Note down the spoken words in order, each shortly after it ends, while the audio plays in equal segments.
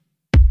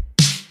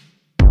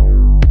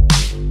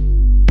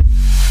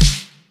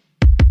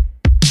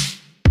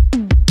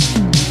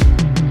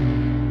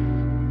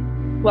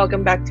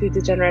Welcome back to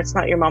Degenerates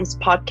Not Your Mom's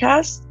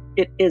podcast.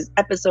 It is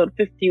episode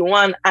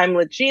 51. I'm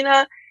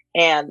Legina,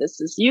 and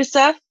this is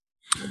Yusef.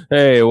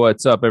 Hey,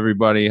 what's up,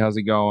 everybody? How's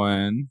it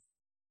going?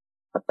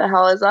 What the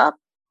hell is up?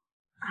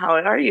 How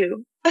are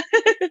you?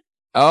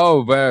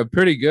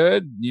 Pretty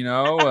good.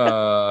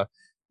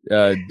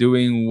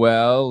 Doing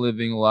well,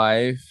 living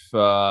life.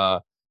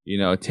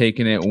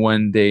 Taking it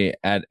one day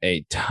at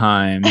a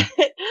time.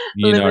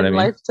 You know what I Living mean?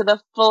 life to the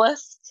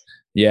fullest.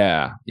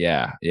 Yeah.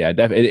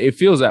 Definitely, it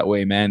feels that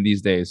way, man.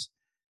 These days.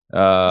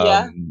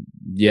 Yeah.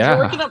 You're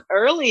waking up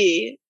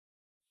early.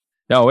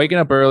 No, waking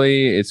up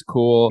early. It's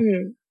cool.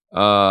 Mm.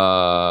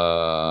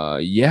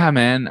 Yeah,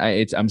 man.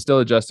 I'm still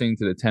adjusting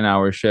to the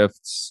 10-hour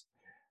shifts.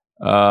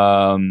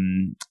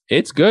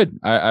 It's good.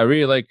 I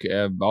really like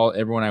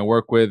everyone I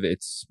work with.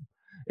 It's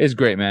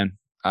great, man.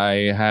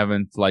 I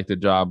haven't liked the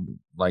job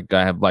like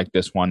I have liked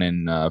this one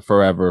in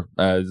forever.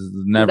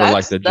 Never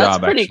liked the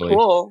job. That's pretty actually.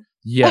 Cool.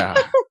 Yeah.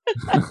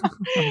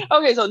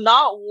 Okay, so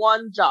not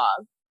one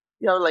job.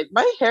 Like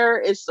my hair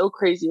is so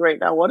crazy right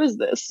now. What is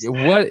this?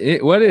 What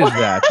is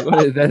that?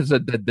 That's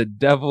the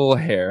devil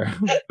hair.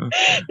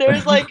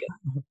 There's like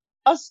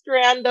a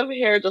strand of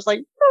hair just like.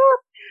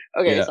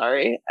 Okay, yeah.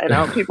 Sorry. I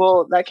know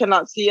people that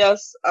cannot see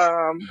us.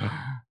 I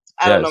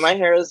don't know. My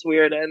hair is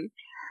weird, and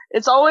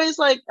it's always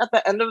like at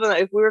the end of the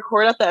night. If we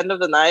record at the end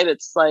of the night,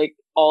 it's like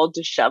all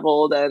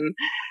disheveled, and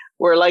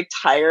we're like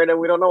tired, and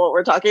we don't know what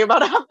we're talking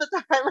about half the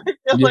time.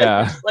 I feel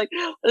like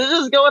let's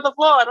just go with the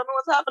flow. I don't know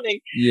what's happening.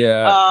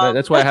 Yeah,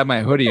 that's why I have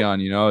my hoodie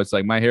on. It's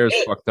like my hair is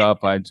fucked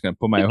up. I'm just gonna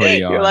put my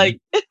hoodie on. You're like,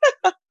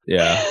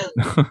 yeah,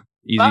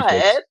 easy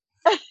but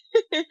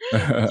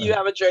do you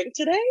have a drink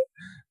today?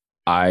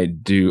 I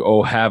do.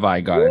 Oh, have I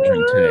got a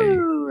drink today?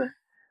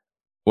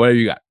 What have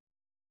you got?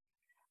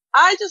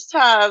 I just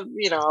have,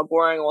 a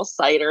boring old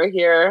cider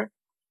here.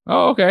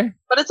 Oh, okay.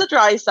 But it's a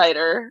dry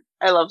cider.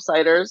 I love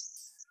ciders.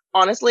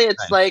 Honestly,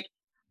 it's nice. Like,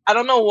 I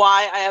don't know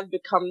why I have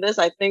become this.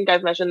 I think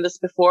I've mentioned this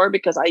before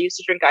because I used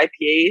to drink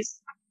IPAs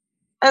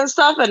and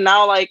stuff. And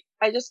now, like,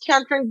 I just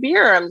can't drink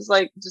beer. I'm just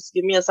like, just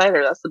give me a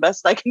cider. That's the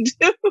best I can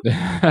do.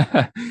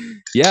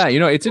 Yeah,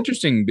 it's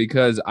interesting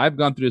because I've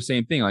gone through the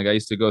same thing. Like I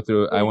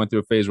went through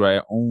a phase where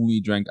I only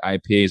drank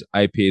IPAs.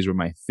 IPAs were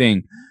my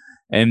thing.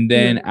 And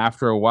then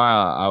after a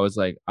while, I was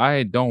like,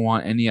 I don't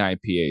want any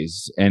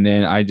IPAs. And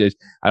then I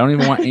don't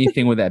even want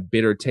anything with that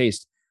bitter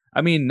taste.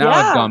 I mean, now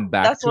I've gone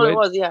back to it. That's what it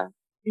was, yeah.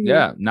 Mm-hmm.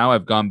 Yeah, now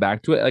I've gone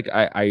back to it. Like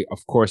I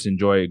of course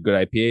enjoy a good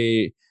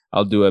IPA.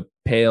 I'll do a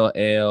pale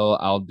ale.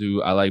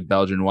 I like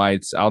Belgian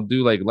whites. I'll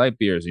do like light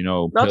beers,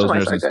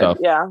 pilsners and stuff.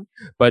 Yeah.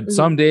 But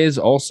some days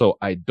also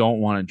I don't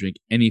want to drink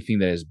anything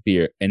that is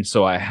beer. And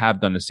so I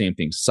have done the same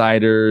thing.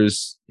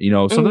 Ciders,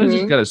 sometimes you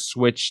just gotta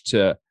switch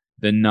to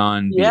the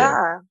non-beer.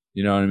 Yeah.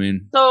 You know what I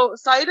mean? So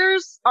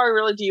ciders are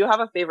really, do you have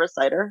a favorite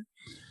cider?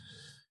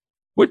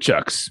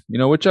 Woodchucks. You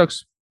know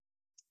Woodchucks?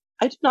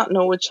 I do not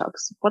know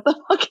Woodchucks. What the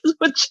fuck is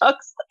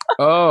Woodchucks?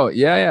 Oh,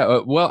 yeah.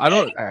 Well,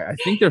 I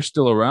think they're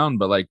still around,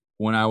 but like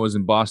when I was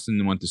in Boston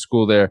and went to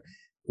school there,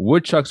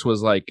 Woodchucks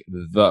was like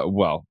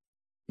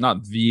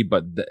I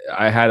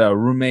had a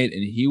roommate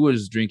and he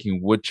was drinking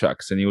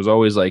Woodchucks and he was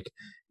always like,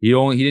 he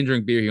didn't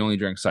drink beer. He only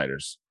drank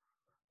ciders.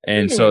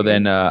 And so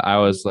then I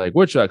was like,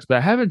 Woodchucks, but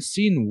I haven't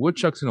seen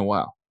Woodchucks in a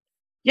while.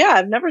 Yeah,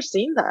 I've never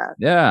seen that.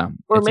 Yeah.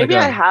 Or maybe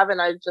I have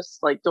and I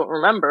just like don't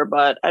remember,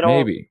 but I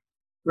don't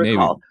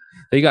recall. Maybe.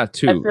 They got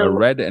two, a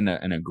red and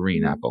a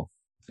green apple.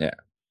 Yeah.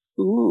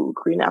 Ooh,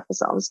 green apple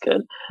sounds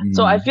good.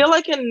 So I feel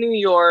like in New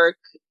York,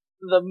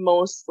 the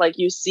most like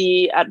you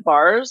see at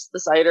bars,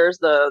 the ciders,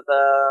 the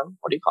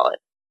what do you call it?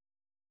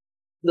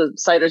 The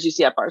ciders you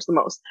see at bars the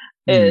most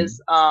is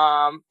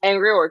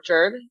Angry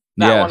Orchard.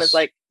 That one is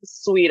like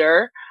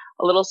sweeter,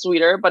 a little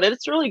sweeter, but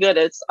it's really good.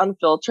 It's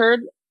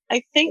unfiltered,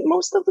 I think,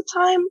 most of the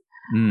time.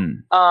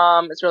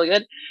 It's really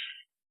good.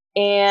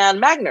 And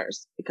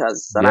Magners, because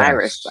it's an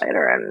Irish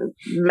cider, and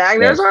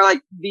Magners are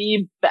like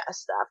the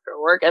best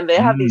after work, and they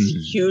have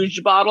these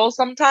huge bottles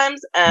sometimes.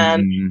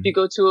 And if you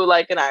go to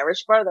like an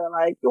Irish bar, they're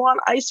like, "You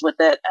want ice with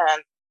it?"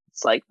 And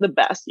it's like the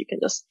best. You can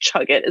just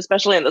chug it,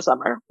 especially in the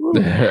summer.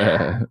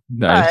 Nice.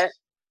 But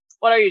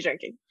what are you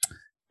drinking?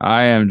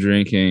 I am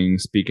drinking.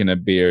 Speaking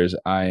of beers,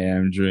 I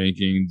am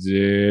drinking.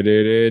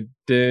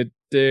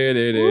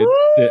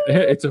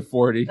 It's a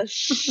 40. The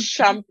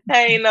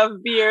champagne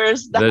of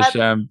beers. The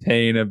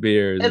champagne of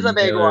beers is a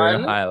big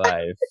one. High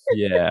life.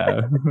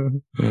 Yeah.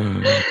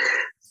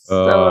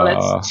 So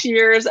let's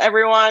cheers,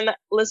 everyone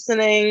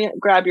listening.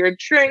 Grab your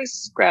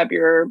drinks, grab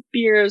your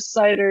beers,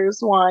 ciders,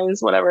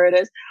 wines, whatever it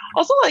is.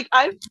 Also, like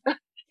I'm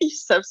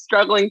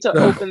struggling to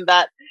open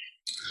that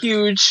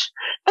huge.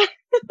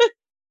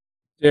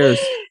 Cheers.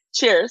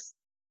 Cheers.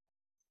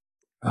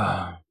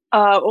 What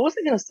was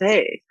I gonna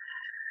say?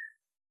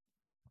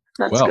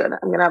 That's good.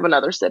 I'm gonna have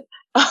another sip.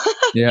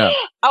 Yeah.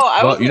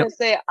 I was gonna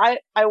say I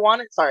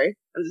wanted. Sorry,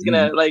 I'm just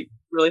gonna like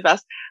really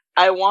fast.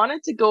 I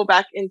wanted to go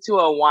back into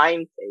a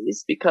wine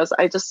phase because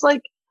I just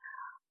like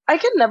I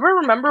can never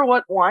remember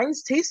what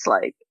wines taste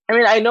like. I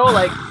mean, I know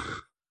like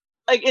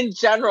in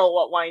general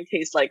what wine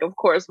tastes like, of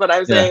course, but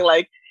I'm saying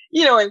like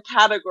in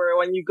category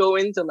when you go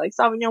into like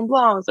Sauvignon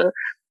Blancs or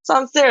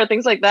Sancerre,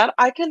 things like that.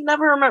 I can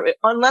never remember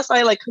unless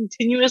I like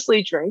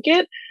continuously drink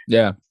it.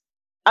 Yeah.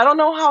 I don't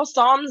know how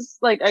Soms,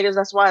 like, I guess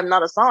that's why I'm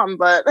not a Som,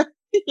 but I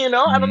don't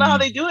know how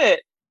they do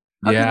it.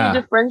 How can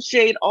you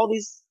differentiate all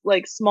these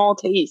like small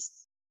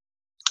tastes?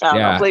 I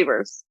don't know,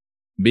 flavors.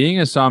 Being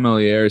a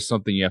sommelier is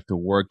something you have to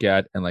work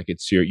at, and like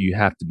you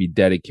have to be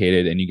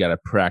dedicated, and you got to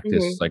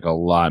practice like a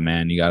lot,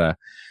 man. You gotta,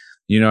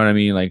 you know what I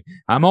mean? Like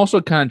I'm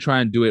also kind of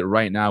trying to do it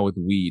right now with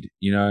weed,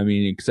 you know what I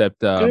mean?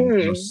 Except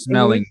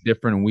smelling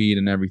different weed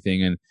and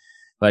everything, and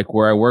like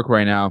where I work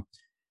right now,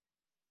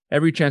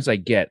 every chance I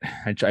get,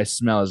 I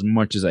smell as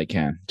much as I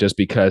can, just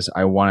because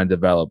I want to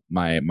develop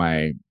my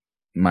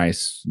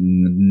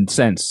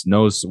sense,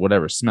 nose,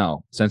 whatever,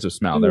 sense of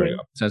smell. There we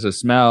go, sense of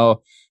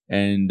smell,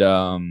 and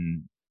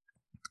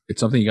it's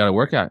something you got to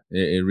work at.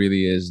 It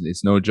really is.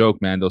 It's no joke,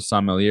 man. Those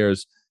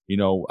sommeliers,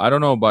 I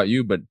don't know about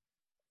you, but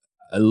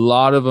a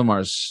lot of them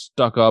are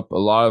stuck up. A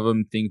lot of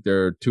them think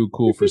they're too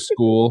cool for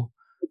school.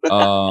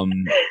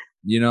 And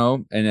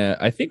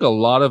I think a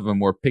lot of them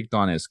were picked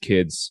on as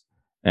kids.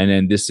 And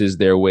then this is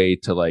their way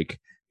to like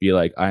be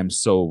like, I'm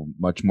so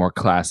much more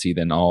classy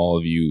than all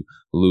of you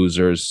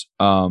losers.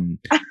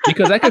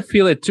 Because I could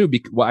feel it too.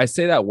 I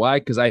say that why?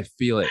 Because I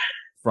feel it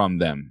from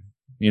them.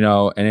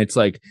 And it's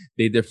like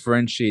they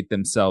differentiate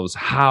themselves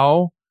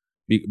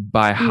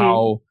by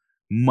how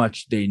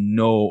much they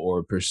know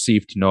or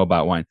perceive to know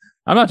about wine.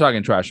 I'm not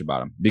talking trash about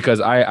them, because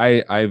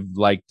I've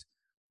liked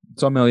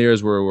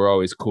sommeliers were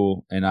always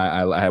cool, and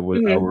I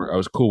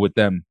was cool with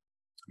them.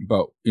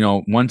 But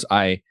once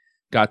they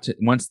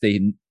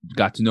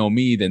got to know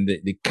me, then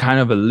they kind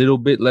of a little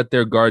bit let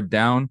their guard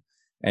down,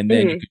 and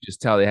then you could just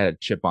tell they had a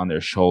chip on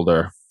their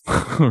shoulder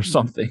or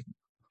something.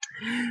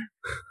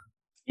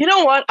 You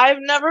know what? I've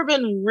never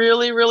been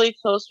really, really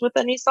close with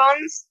any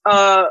Soms.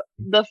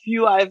 The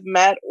few I've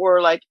met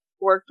or like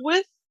worked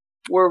with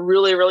were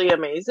really, really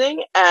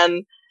amazing.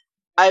 And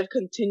I've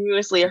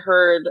continuously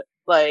heard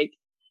like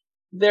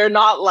they're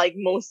not like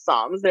most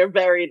Soms. They're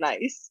very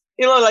nice.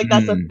 Like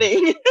that's a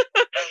thing.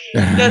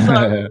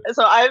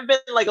 So I've been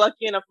like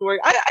lucky enough to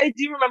work. I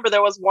do remember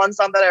there was one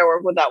Som that I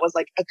worked with that was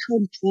like a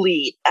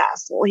complete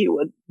asshole. He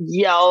would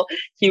yell.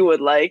 He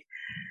would like,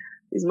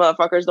 these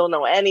motherfuckers don't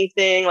know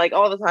anything, like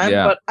all the time.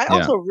 But I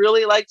also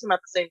really liked him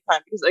at the same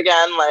time, because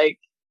again, like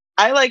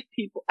I like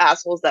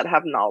assholes that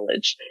have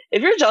knowledge.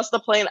 If you're just a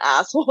plain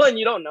asshole and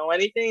you don't know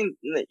anything,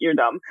 you're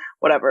dumb,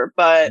 whatever.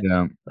 But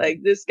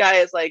like this guy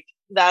is like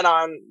that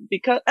on,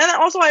 because, and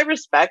also I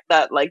respect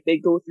that like they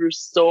go through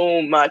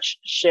so much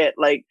shit,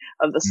 like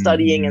of the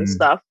studying and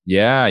stuff.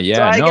 Yeah.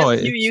 So I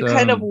guess you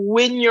kind of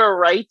win your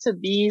right to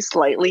be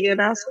slightly an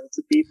asshole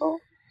to people.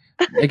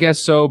 I guess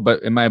so,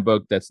 but in my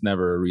book, that's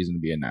never a reason to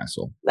be an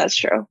asshole. That's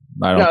true.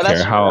 I don't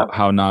care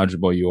how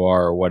knowledgeable you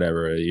are or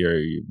whatever.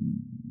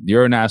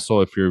 You're an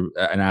asshole if you're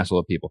an asshole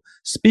of people.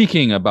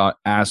 Speaking about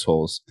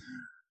assholes,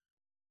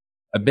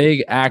 a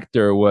big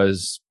actor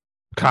was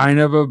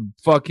kind of a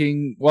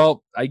fucking,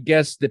 well, I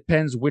guess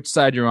depends which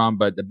side you're on,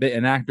 but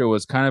an actor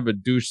was kind of a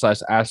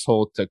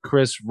douche/asshole to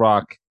Chris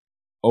Rock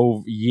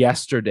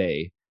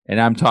yesterday, and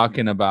I'm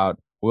talking about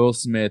Will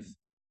Smith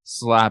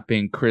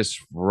slapping Chris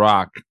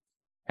Rock.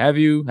 Have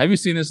you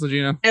seen this,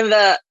 Legina? In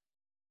the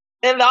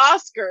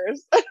Oscars.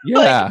 Yeah.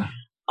 Like,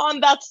 on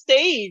that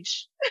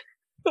stage.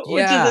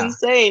 Which is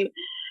insane.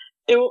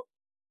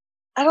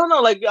 I don't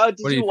know, like,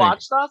 did you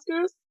watch the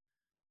Oscars?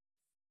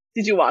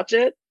 Did you watch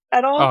it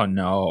at all? Oh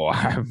no, I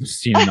haven't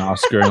seen an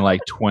Oscar in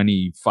like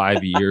 25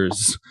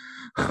 years.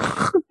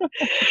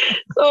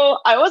 So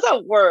I was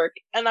at work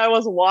and I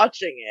was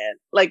watching it,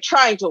 like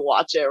trying to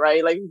watch it,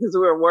 right? Like, because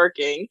we were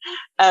working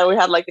and we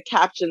had like the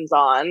captions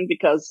on,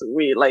 because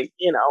we like,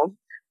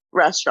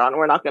 restaurant,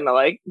 we're not gonna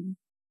like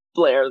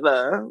blare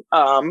the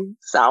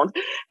sound.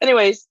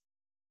 Anyways,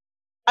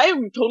 I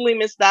totally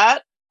missed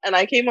that, and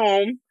I came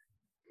home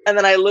and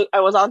then I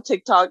was on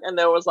TikTok and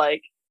there was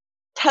like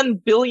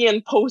 10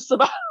 billion posts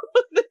about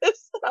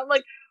this. And I'm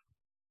like,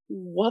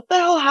 what the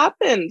hell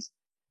happened?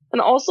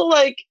 And also,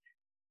 like,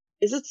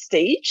 is it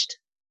staged?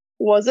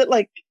 Was it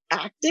like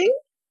acting?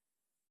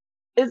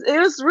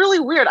 It was really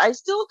weird. I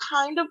still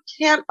kind of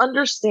can't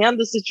understand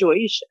the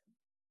situation.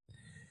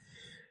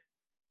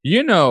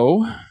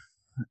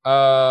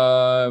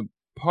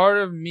 Part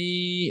of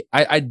me,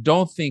 I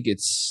don't think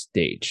it's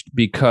staged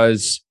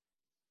because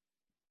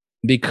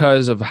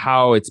of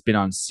how it's been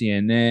on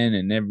CNN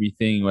and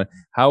everything.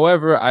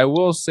 However, I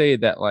will say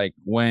that like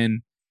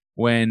when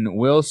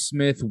Will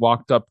Smith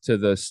walked up to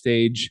the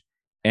stage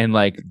and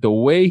like the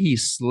way he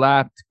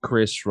slapped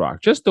Chris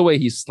Rock, just the way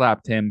he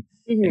slapped him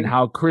and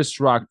how Chris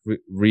Rock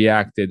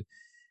reacted.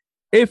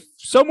 If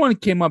someone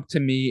came up to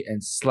me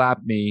and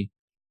slapped me,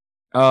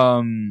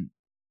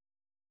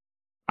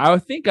 I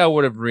think I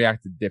would have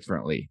reacted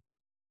differently.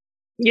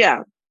 Yeah.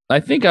 I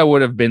think I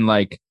would have been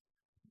like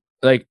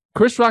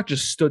Chris Rock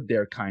just stood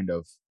there kind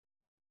of,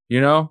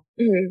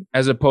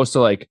 as opposed to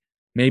like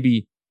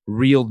maybe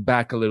reeled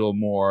back a little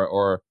more,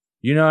 or,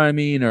 you know what I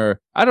mean?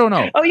 Or I don't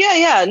know. Oh,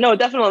 yeah. No,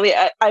 definitely.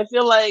 I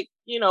feel like,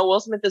 Will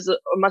Smith is a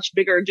much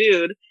bigger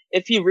dude.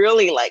 if he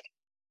really like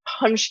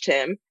punched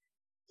him,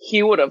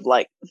 he would have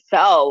like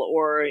fell,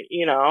 or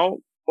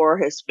or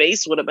his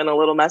face would have been a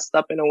little messed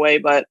up in a way.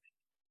 But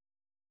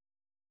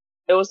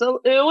it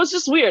was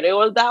just weird. It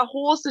was that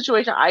whole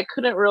situation. I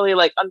couldn't really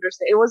like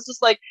understand. It was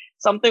just like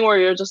something where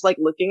you're just like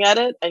looking at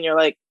it and you're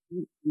like,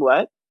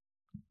 what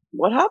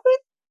happened?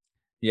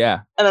 Yeah.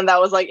 And then that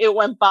was like, it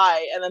went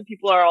by, and then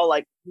people are all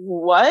like,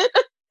 what?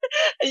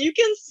 And you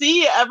can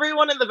see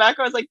everyone in the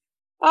background is like,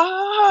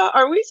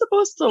 are we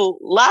supposed to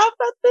laugh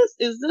at this?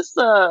 Is this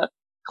a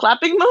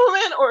clapping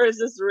moment, or is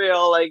this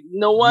real? Like,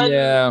 no one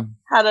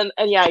had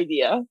any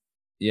idea.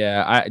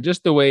 Yeah, I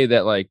just the way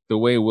that like the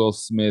way Will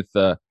Smith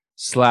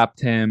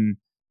slapped him,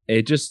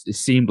 it just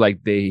seemed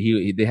like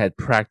they had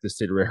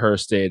practiced it,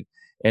 rehearsed it,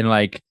 and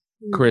like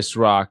Chris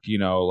Rock,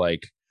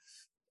 like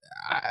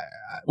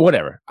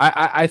whatever.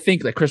 I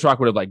think that Chris Rock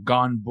would have like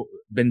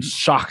been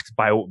shocked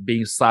by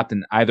being slapped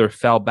and either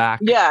fell back,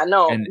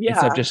 and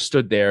instead of just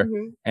stood there,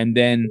 and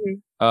then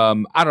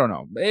I don't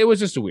know. It was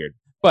just weird.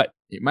 But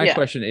my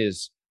question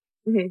is,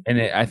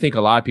 and I think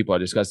a lot of people are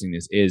discussing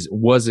this,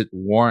 was it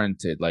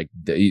warranted? Like,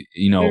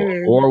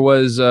 or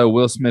was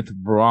Will Smith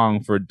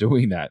wrong for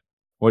doing that?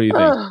 What do you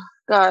think? Oh,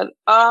 God.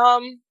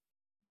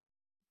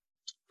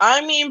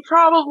 I mean,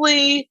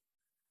 probably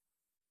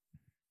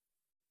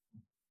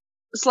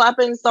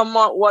slapping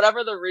someone,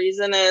 whatever the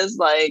reason is,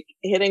 like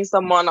hitting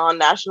someone on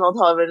national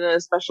television,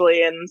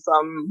 especially in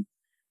some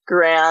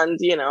grand,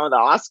 the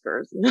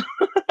Oscars,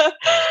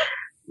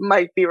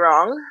 might be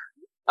wrong.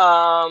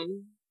 I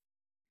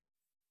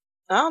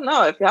don't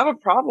know. If you have a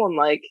problem,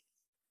 like,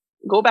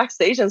 go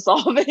backstage and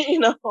solve it,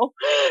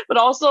 But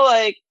also,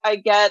 like, I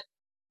get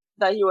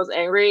that he was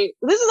angry.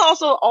 This is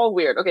also all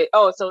weird. Okay.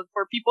 Oh, so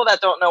for people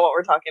that don't know what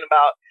we're talking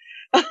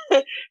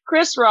about,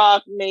 Chris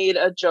Rock made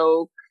a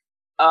joke,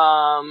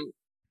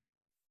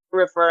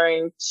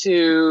 referring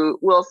to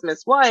Will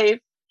Smith's wife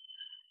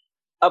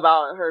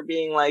about her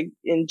being like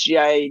in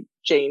G.I.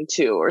 Jane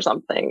 2 or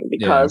something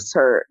because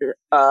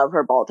of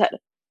her bald head.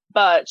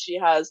 But she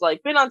has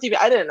like been on TV.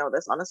 I didn't know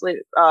this, honestly,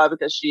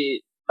 because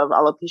of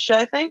alopecia,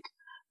 I think,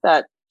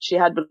 that she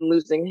had been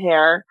losing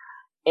hair.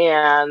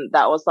 And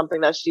that was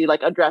something that she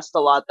like addressed a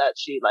lot, that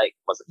she like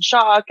was in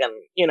shock and,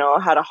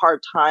 had a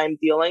hard time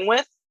dealing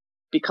with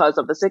because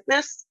of the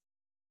sickness.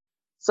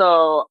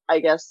 So I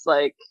guess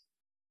like,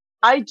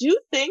 I do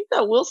think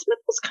that Will Smith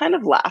was kind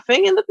of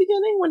laughing in the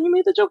beginning when he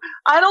made the joke.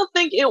 I don't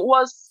think it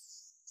was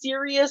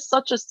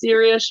such a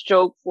serious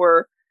joke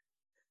for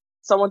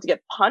someone to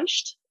get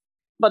punched.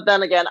 But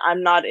then again,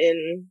 I'm not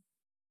in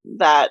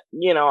that,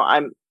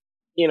 I'm,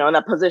 in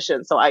that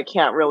position. So I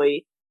can't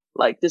really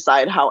like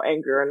decide how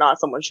angry or not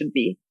someone should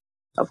be,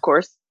 of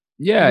course.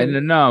 Yeah,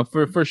 no,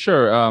 for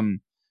sure.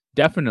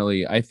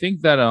 Definitely. I think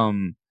that,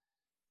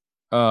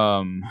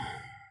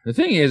 the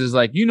thing is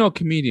like,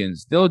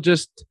 comedians,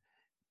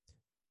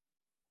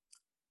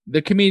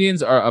 the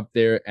comedians are up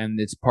there and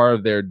it's part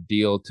of their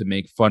deal to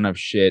make fun of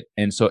shit.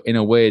 And so in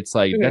a way, it's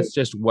like, that's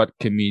just what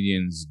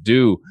comedians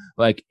do.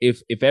 Like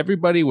if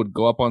everybody would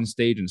go up on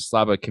stage and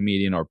slap a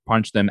comedian or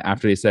punch them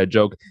after they said a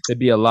joke, there'd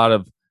be a lot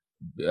of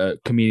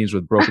comedians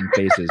with broken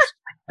faces.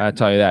 I'll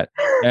tell you that.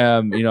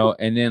 And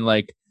then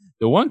like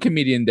the one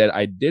comedian that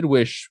I did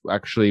wish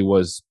actually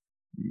was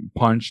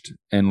punched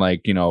and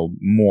like,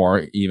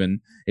 more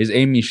even is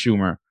Amy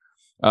Schumer.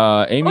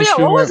 Schumer.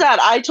 What was that?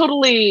 I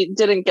totally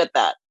didn't get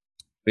that.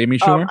 Amy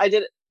Schumer? I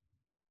did.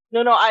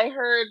 No, I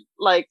heard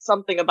like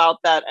something about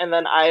that, and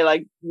then I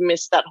like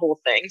missed that whole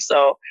thing.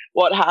 So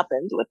what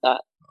happened with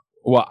that?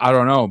 Well, I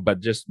don't know, but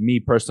just me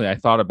personally, I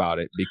thought about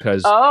it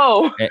because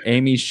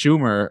Amy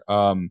Schumer,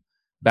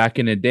 back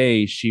in the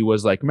day, she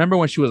was like, remember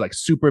when she was like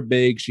super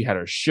big? She had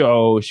her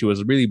show. She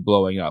was really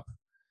blowing up.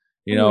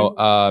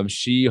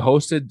 She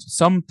hosted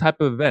some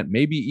type of event,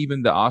 maybe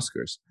even the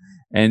Oscars,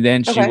 and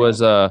then she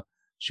was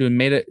she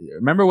made it.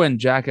 Remember when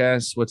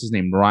Jackass, what's his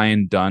name,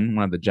 Ryan Dunn,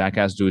 one of the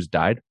Jackass dudes,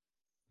 died?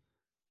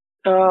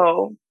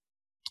 Oh,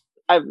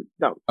 I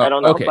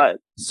don't know. Okay. But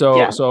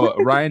so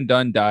Ryan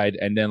Dunn died,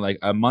 and then like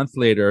a month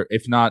later,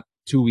 if not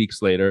 2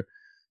 weeks later,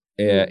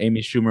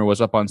 Amy Schumer was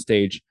up on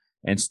stage,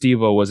 and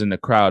Steve-O was in the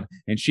crowd,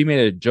 and she made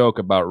a joke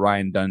about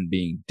Ryan Dunn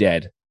being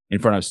dead in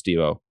front of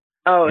Steve-O.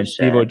 Oh, and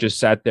Steve-O just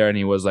sat there, and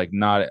he was like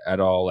not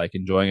at all like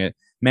enjoying it.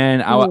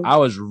 Man, I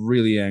was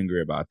really angry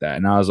about that,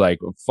 and I was like,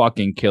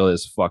 "Fucking kill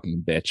this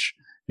fucking bitch."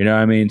 You know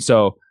what I mean?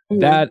 So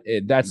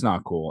that's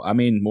not cool. I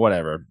mean,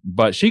 whatever.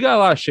 But she got a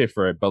lot of shit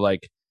for it. But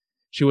like,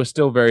 she was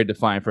still very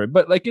defiant for it.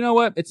 But like, you know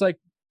what? It's like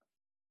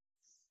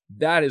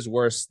that is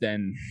worse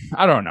than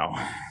I don't know.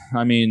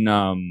 I mean,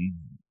 I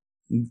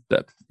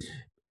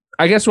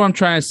guess what I'm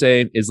trying to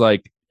say is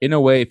like, in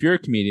a way, if you're a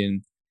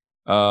comedian,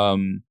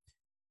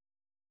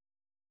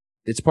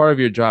 it's part of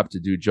your job to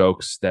do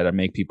jokes that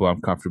make people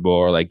uncomfortable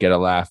or like get a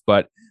laugh.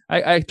 But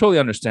I totally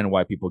understand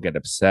why people get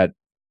upset.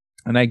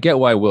 And I get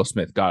why Will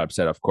Smith got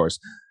upset, of course.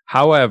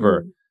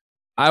 However,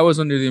 I was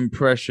under the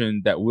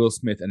impression that Will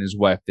Smith and his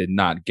wife did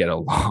not get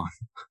along.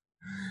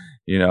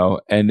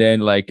 And then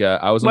like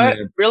I was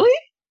really?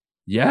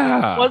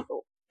 Yeah.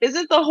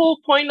 isn't the whole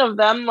point of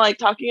them like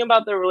talking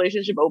about their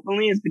relationship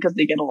openly is because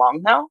they get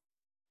along now?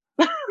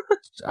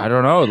 I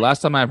don't know.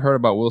 Last time I've heard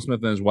about Will Smith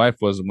and his wife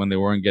was when they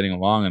weren't getting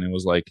along, and it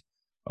was like,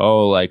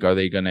 oh, like, are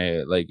they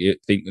gonna like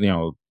think,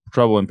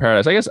 trouble in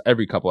paradise? I guess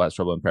every couple has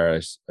trouble in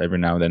paradise every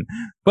now and then.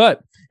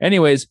 But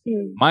anyways,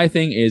 my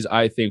thing is,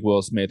 I think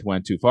Will Smith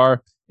went too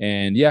far,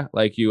 and yeah,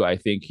 like you, I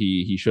think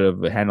he should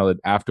have handled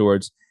it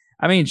afterwards.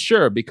 I mean,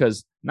 sure,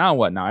 because now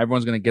what? Now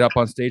everyone's gonna get up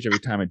on stage every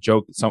time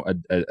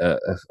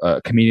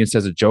a comedian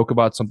says a joke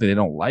about something they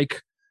don't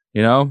like.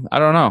 I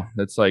don't know.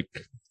 That's like,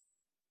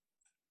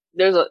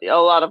 there's a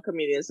lot of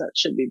comedians that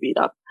should be beat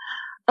up.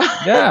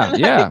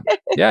 yeah,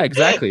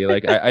 exactly.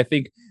 Like I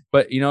think,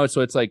 but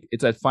so it's like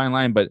it's a fine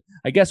line. But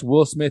I guess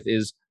Will Smith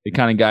is the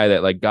kind of guy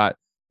that like got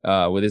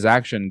with his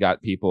action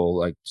got people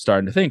like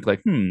starting to think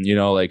like,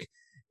 like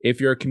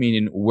if you're a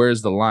comedian,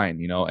 where's the line?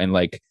 And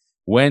like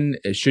when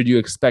should you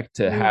expect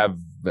to have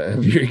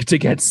to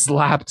get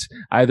slapped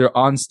either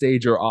on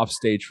stage or off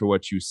stage for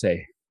what you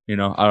say? I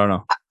don't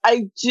know.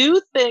 I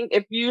do think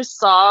if you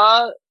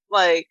saw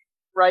like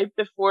right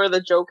before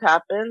the joke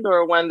happened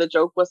or when the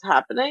joke was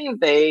happening,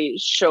 they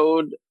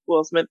showed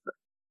Will Smith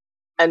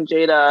and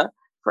Jada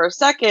for a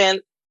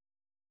second,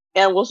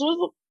 and Will Smith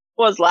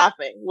was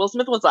laughing. Will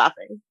Smith was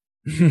laughing.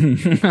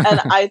 And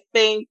I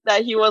think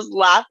that he was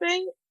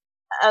laughing,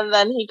 and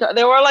then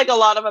there were like a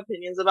lot of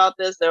opinions about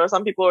this. There were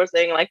some people who were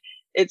saying like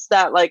it's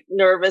that like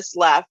nervous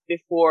laugh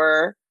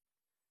before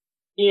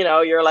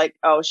you're like,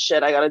 oh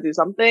shit, I gotta do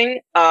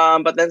something.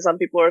 But then some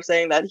people were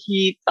saying that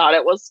he thought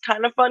it was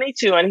kind of funny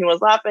too, and he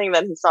was laughing.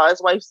 Then he saw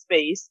his wife's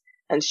face,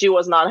 and she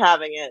was not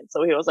having it.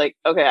 So he was like,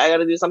 okay, I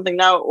gotta do something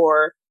now,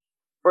 or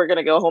we're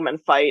gonna go home and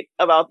fight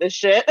about this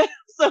shit.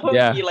 So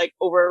yeah. He like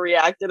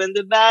overreacted and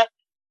did that.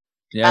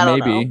 Yeah,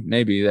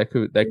 maybe that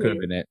could have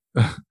been it.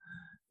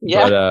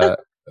 Yeah.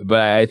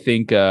 But I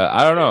think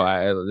I don't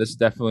know. This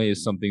definitely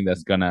is something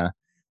that's gonna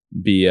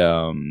be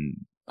I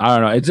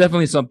don't know. It's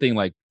definitely something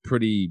like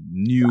pretty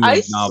new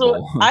and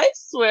novel. I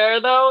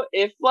swear though,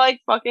 if like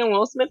fucking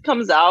Will Smith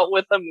comes out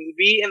with a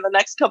movie in the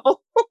next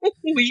couple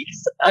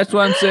weeks, that's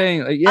what I'm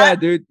saying. Like, yeah,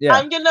 dude. Yeah,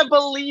 I'm gonna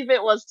believe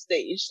it was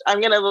staged. I'm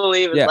gonna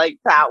believe it's like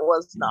that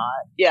was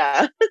not.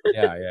 Yeah.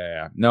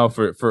 yeah. No,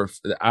 for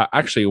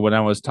actually, when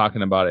I was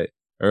talking about it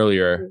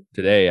earlier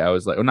today, I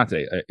was like, well, not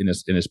today, in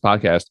this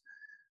podcast,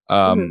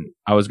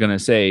 I was gonna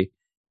say,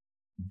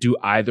 do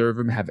either of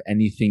them have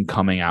anything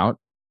coming out?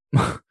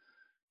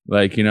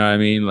 Like, you know what I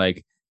mean?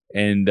 Like,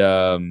 and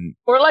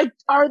or like,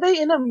 are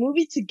they in a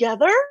movie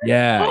together?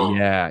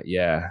 Yeah.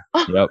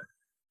 Yep.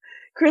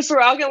 Chris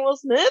Rock and Will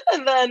Smith,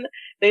 and then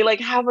they like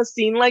have a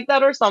scene like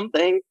that or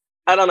something.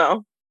 I don't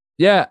know.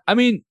 Yeah, I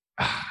mean,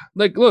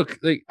 like, look,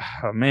 like,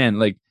 oh man,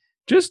 like,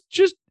 just,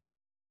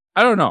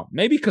 I don't know.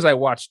 Maybe because I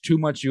watched too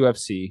much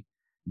UFC,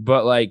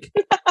 but like,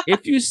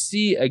 if you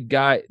see a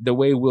guy the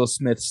way Will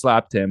Smith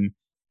slapped him,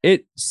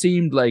 it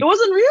seemed like it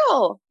wasn't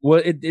real.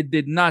 Well, it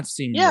did not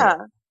seem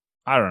real.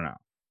 I don't know.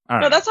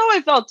 No, that's how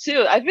I felt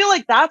too. I feel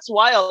like that's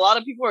why a lot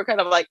of people were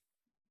kind of like,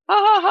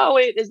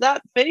 wait, is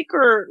that fake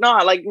or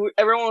not? Like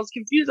everyone was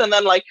confused, and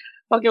then like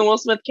fucking Will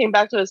Smith came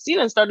back to the scene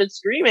and started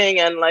screaming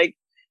and like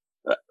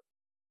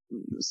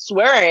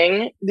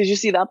swearing. Did you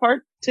see that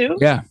part too?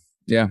 Yeah.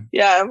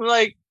 I'm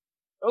like,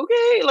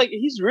 okay, like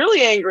he's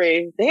really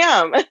angry.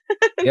 Damn.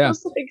 Yeah. I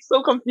was like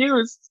so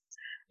confused.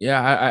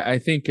 Yeah, I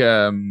think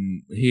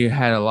he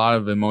had a lot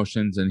of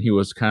emotions, and he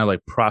was kind of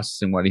like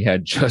processing what he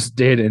had just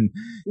did, and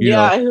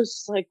I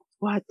was like,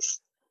 what?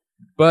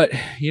 But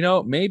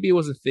maybe it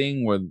was a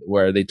thing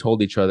where they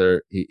told each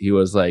other. He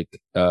was like,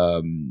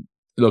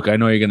 "Look, I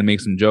know you're gonna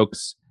make some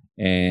jokes,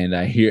 and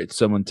I hear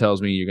someone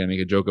tells me you're gonna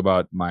make a joke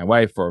about my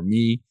wife or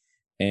me,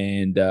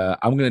 and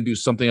I'm gonna do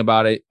something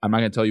about it. I'm not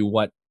gonna tell you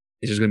what.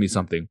 It's just gonna be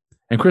something."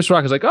 And Chris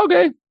Rock is like,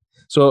 "Okay."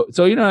 So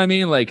you know what I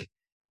mean, like.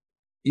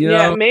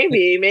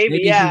 Maybe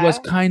he was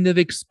kind of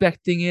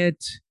expecting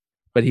it,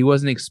 but he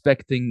wasn't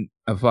expecting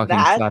a fucking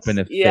slap in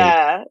the face.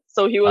 Yeah,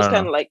 so he was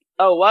kind of like,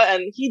 "Oh, what?"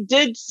 And he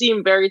did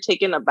seem very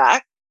taken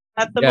aback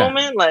at the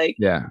moment. Like,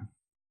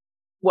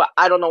 well,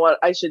 I don't know what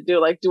I should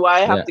do. Like, do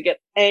I have to get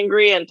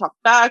angry and talk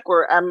back,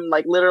 or I'm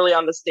like literally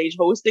on the stage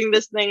hosting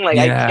this thing? Like,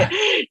 I can't,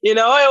 it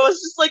was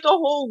just like a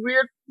whole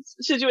weird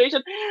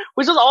situation,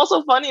 which was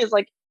also funny. Is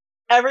like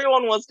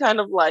everyone was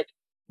kind of like,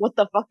 "What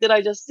the fuck did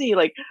I just see?"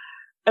 Like.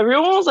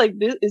 Everyone was like,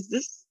 is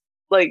this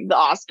like the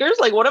Oscars?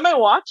 Like, what am I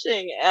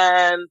watching?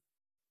 And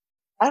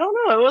I don't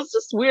know. It was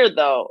just weird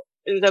though.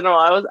 In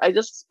general,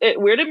 it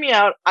weirded me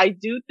out. I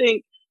do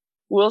think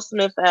Will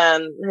Smith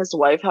and his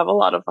wife have a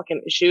lot of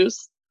fucking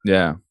issues.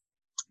 Yeah.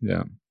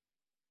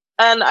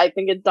 And I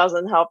think it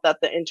doesn't help that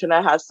the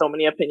internet has so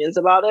many opinions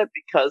about it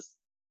because,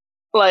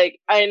 like,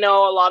 I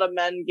know a lot of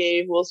men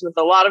gave Will Smith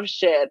a lot of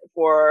shit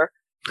for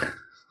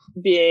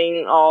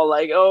being all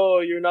like, oh,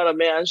 you're not a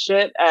man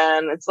shit.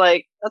 And it's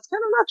like, that's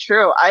kind of not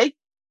true.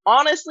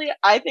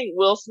 I think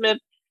Will Smith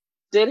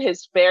did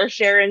his fair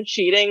share in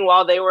cheating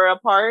while they were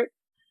apart.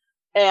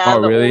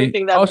 And really? Only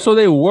thing that so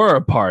they were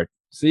apart.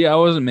 See, I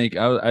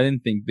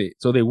didn't think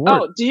so they were.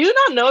 Oh, do you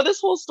not know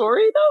this whole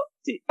story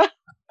though?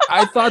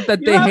 I thought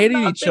that they hated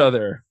each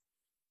other.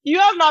 You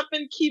have not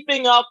been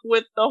keeping up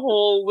with the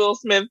whole Will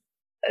Smith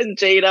and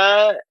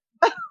Jada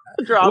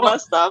drama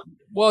stuff.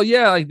 Well,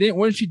 yeah, like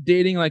wasn't she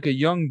dating like a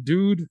young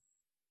dude?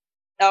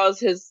 That was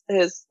his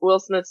Will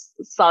Smith's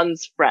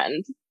son's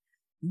friend.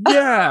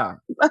 Yeah.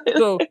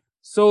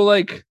 so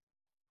like,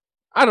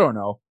 I don't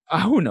know.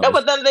 Who knows? No,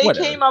 but then they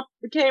came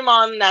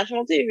on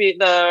national TV,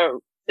 the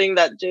thing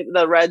that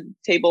the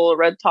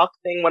red talk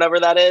thing, whatever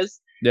that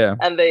is. Yeah.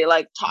 And they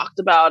like talked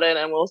about it,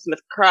 and Will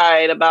Smith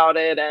cried about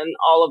it and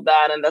all of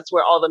that. And that's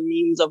where all the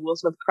memes of Will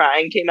Smith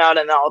crying came out.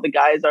 And all the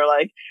guys are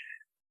like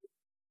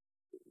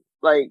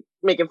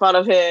making fun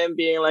of him,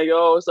 being like,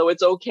 "Oh, so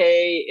it's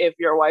okay if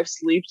your wife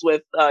sleeps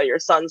with your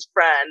son's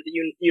friend.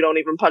 You don't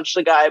even punch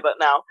the guy, but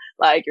now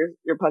like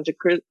you're punching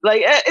Chris."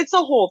 Like it's a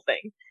whole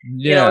thing,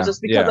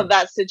 just because of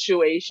that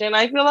situation.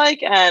 I feel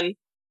like, and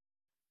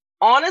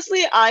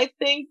honestly, I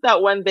think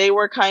that when they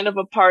were kind of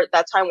apart,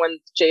 that time when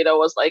Jada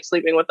was like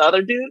sleeping with the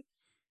other dude,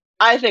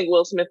 I think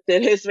Will Smith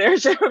did his fair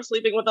share of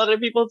sleeping with other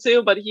people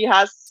too. But he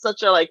has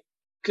such a like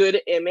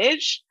good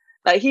image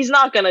that he's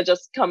not gonna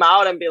just come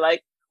out and be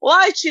like, well,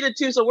 I cheated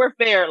too, so we're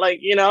fair. Like,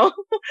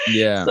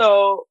 Yeah.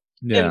 So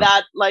in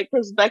that like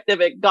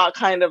perspective, it got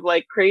kind of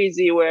like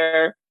crazy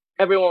where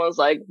everyone was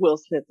like, Will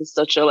Smith is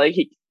such a like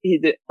he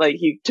did like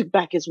he took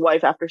back his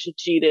wife after she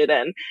cheated,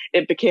 and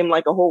it became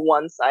like a whole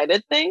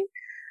one-sided thing.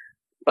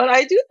 But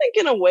I do think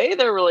in a way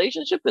their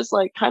relationship is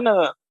like kind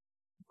of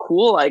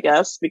cool, I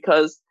guess,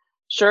 because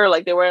sure,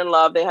 like they were in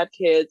love, they had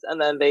kids,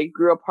 and then they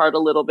grew apart a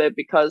little bit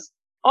because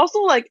also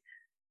like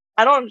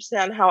I don't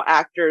understand how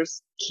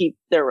actors keep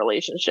their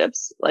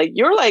relationships. Like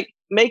you're like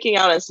making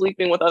out and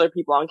sleeping with other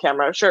people on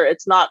camera. Sure,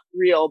 it's not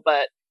real,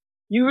 but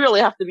you really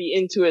have to be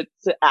into it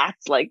to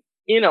act like,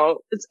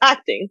 it's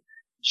acting.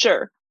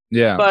 Sure.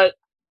 Yeah. But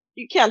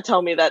you can't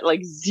tell me that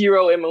like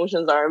zero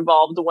emotions are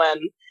involved when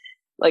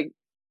like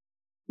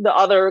the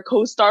other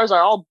co-stars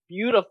are all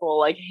beautiful,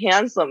 like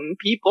handsome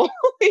people,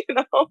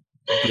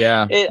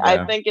 Yeah.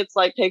 I think it's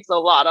like takes a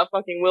lot of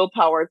fucking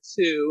willpower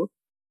to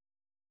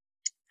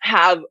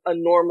have a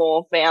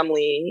normal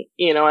family,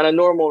 and a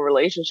normal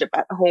relationship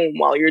at home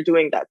while you're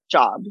doing that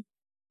job.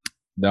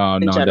 No,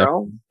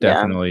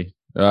 definitely.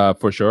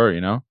 For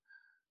sure,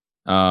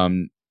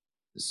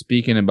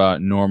 speaking about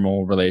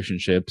normal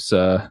relationships,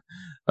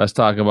 let's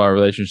talk about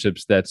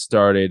relationships that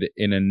started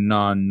in a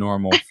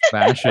non-normal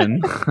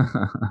fashion.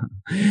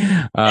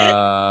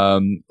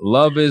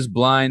 Love is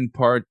Blind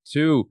Part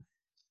 2.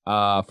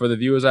 For the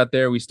viewers out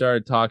there, we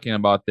started talking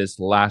about this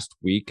last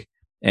week,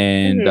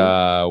 and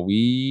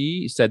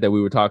we said that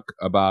we would talk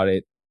about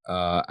it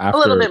after a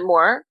little bit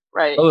more,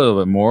 right? A little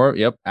bit more,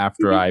 yep.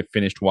 After I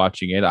finished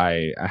watching it.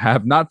 I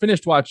have not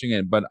finished watching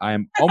it, but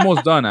I'm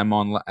almost done. I'm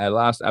on a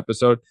last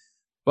episode,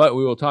 but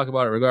we will talk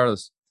about it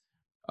regardless.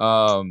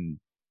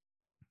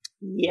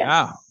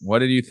 Yeah. What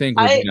did you think,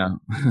 Regina?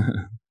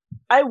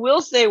 I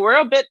will say we're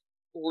a bit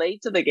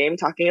late to the game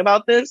talking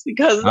about this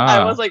because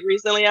I was like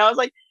recently, I was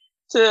like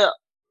to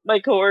my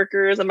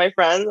coworkers and my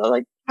friends, I was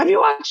like, have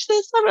you watched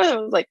this? And I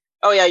was like,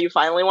 oh yeah, you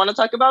finally want to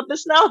talk about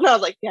this now? And I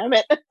was like, damn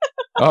it.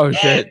 Oh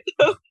shit.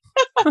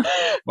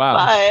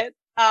 Wow.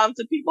 But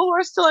to people who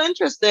are still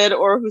interested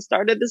or who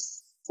started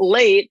this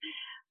late,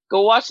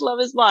 go watch Love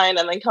is Blind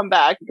and then come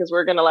back because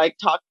we're going to like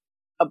talk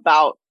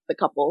about the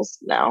couples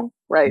now.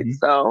 Right. Mm-hmm.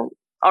 So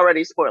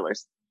already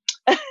spoilers.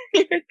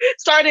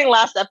 Starting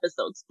last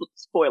episode,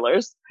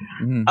 spoilers.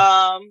 Mm-hmm.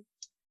 I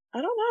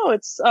don't know.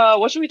 It's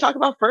what should we talk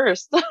about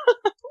first?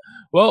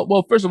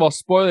 Well, first of all,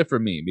 spoiler for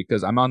me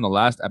because I'm on the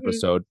last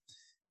episode,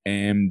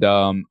 and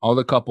all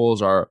the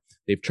couples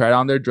they've tried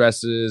on their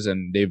dresses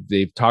and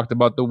they've talked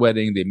about the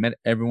wedding. They met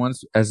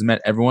everyone's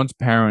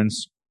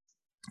parents,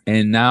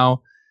 and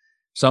now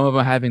some of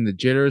them are having the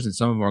jitters and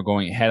some of them are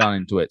going head on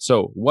into it.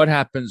 So what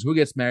happens? Who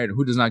gets married?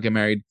 Who does not get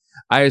married?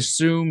 I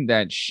assume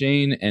that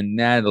Shane and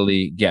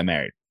Natalie get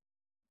married.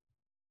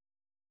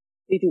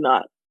 They do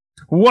not.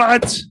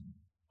 What?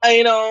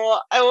 I know.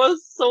 I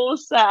was so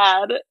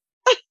sad.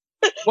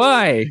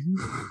 Why?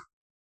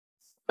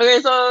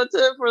 Okay, so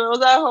for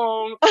those at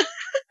home,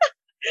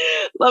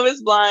 Love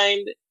is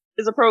Blind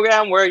is a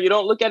program where you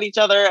don't look at each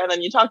other and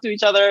then you talk to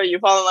each other, you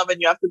fall in love,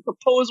 and you have to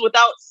propose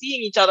without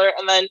seeing each other,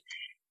 and then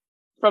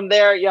from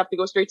there you have to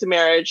go straight to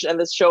marriage. And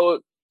this show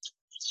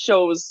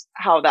shows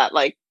how that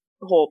like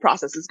whole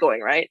process is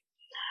going, right?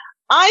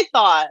 I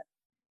thought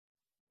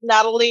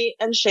Natalie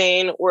and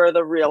Shane were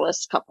the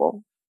realest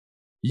couple.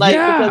 Like,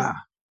 because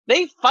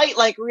they fight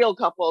like real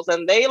couples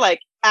and they like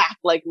act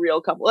like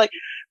real couples. Like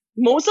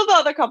most of the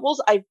other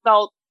couples I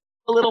felt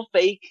a little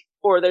fake,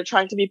 or they're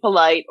trying to be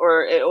polite,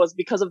 or it was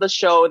because of the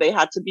show they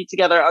had to be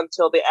together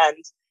until the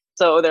end.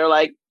 So they're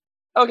like,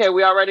 okay,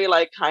 we already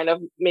like kind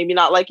of maybe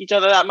not like each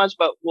other that much,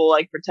 but we'll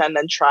like pretend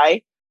and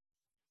try.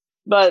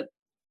 But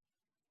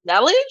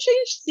Natalie and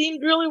Shane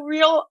seemed really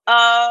real.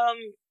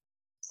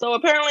 So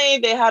apparently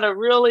they had a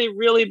really,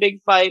 really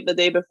big fight the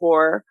day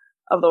before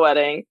of the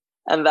wedding,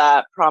 and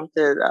that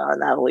prompted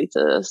Natalie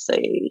to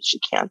say she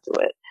can't do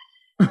it.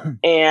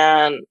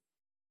 And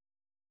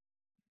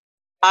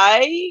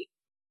I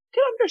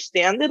could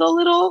understand it a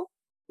little.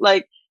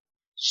 Like,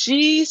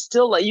 she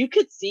still, like, you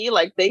could see,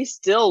 like, they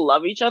still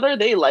love each other.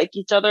 They like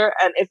each other.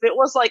 And if it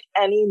was like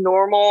any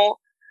normal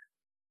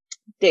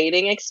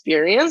dating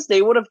experience,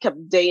 they would have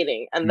kept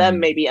dating and then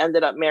maybe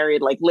ended up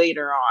married like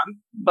later on.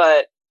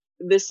 But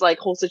this like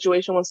whole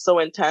situation was so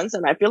intense,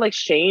 and I feel like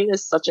Shane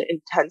is such an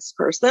intense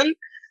person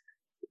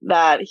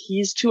that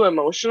he's too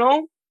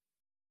emotional,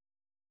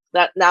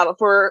 that now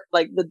for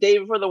like the day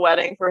before the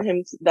wedding for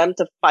them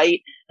to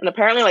fight, and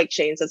apparently like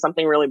Shane said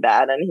something really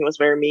bad and he was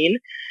very mean,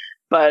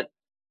 but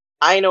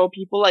I know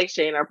people like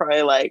Shane are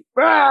probably like,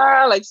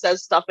 "Brah," like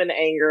says stuff in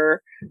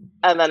anger,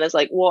 and then it's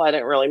like, well, I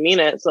didn't really mean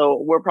it,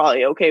 so we're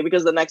probably okay,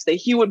 because the next day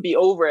he would be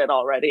over it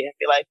already and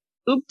be like,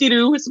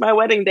 oop-de-doo, it's my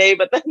wedding day.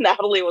 But then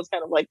Natalie was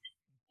kind of like,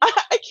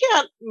 I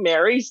can't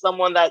marry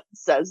someone that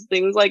says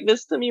things like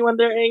this to me when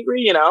they're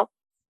angry, you know?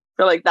 I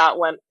feel like that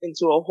went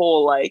into a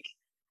whole, like,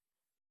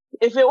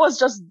 if it was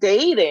just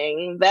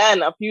dating,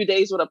 then a few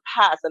days would have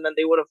passed and then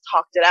they would have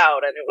talked it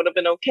out and it would have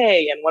been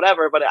okay and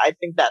whatever. But I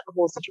think that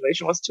whole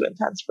situation was too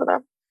intense for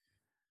them.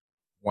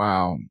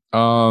 Wow.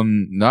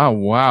 No,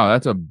 wow,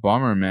 that's a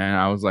bummer, man.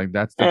 I was like,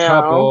 that's the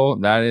couple.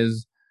 That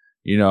is,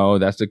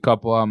 that's the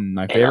couple.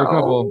 My favorite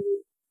couple.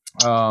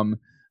 All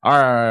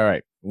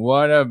right.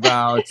 What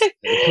about,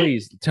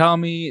 please tell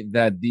me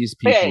that these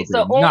people did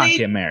not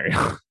get married.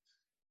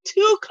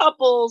 2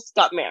 couples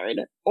got married.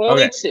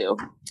 Only 2.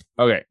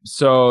 Okay,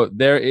 so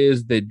there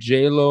is the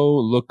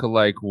J-Lo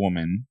lookalike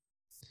woman.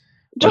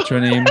 What's her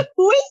name?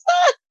 Who is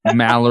that?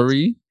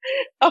 Mallory.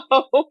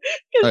 Oh,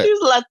 because she's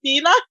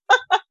Latina?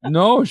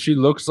 No, she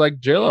looks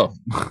like J-Lo.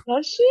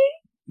 Does she?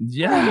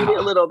 Yeah. Maybe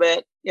a little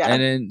bit. Yeah.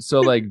 And then,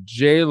 so like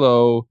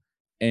J-Lo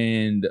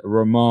and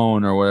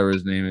Ramon, or whatever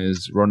his name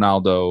is,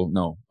 Ronaldo.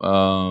 No.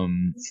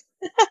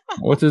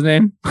 What's his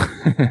name?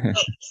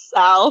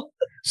 Sal.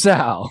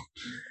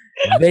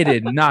 They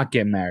did not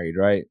get married,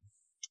 right?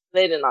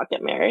 They did not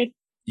get married.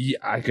 Yeah,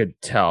 I could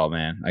tell,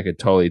 man. I could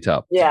totally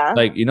tell. Yeah.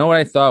 Like, you know what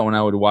I thought when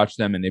I would watch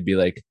them and they'd be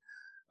like,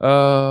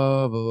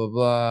 oh, blah, blah,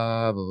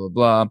 blah, blah, blah,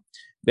 blah.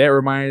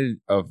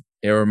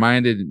 It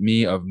reminded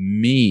me of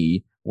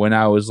me when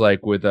I was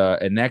like with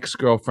an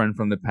ex-girlfriend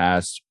from the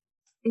past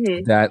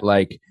that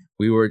like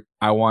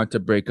I want to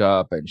break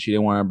up and she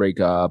didn't want to break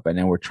up, and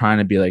then we're trying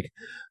to be like,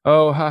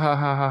 oh, ha ha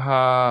ha ha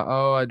ha,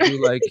 oh, I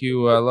do like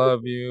you, I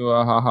love you,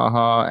 ha ha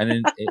ha, and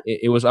then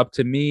it was up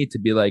to me to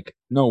be like,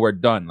 no, we're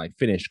done, like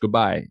finish,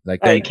 goodbye,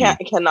 like thank you. I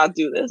cannot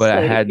do this, but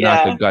like, I had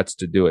not the guts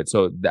to do it,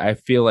 so I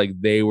feel like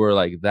they were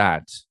like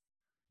that.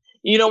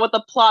 You know what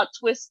the plot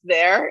twist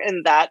there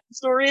in that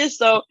story is?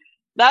 So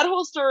that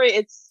whole story,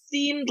 it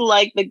seemed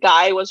like the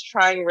guy was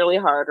trying really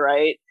hard,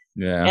 right?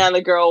 Yeah. And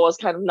the girl was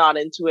kind of not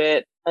into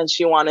it, and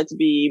she wanted to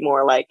be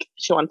more like,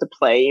 she wanted to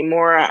play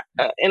more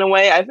in a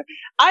way.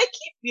 I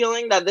keep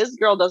feeling that this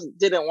girl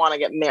didn't want to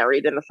get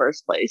married in the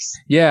first place.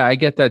 Yeah, I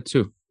get that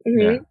too.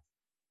 Yeah.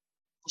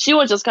 She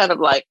was just kind of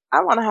like,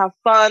 I want to have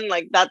fun,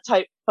 like that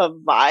type of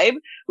vibe,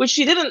 which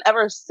she didn't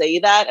ever say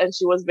that. And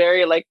she was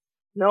very like,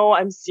 no,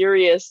 I'm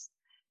serious.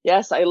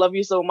 Yes, I love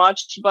you so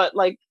much. But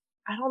like,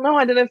 I don't know.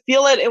 I didn't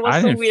feel it. It was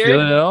so weird. I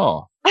didn't feel it at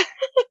all.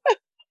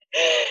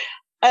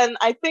 And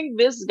I think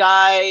this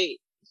guy,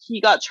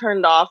 he got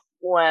turned off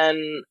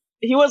when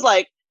he was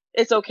like,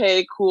 it's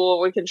okay,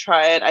 cool, we can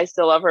try it. I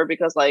still love her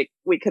because like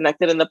we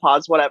connected in the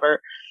pods, whatever.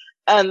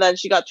 And then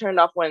she got turned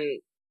off when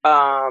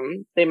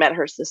they met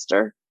her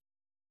sister.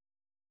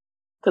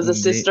 Because the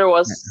sister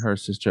was her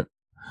sister.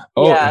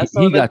 Oh, yeah,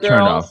 so he got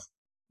turned off.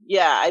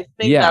 Yeah, I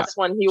think that's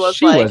when he was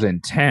she was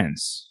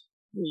intense.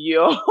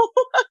 Yo.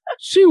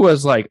 She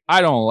was like, I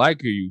don't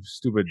like you, you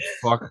stupid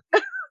fuck.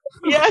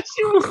 Yeah,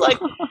 she was like,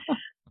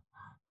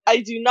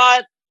 I do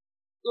not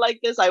like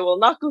this. I will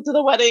not go to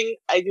the wedding.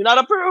 I do not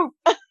approve.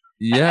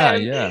 Yeah,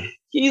 yeah.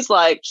 He's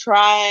like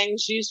trying.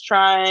 She's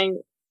trying.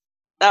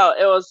 Oh,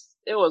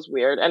 it was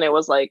weird, and it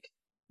was like,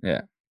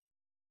 yeah.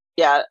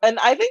 And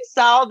I think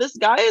Sal, this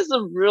guy is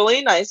a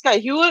really nice guy.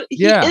 He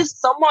is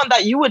someone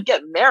that you would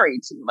get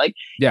married to. Like,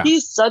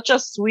 he's such a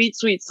sweet,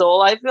 sweet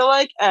soul, I feel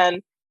like,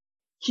 and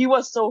he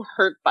was so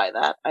hurt by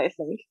that, I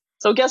think.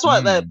 So guess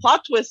what? The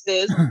plot twist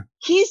is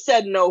he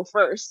said no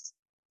first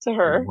to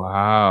her.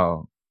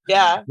 Wow.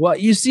 Yeah. Well,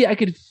 you see, I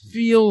could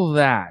feel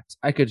that.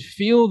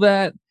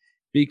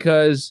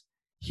 Because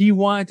he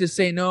wanted to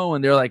say no,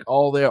 and they're like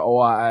all there, oh,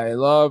 I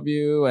love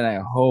you, and I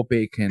hope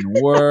it can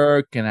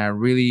work, and I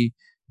really,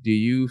 do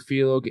you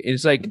feel okay?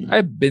 It's like,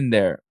 I've been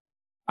there.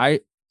 And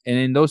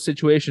in those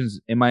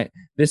situations,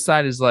 this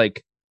side is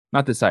like,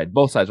 not this side,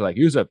 both sides are like,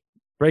 Yusuf,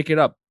 break it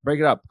up,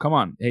 come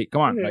on, hey,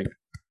 come on,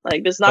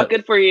 like this is not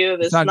good for you.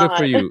 This is not good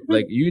for you.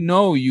 Like,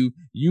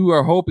 you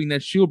are hoping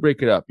that she'll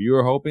break it up. You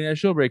are hoping that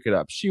she'll break it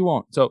up. She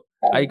won't. So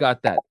I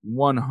got that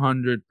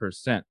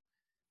 100%.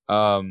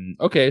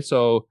 Okay,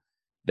 so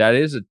that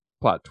is a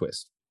plot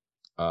twist.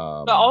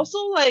 But also,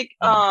 like,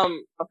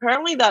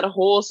 apparently that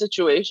whole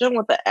situation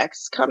with the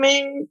ex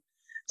coming.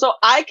 So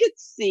I could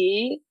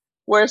see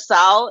where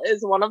Sal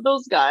is one of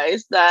those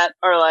guys that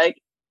are like,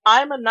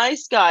 I'm a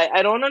nice guy.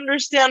 I don't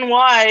understand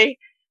why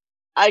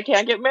I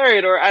can't get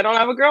married or I don't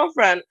have a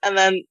girlfriend. And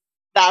then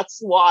that's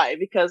why.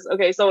 Because,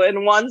 okay, so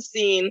in one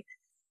scene,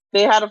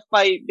 they had a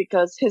fight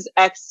because his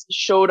ex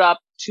showed up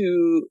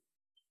to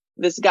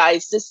this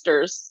guy's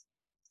sister's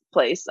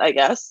place, I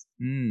guess,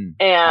 Mm.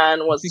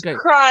 and I was think I.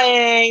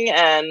 crying,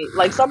 and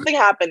like something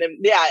happened,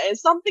 and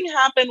something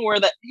happened where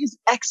that his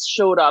ex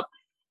showed up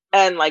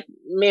and like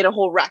made a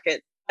whole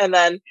racket, and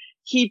then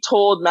he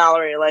told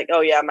Mallory like,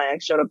 "Oh yeah, my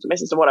ex showed up to my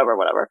sister, whatever,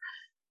 whatever."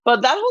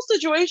 But that whole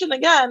situation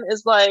again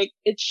is like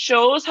it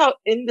shows how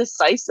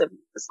indecisive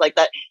it's like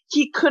that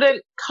he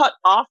couldn't cut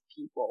off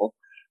people.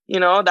 You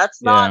know,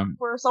 that's not Yeah.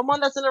 for someone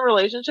that's in a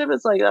relationship.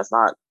 It's like that's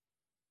not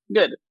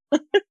good.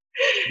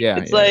 Yeah.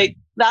 It's Yeah. like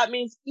that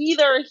means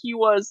either he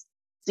was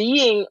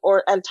seeing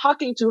or and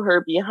talking to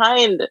her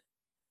behind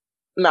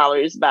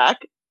Mallory's back,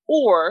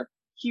 or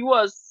he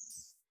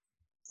was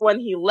when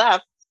he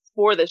left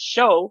for the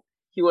show,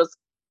 he was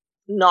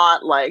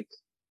not like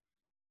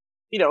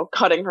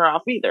cutting her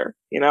off either.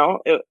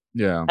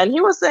 Yeah. And he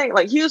was saying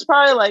like he was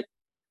probably like,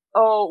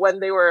 oh, when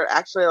they were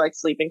actually like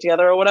sleeping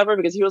together or whatever,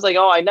 because he was like,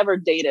 oh, I never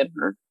dated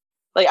her,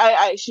 like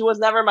she was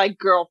never my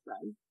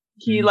girlfriend.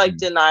 He like Mm.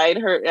 denied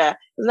her. Yeah, it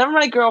was never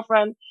my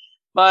girlfriend,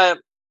 but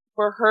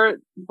for her,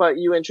 but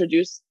you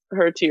introduced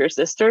her to your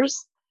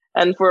sisters,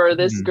 and for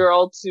this Mm.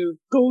 girl to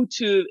go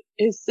to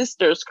his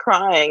sisters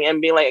crying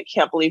and be like, I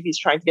can't believe he's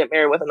trying to get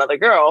married with another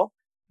girl.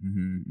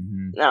 Mm-hmm.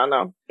 Mm-hmm. No,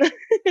 no.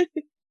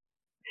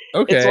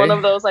 It's one Okay.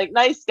 of those like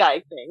nice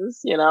guy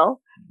things.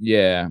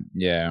 Yeah.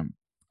 Yeah.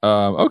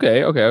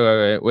 Okay. Okay. Okay.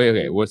 Okay. Wait.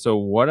 Okay. Mm. So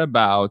what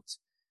about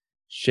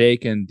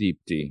Shake and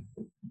Deepti?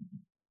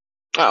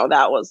 Oh,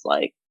 that was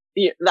like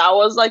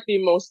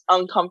the most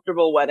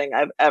uncomfortable wedding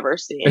I've ever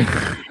seen.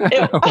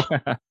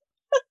 It,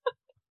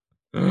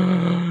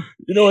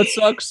 You know what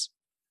sucks?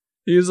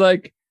 He's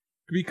like,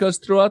 because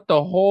throughout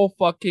the whole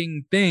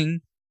fucking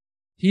thing,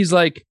 he's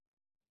like,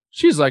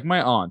 she's like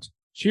my aunt.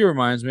 She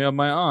reminds me of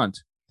my aunt.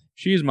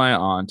 She's my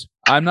aunt.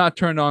 I'm not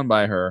turned on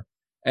by her.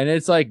 And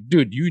it's like,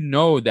 dude, you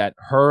know that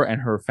her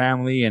and her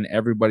family and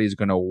everybody's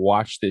gonna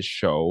watch this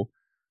show.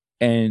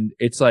 And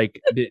it's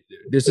like,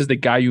 this is the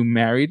guy you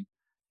married.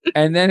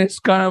 And then it's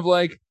kind of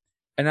like,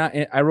 and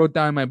I wrote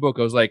down in my book,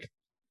 I was like,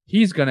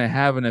 he's gonna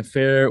have an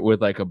affair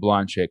with like a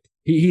blonde chick.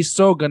 He's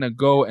so gonna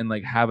go and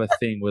like have a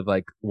thing with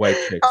like white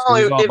chicks because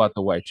he's oh, all about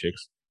the white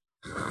chicks.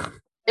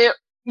 it,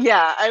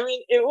 yeah. I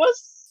mean, it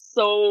was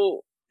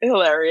so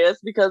hilarious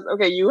because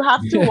okay, you have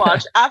to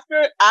watch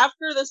after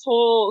this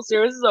whole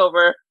series is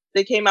over.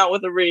 They came out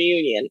with a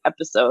reunion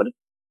episode.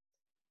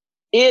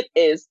 It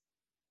is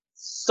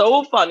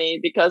so funny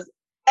because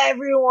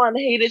everyone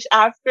hated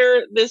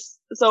after this.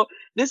 So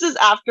this is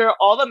after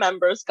all the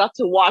members got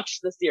to watch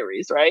the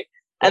series, right?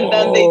 And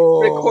then they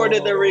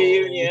recorded the Oh.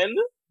 reunion.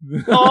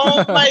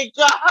 Oh my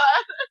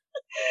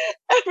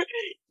god!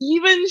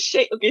 Even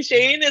Shane, okay,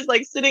 Shane is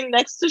like sitting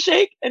next to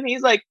Shake, and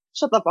he's like,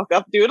 "Shut the fuck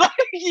up, dude! Like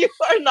you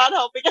are not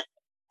helping."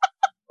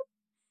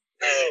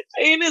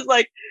 Shane is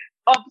like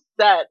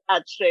upset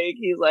at Shake.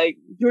 He's like,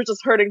 "You're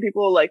just hurting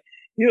people. Like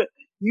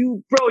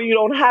bro, you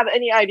don't have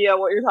any idea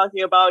what you're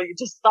talking about. You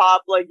just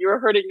stop. Like you're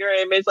hurting your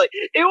image." Like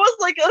it was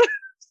like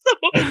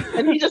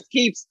and he just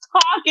keeps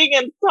talking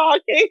and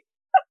talking.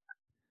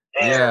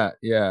 Yeah,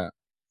 yeah.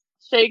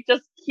 Shake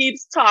just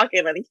keeps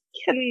talking, and he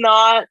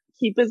cannot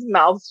keep his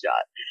mouth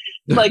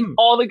shut. Like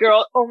all the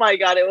girls, oh my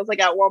god, it was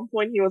like at one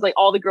point he was like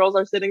all the girls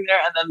are sitting there,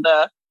 and then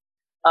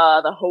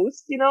the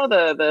host,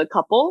 the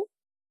couple,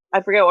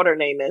 I forget what her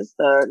name is,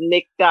 the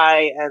Nick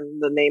guy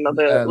and the name of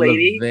the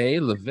lady,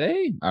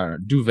 LeVay, I don't know,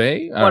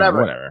 Duvet, I don't know,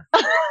 whatever.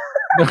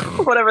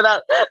 whatever. whatever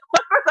that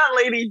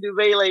lady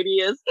duvet lady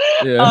is.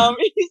 Yeah.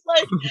 He's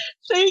like,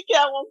 Shake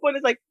at one point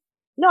is like,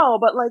 no,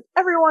 but like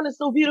everyone is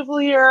so beautiful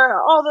here,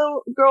 all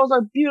the girls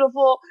are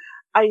beautiful,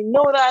 I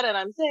know that, and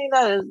I'm saying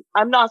that is,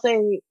 I'm not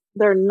saying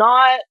they're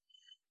not,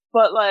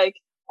 but like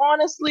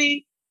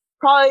honestly,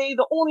 probably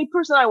the only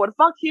person I would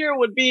fuck here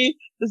would be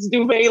this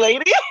duvet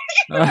lady.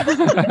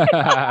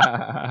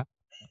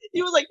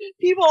 He was like,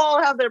 people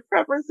all have their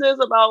preferences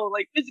about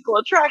like physical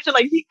attraction.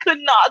 Like he could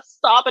not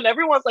stop, and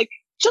everyone's like,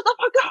 "Shut the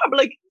fuck up!"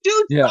 Like,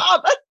 dude, Yeah.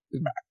 stop.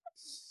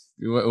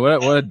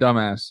 What a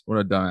dumbass. What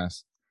a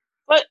dumbass.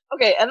 But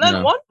okay, and then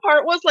Yeah. one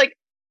part was like,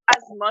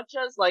 as much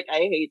as like I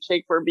hate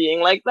Shake for being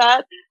like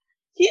that,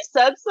 he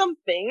said some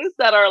things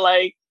that are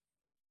like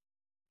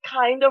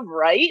kind of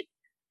right.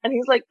 And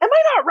he's like, am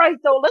I not right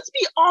though? Let's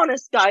be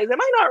honest, guys. Am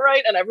I not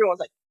right? And everyone's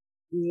like,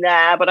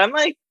 nah. But I'm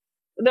like,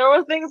 there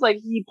were things like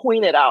he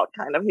pointed out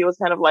kind of. He was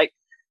kind of like,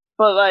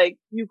 but like,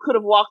 you could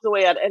have walked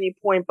away at any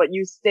point, but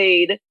you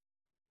stayed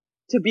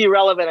to be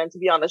relevant and to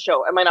be on the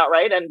show. Am I not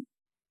right? And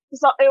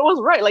so it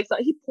was right. Like, so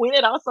he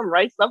pointed out some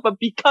right stuff, but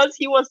because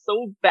he was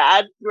so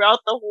bad throughout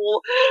the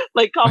whole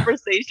like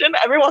conversation,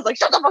 everyone's like,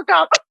 shut the fuck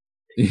up.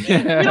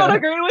 Yeah. We don't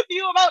agree with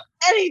you about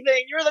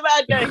anything. You're the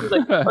bad guy. He's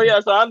like, oh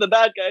yeah, so I'm the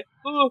bad guy.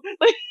 Ooh.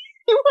 Like,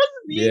 he was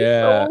being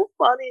so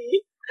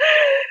funny.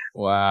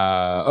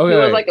 Wow. Okay. He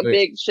was like a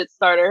big shit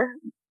starter.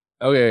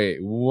 Okay.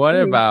 What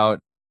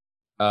about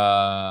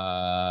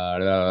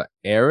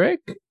Eric?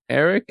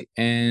 Eric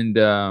and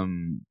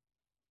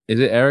is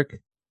it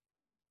Eric?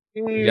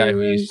 The guy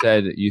who you Mm,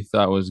 said you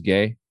thought was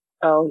gay.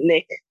 oh,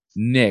 Nick,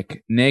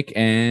 Nick,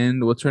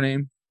 and what's her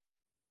name?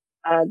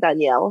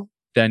 Danielle.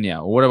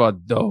 Danielle. What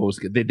about those?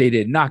 They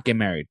did not get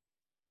married.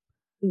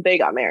 They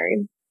got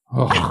married.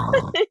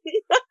 Oh,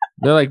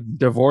 they're like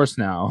divorced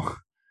now.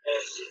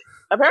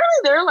 Apparently,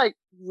 they're like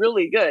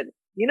really good.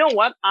 You know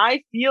what?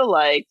 I feel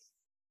like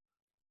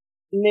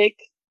Nick.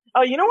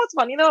 Oh, you know what's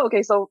funny though?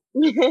 Okay, so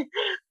me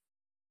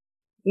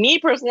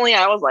personally,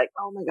 I was like,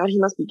 oh my god, he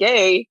must be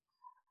gay.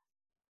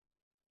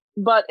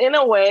 But in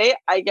a way,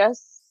 I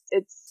guess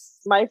it's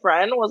my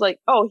friend was like,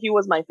 oh, he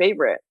was my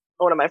favorite,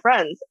 one of my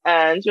friends.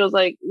 And she was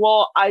like,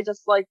 well, I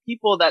just like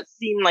people that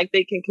seem like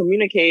they can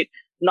communicate,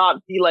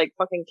 not be like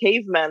fucking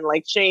cavemen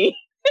like Shane.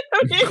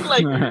 I mean,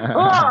 like,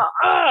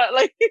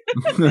 like,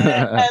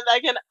 and I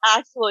can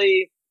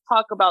actually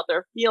talk about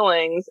their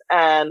feelings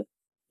and,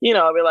 be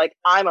like,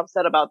 I'm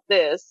upset about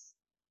this,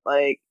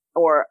 like,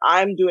 or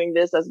I'm doing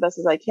this as best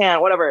as I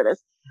can, whatever it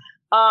is.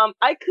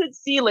 I could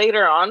see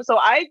later on. So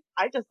I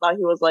just thought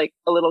he was like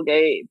a little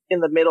gay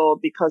in the middle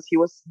because he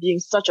was being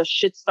such a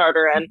shit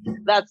starter. And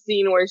that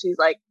scene where she's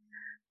like,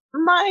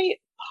 my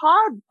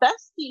pod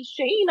bestie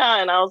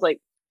Shayna. And I was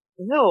like,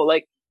 no,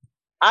 like,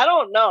 I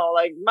don't know.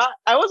 Like,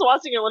 I was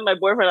watching it with my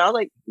boyfriend. I was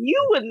like,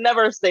 you would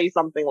never say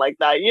something like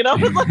that,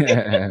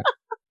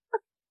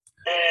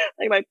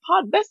 like my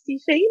pod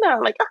bestie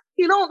Shayna. Like,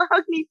 you don't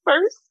hug me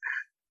first.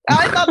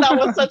 I thought that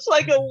was such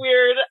like a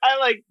weird. I'm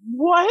like,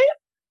 what?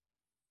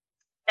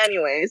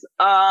 Anyways,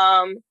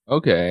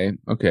 Okay.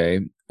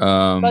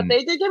 but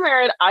they did get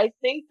married. I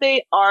think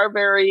they are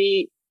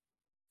very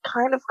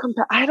kind of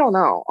I don't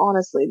know,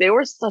 honestly. They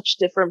were such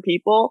different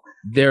people.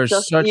 They're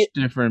such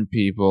different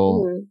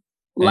people,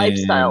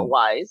 lifestyle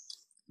wise.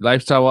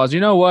 Lifestyle wise, you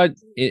know what?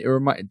 It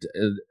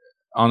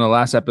on the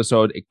last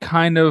episode, it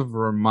kind of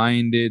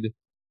reminded.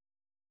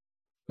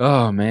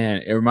 Oh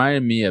man, it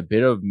reminded me a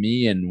bit of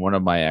me and one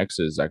of my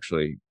exes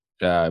actually.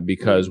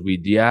 Because we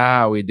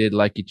did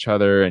like each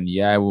other and we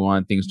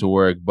wanted things to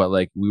work, but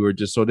like we were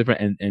just so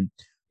different and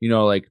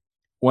like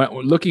when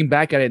looking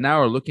back at it now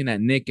or looking at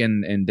Nick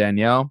and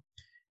Danielle,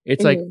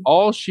 it's like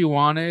all she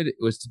wanted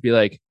was to be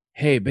like,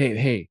 hey babe,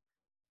 hey,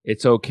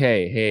 it's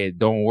okay, hey,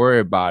 don't worry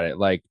about it,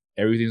 like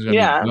everything's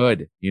gonna be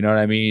good, you know what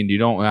I mean, you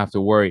don't have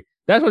to worry.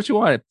 That's what she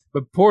wanted.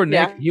 But poor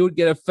Nick, he would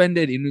get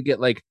offended and he'd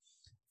get like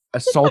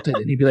assaulted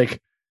and he'd be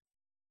like,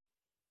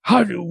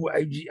 how do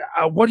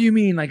what do you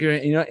mean, like,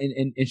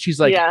 and she's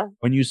like,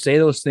 when you say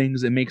those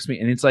things it makes me,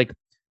 and it's like,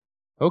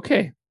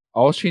 okay,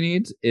 all she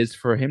needs is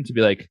for him to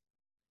be like,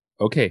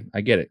 okay,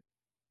 I get it,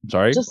 I'm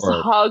sorry, just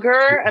or hug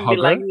her and be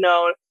like,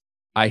 no,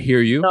 I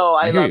hear you, no,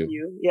 I love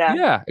you.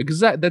 Yeah,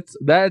 exactly.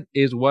 That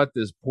is what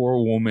this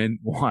poor woman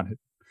wanted,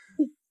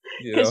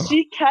 because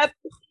she kept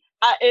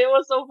it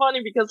was so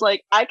funny because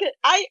like I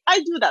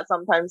do that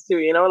sometimes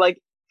too, like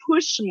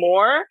push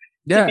more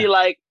to be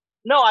like,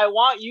 no, I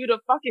want you to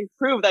fucking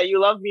prove that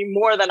you love me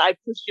more than I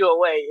push you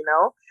away,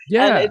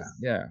 and it's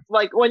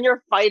like when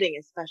you're fighting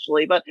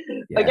especially, but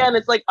again,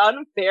 it's like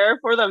unfair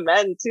for the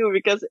men too,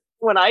 because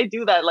when I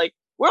do that, like,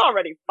 we're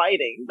already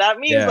fighting. That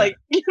means like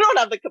you don't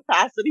have the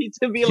capacity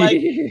to be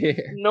like,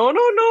 no,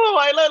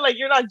 I like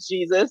you're not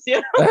Jesus,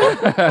 you're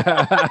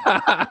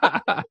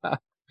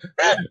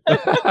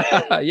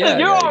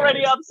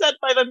already upset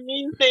by the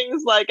mean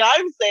things like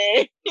I'm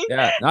saying.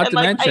 Not to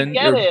mention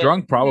you're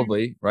drunk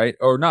probably, right?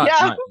 Or not.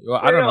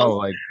 Well, I don't know,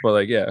 like, but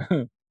like,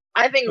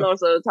 I think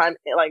most of the time,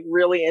 like,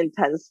 really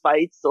intense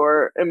fights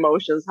or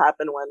emotions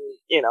happen when,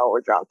 we're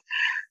drunk.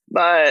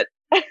 But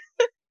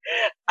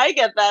I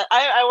get that.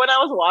 I when I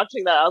was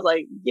watching that, I was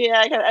like,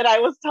 yeah, and I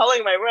was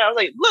telling my friend, I was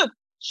like, look,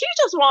 she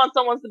just wants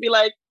someone to be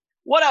like,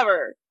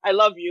 whatever, I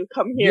love you,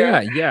 come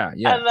here. Yeah.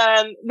 And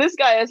then this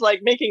guy is like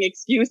making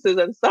excuses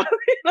and stuff.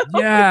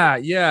 Yeah.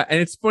 And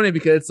it's funny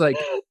because it's like,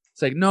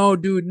 no,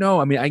 dude,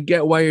 no. I mean, I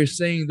get why you're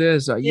saying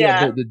this. But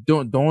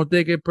don't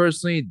take it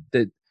personally.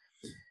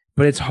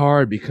 But it's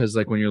hard because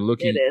like when you're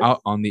looking out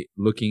on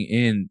looking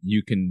in,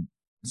 you can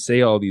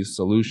say all these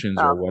solutions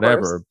or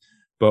whatever.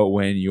 But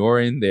when you're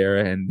in there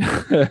and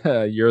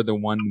you're the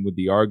one with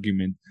the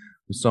argument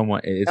with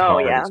someone, it's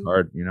hard. Yeah. It's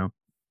hard,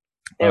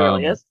 It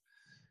really is.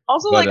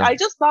 Also, like, I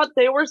just thought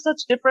they were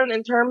such different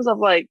in terms of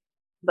like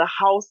the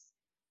house,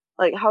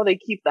 like how they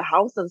keep the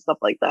house and stuff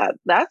like that.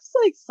 That's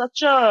like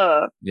such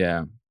a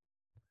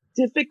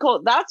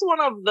difficult. That's one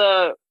of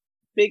the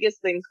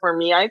biggest things for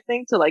me, I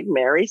think, to like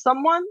marry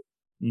someone.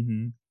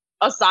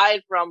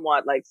 Aside from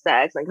what, like,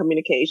 sex and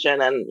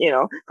communication and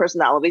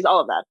personalities,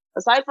 all of that.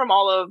 Aside from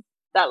all of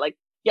that, like,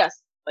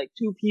 yes, like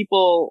two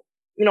people,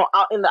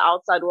 out in the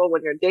outside world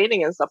when you're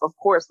dating and stuff, of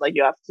course, like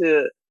you have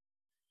to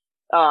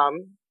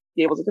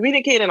be able to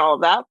communicate and all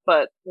of that.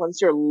 But once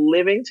you're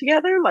living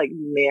together, like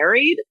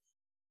married,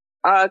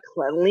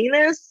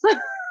 cleanliness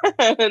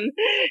and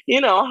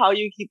how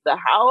you keep the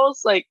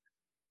house, like,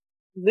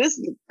 this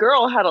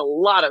girl had a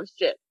lot of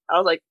shit. I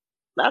was like,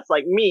 that's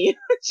like me.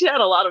 She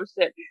had a lot of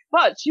shit,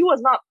 but she was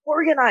not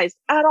organized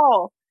at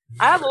all.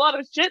 I have a lot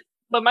of shit,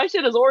 but my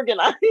shit is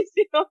organized,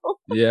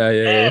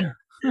 Yeah.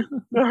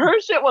 Her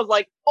shit was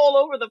like all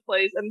over the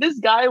place, and this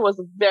guy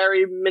was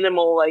very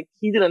minimal. Like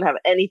he didn't have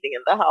anything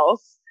in the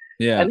house,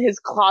 Yeah. and his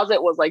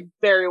closet was like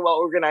very well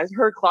organized.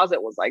 Her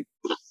closet was like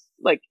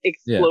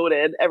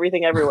exploded,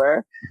 everything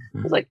everywhere.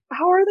 I was like,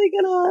 how are they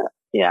gonna?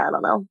 Yeah, I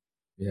don't know.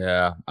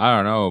 Yeah, I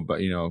don't know, but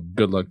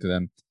good luck to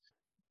them.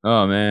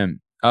 Oh man.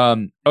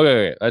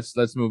 Okay.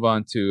 Let's move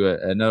on to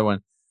another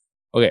one.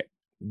 Okay.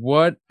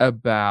 What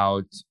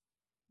about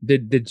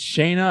did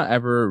Shayna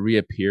ever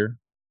reappear?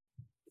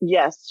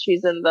 Yes,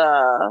 she's in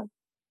the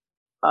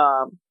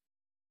um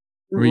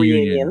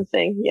reunion Reunion.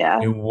 thing. Yeah.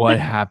 And what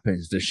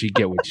happens? Does she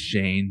get with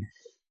Shane?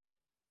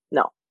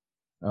 No.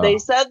 They Oh.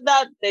 said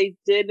that they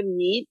did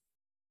meet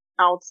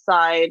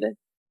outside,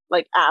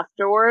 like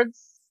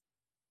afterwards.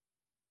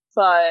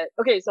 But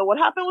okay, so what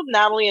happened with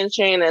Natalie and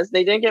Shane is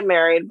they didn't get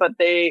married, but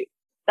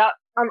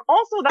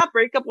also that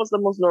breakup was the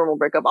most normal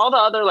breakup. All the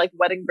other like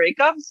wedding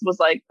breakups was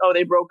like, oh,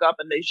 they broke up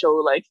and they show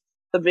like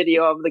the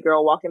video of the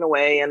girl walking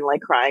away and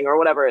like crying or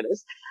whatever it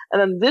is. And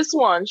then this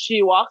one,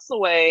 she walks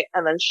away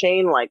and then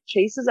Shane like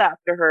chases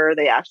after her.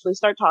 They actually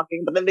start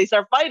talking, but then they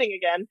start fighting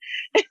again.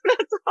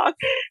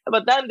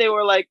 But then they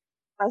were like,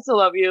 I still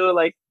love you.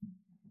 Like,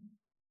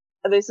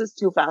 this is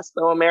too fast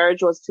though. A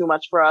marriage was too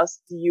much for us.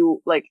 Do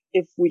you like,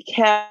 if we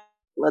can,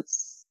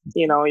 let's,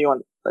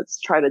 let's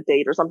try to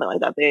date or something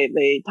like that.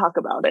 They talk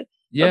about it.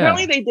 Yeah.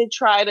 Apparently they did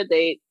try to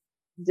date,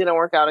 didn't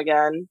work out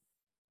again.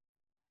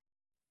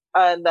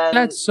 And then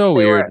that's so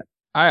weird.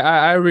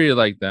 I really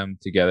like them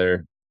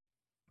together.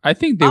 I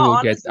think they will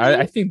honestly,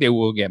 I think they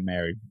will get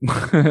married.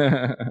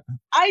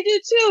 I do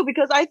too,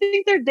 because I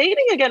think they're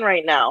dating again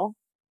right now.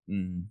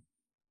 Mm.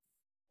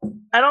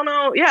 I don't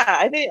know. Yeah,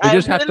 I think they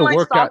just have to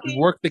work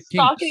the kinks.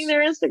 Stalking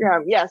their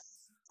Instagram. Yes,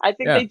 I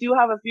think they do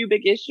have a few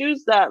big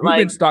issues that You've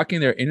been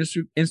stalking their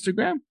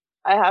Instagram.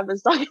 I have been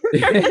stalking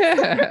their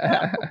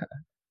Instagram.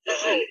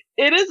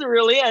 It is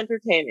really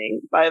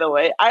entertaining, by the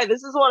way.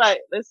 This is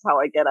how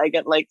I get. I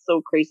get like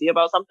so crazy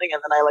about something,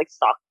 and then I like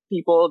stalk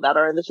people that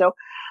are in the show.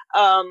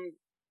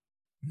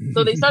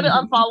 So they started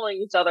unfollowing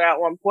each other at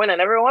one point,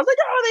 and everyone was like,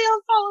 "Oh, they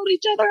unfollowed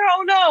each other.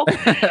 Oh no!"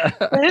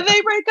 Did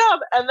they break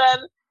up?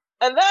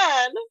 And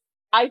then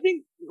I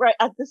think right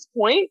at this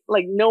point,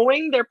 like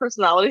knowing their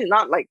personalities,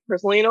 not like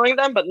personally knowing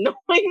them, but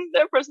knowing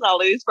their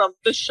personalities from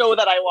the show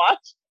that I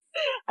watched,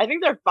 I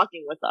think they're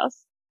fucking with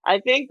us. I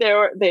think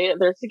they're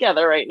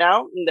together right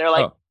now, and they're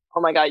like,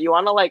 oh my god, you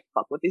want to like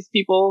fuck with these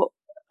people,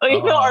 our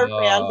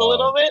fans a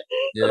little bit.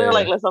 So they're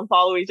like, let's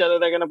unfollow each other.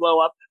 They're gonna blow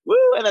up, woo!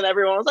 And then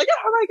everyone was like,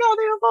 oh my god,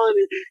 they unfollowed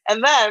me.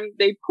 And then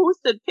they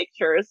posted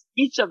pictures,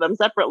 each of them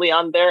separately,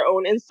 on their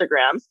own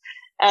Instagrams.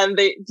 And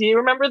do you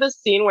remember the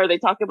scene where they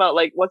talk about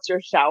like, what's your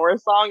shower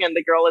song? And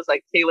the girl is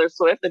like Taylor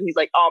Swift, and he's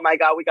like, oh my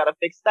god, we gotta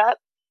fix that.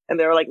 And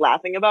they were like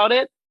laughing about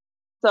it.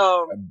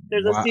 So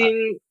there's a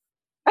scene.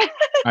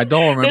 I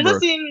don't remember. There's a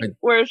scene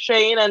where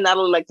Shane and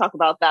Natalie like talk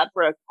about that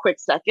for a quick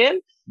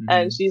second,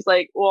 and she's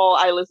like, "Well,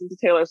 I listened to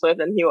Taylor Swift,"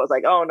 and he was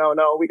like, "Oh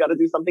no, we got to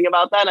do something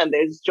about that," and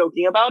they're just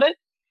joking about it.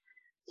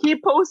 He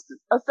posts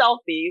a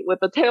selfie with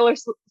a Taylor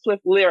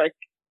Swift lyric,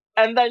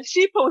 and then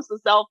she posts a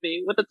selfie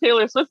with a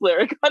Taylor Swift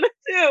lyric on it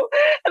too,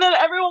 and then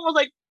everyone was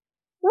like,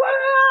 "What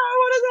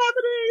is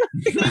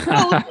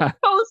happening?" They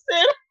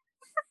posted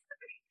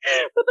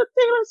with a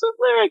Taylor Swift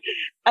lyric,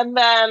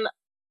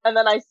 and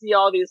then I see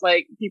all these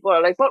like people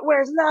are like, but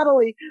where's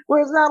Natalie?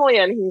 Where's Natalie?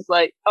 And he's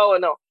like, oh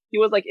no, he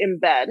was like in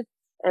bed,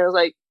 and it was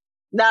like,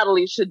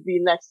 Natalie should be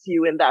next to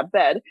you in that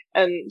bed.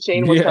 And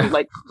Shane was kind of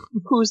like,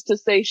 who's to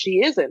say she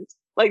isn't?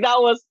 Like that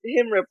was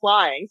him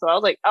replying. So I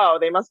was like, oh,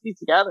 they must be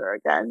together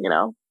again,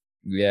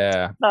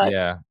 Yeah. But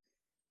yeah.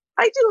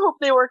 I do hope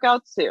they work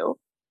out too.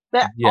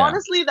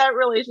 Honestly, that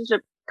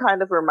relationship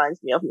kind of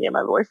reminds me of me and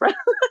my boyfriend.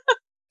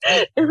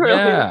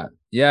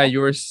 Yeah. You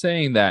were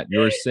saying that.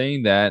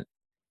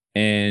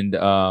 And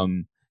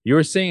you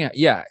were saying,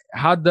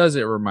 how does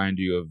it remind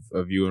you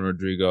of you and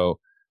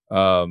Rodrigo?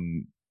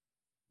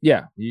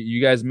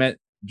 You guys met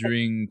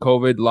during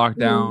COVID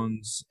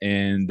lockdowns,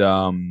 and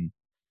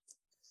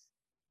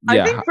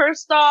I think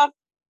first off,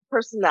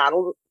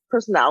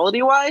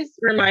 personality wise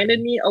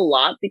reminded me a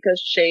lot,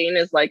 because Shane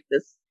is like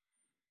this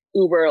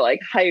uber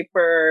like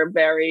hyper,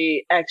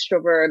 very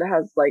extrovert,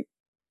 has like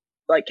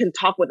can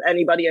talk with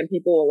anybody and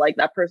people will like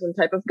that person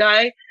type of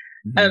guy.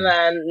 And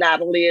then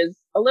Natalie is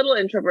a little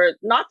introvert.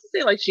 Not to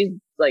say like she's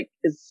like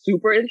is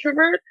super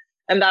introvert.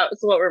 And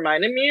that's what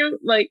reminded me of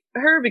like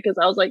her, because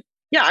I was like,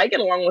 yeah, I get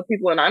along with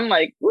people and I'm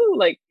like, woo,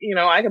 like,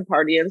 I can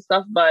party and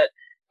stuff. But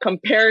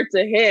compared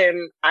to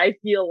him, I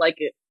feel like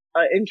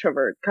an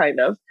introvert kind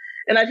of.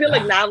 And I feel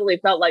like Natalie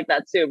felt like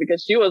that too,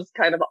 because she was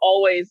kind of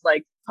always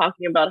like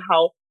talking about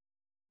how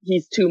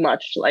he's too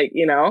much, like,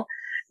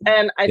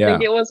 and I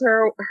think it was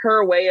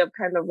her way of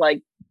kind of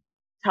like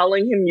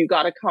telling him, you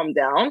got to calm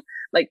down,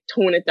 like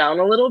tone it down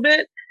a little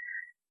bit.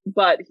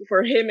 But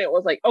for him, it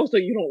was like, oh, so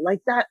you don't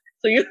like that?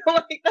 So you don't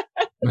like that?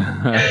 So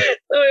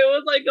it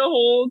was like a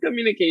whole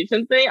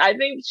communication thing. I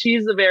think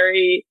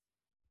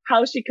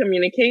how she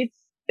communicates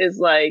is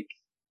like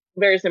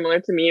very similar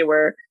to me,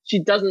 where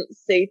she doesn't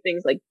say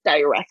things like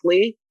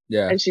directly.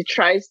 Yeah. And she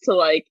tries to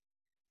like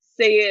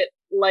say it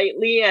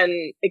lightly and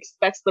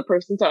expects the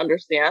person to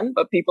understand,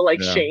 but people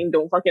like Shane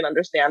don't fucking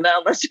understand that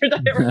unless you're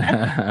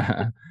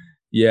direct.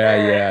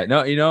 Yeah.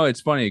 No,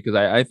 it's funny because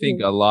I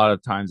think a lot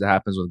of times it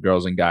happens with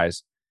girls and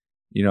guys.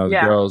 The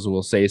girls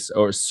will say,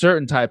 or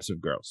certain types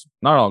of girls,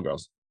 not all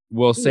girls,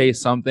 will say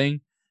something,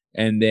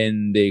 and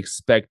then they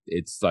expect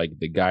it's like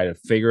the guy to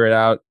figure it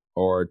out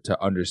or to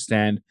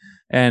understand,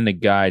 and the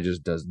guy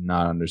just does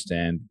not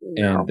understand,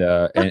 and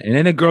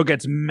then the girl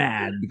gets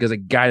mad because the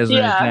guy doesn't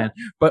understand,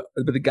 but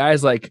the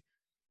guy's like,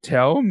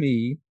 tell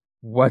me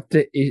what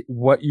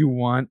you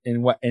want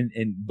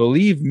and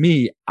believe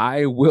me,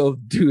 I will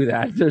do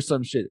that. There's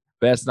some shit,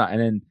 but that's not,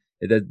 and then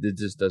it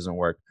just doesn't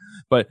work.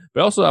 But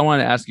also I want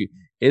to ask you,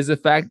 is the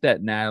fact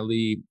that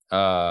Natalie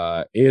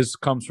is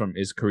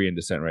Korean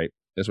descent, right?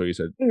 That's what you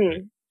said.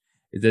 Mm-hmm.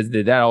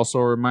 Did that also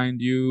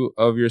remind you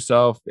of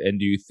yourself? And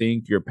do you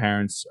think your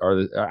parents are?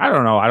 I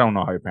don't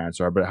know how your parents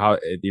are, but how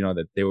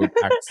that they would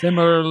act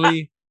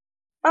similarly?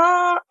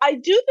 I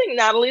do think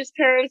Natalie's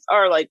parents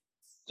are like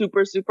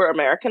super, super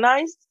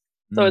Americanized,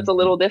 so it's a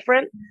little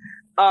different.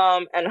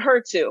 And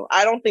her too.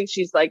 I don't think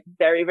she's like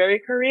very,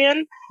 very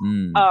Korean.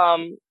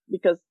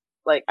 Because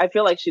like I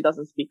feel like she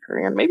doesn't speak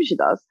Korean. Maybe she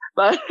does,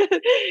 but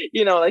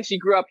like she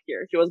grew up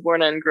here. She was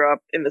born and grew up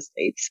in the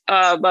States.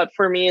 But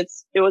for me,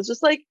 it was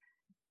just like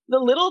the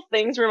little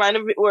things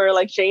reminded me where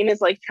like Shane is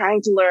like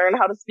trying to learn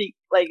how to speak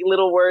like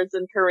little words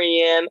in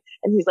Korean,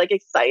 and he's like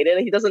excited.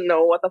 He doesn't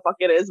know what the fuck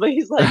it is, but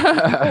he's like,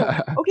 oh,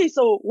 okay,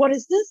 so what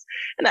is this?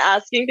 And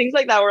asking things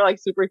like that were like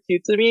super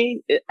cute to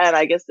me. And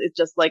I guess it's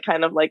just like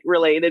kind of like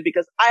related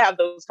because I have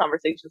those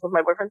conversations with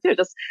my boyfriend too.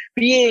 Just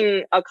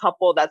being a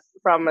couple that's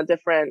from a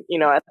different,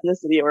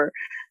 ethnicity or,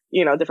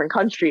 different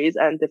countries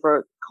and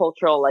different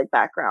cultural like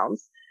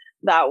backgrounds.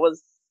 That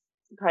was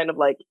kind of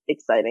like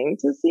exciting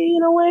to see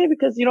in a way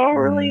because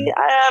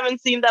I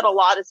haven't seen that a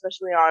lot,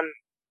 especially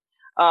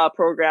on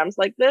programs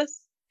like this.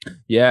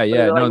 Yeah.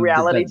 Like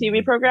reality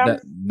TV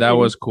programs. That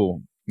was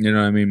cool. You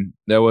know what I mean?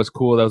 That was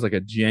cool. That was like a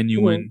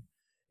genuine.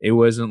 It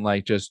wasn't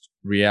like just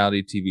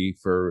reality TV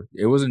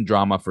it wasn't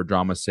drama for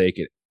drama's sake.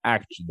 It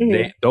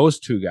actually those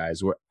two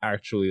guys were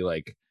actually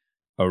like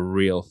a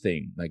real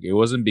thing. Like it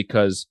wasn't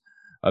because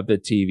of the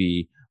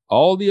TV.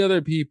 All the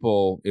other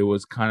people, it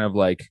was kind of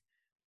like,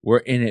 we're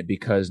in it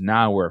because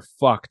now we're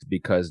fucked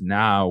because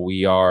now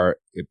we are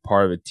a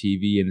part of a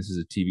TV and this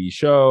is a TV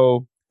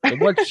show.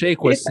 Like what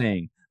Shake was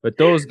saying. But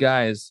those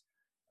guys,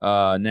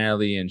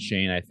 Natalie and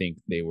Shane, I think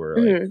they were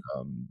like,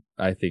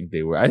 I think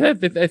they were. I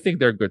think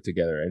they're good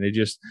together, and they're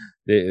just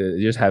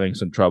having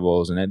some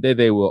troubles, and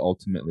they will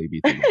ultimately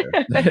be together.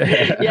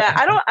 Yeah,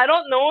 I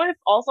don't know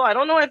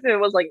if it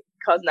was like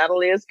because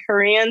Natalie is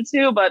Korean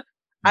too, but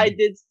I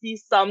did see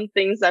some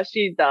things that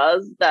she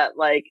does that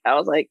like I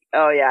was like,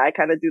 oh yeah, I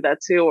kind of do that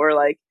too, or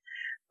like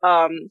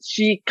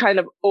she kind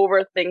of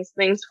overthinks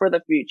things for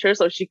the future,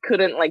 so she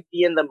couldn't like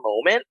be in the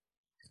moment.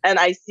 And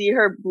I see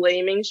her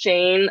blaming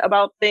Shane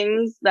about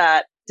things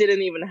that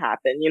didn't even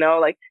happen,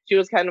 like she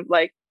was kind of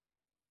like,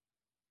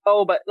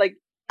 oh, but like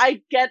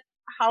I get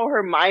how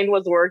her mind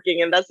was working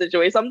in that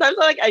situation. Sometimes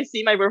like I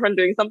see my boyfriend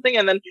doing something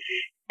and then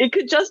it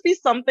could just be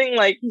something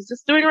like he's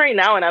just doing right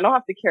now and I don't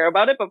have to care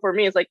about it. But for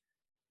me, it's like,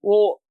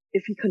 well,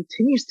 if he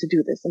continues to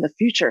do this in the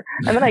future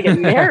and then I get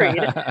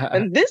married,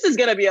 then this is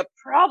going to be a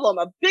problem,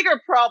 a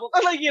bigger problem.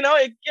 Like,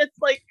 it gets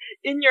like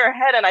in your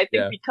head. And I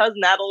think because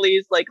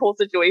Natalie's like whole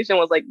situation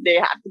was like, they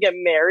have to get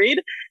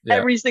married,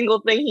 every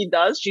single thing he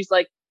does, she's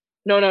like,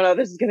 no,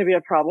 this is going to be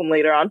a problem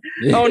later on.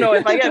 Oh no,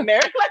 if I get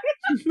married.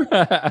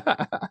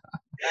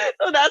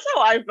 So that's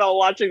how I felt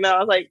watching that. I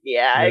was like,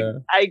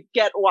 I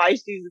get why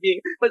she's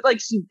being, but like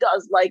she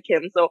does like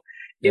him. So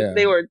if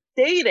they were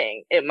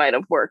dating, it might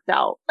have worked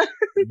out.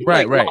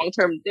 Right.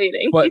 Long-term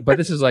dating. But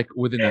this is like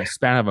within a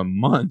span of a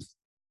month.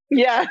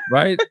 Yeah.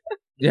 Right?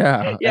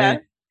 Yeah. Yeah.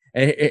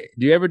 And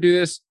do you ever do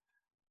this?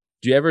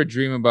 Do you ever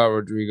dream about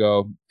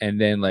Rodrigo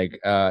and then like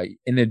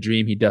in the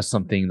dream he does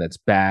something that's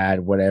bad,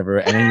 whatever,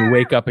 and then you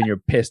wake up and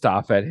you're pissed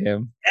off at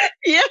him?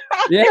 Yeah.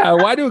 Yeah.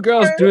 Why do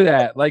girls do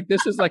that? Like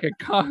this is like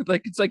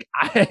like it's like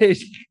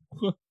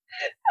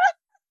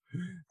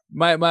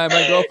my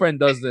girlfriend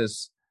does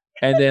this,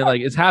 and then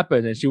like it's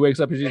happened, and she wakes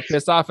up and she's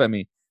pissed off at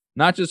me.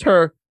 Not just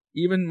her,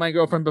 even my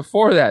girlfriend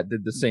before that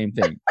did the same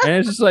thing, and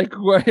it's just like,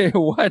 wait,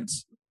 what?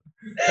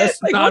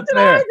 That's like, not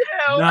fair.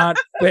 Not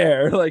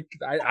fair. Like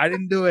I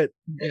didn't do it,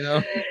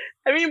 I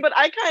mean, but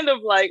I kind of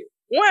like,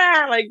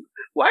 wow, like,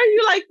 why are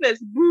you like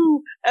this?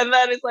 Boo. And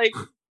then it's like,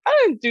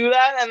 I didn't do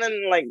that. And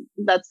then like,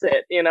 that's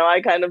it.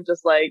 I kind of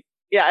just like,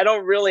 yeah,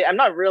 I'm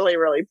not really,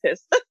 really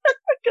pissed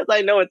because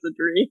I know it's a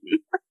dream.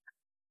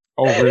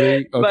 Oh,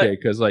 really? Okay.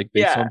 Because like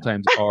they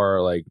sometimes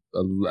are like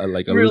a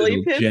really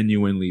little pissed?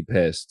 Genuinely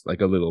pissed, like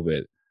a little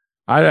bit.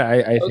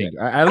 I think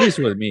at least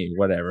with me,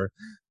 whatever.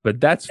 But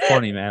that's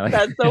funny, man. Like,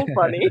 that's so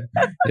funny.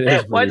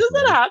 Why does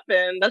that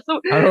happen? That's so.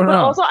 I don't know.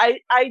 But also, I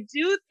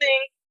do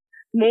think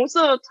most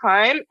of the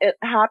time it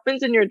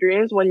happens in your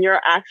dreams when you're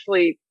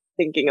actually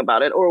thinking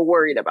about it or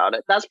worried about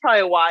it. That's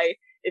probably why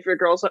if your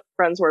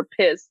girlfriends were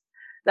pissed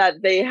that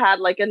they had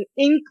like an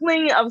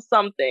inkling of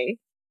something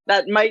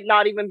that might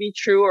not even be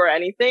true or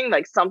anything,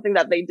 like something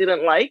that they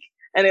didn't like,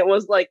 and it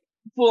was like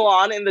full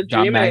on in the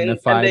Got dream, and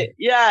magnified. they,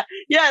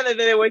 and then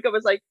they wake up,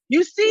 it's like,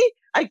 you see,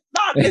 I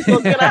thought this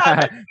was gonna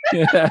happen.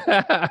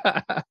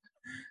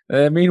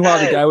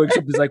 Meanwhile, the guy wakes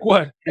up, he's like,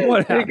 what happened?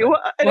 What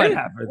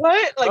happened?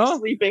 What? Like,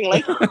 sleeping,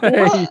 like,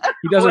 what?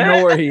 He doesn't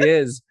know where he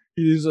is.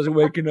 He's just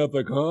waking up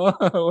like, huh?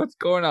 What's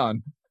going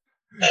on?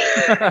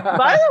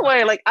 By the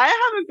way, like, I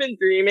haven't been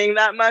dreaming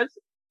that much,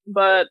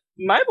 but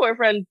my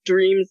boyfriend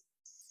dreams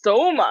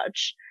so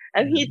much,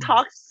 and he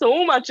talks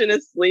so much in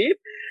his sleep.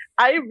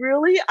 I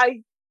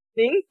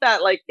think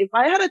that, like, if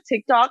I had a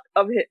TikTok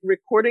of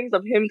recordings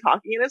of him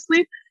talking in his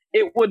sleep,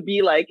 it would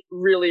be like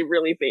really,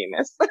 really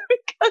famous.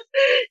 Because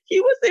he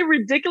was a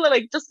ridiculous,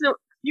 like, just a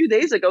few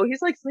days ago,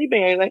 he's like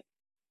sleeping, and he's like,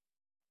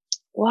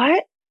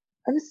 what?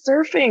 I'm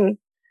surfing.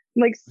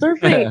 I'm like,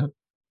 surfing.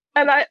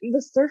 And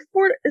the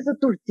surfboard is a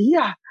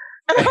tortilla.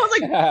 And I was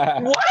like,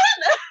 what?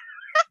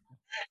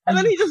 And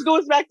then he just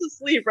goes back to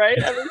sleep, right?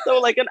 And then so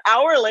like an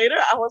hour later,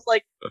 I was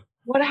like,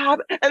 what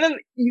happened? And then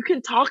you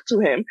can talk to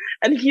him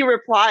and he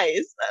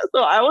replies.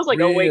 So I was like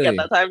awake at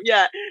that time.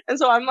 Yeah. And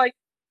so I'm like,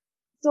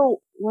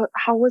 so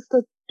how was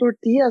the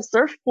tortilla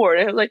surfboard?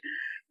 And I was like,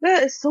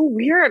 yeah, it's so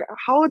weird.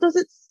 How does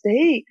it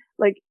stay?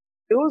 Like,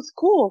 it was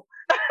cool.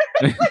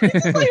 He was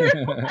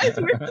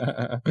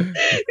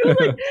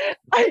like,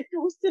 I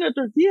toasted a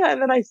tortilla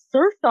and then I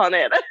surfed on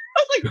it. I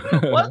was like,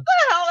 what the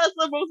hell? That's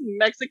the most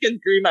Mexican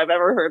dream I've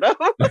ever heard of.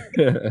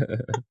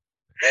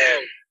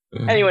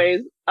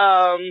 Anyways,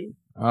 yeah.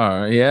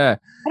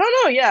 I don't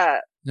know. Yeah.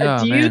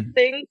 Do you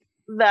think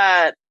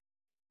that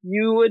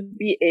you would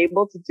be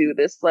able to do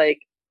this? Like,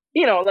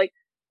 you know, like,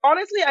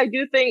 honestly, I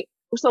do think,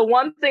 so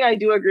one thing I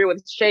do agree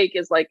with Shake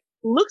is like,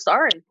 looks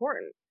are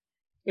important.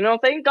 You know,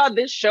 thank God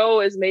this show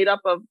is made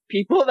up of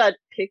people that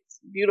picked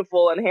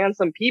beautiful and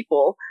handsome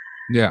people.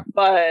 Yeah.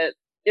 But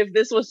if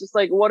this was just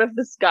like, what if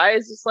this guy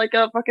is just like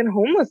a fucking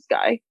homeless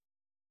guy?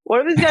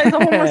 What if this guy's a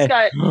homeless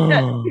guy?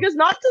 Yeah, because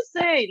not to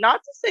say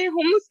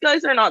homeless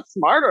guys are not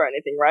smart or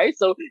anything, right?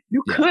 So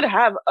you could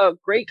have a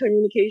great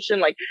communication.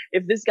 Like,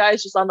 if this guy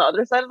is just on the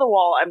other side of the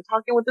wall, I'm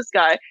talking with this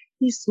guy,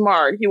 he's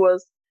smart. He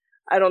was,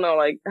 I don't know,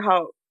 like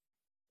how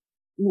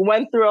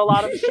went through a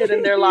lot of shit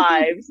in their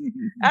lives.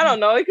 I don't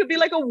know. It could be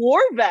like a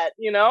war vet,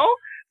 you know,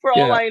 for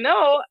all I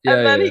know.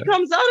 And then he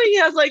comes out and he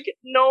has like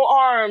no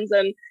arms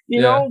and, you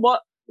know,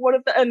 what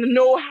if, and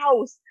no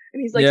house.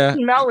 And he's like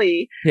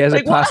smelly. He has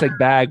like, a plastic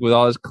bag with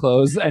all his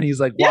clothes and he's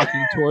like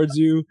walking towards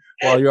you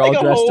while you're like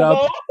all dressed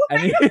hobo. up.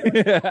 And,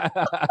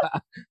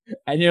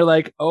 and you're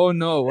like, oh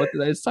no, what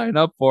did I sign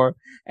up for?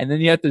 And then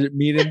you have to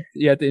meet him.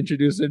 You have to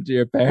introduce him to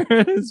your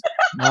parents,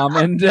 mom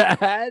and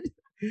dad.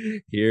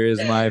 Here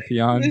is my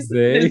fiance.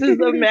 This is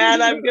the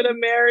man I'm gonna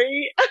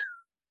marry.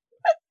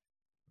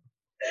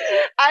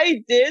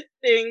 I did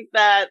think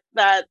that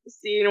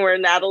scene where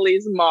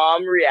Natalie's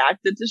mom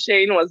reacted to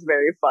Shane was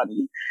very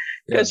funny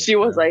because she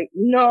was like,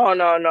 no,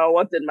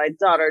 what did my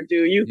daughter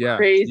do? You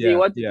crazy,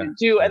 what did you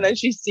do? And then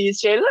she sees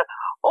Shane, like,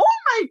 oh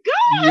my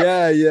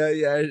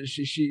god,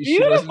 she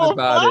beautiful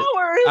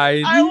flowers.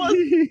 I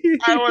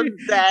was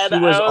dead. She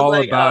was all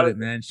like, about it,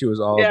 man. She was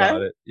all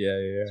about it.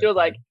 She was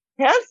like,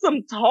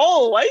 handsome,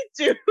 tall, white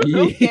dude.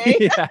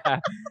 Okay.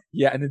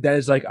 And the dad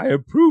is like, I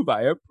approve.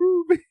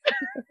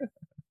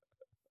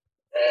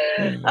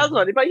 That's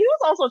funny, but he was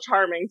also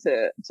charming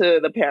to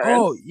the parents.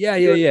 Oh yeah.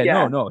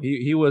 No,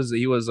 he was.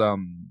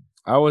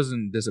 I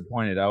wasn't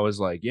disappointed. I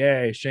was like,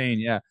 yeah, Shane,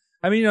 yeah.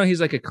 I mean, you know,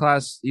 he's like a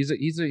class. He's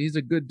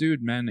a good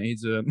dude, man.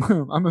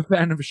 I'm a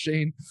fan of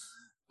Shane.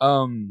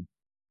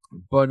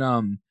 But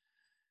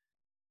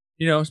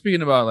you know,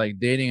 speaking about like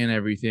dating and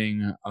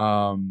everything,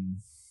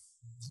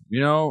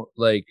 you know,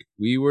 like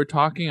we were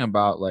talking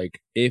about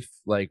like if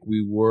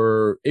we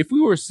were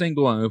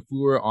single and if we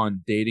were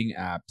on dating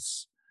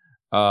apps,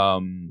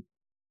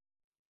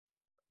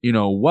 you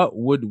know, what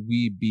would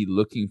we be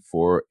looking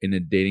for in a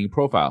dating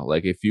profile?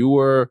 Like if you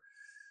were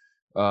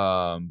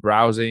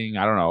browsing,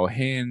 I don't know,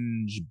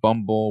 Hinge,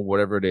 Bumble,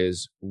 whatever it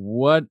is,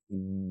 what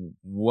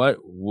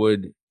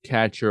would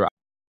catch your eye?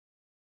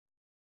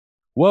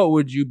 What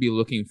would you be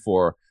looking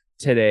for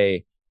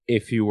today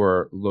if you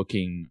were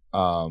looking,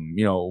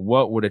 you know,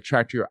 what would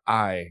attract your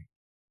eye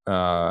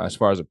as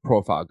far as a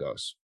profile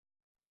goes?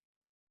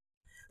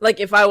 Like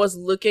if I was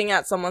looking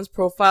at someone's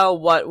profile,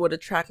 what would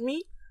attract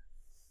me?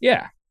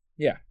 Yeah.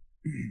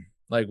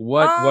 Like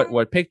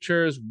what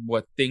pictures,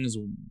 what things,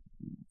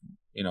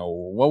 you know,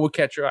 what would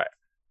catch your eye?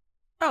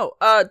 Oh,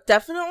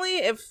 definitely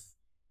if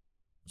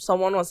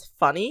someone was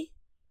funny.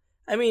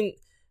 I mean,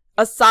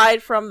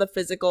 aside from the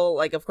physical,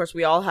 like of course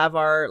we all have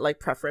our like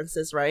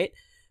preferences, right?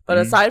 But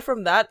aside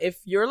from that,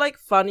 if you're like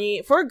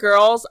funny, for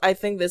girls, I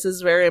think this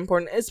is very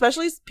important,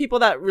 especially people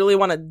that really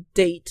want to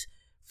date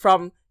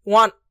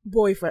want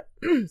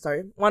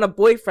a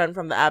boyfriend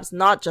from the apps,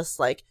 not just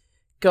like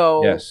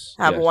go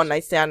have a one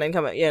night stand and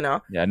come, you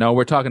know? Yeah, no,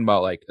 we're talking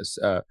about like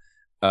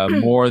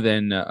more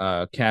than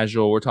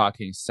casual. We're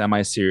talking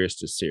semi-serious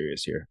to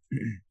serious here.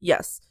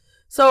 Yes.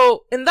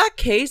 So in that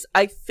case,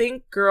 I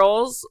think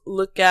girls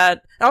look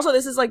at, and also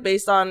this is like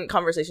based on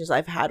conversations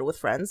I've had with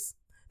friends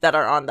that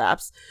are on the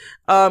apps.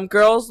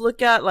 Girls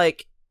look at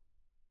like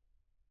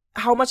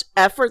how much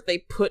effort they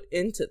put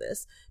into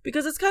this,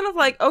 because it's kind of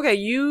like, okay,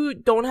 you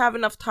don't have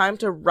enough time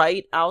to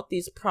write out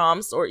these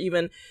prompts or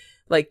even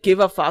like give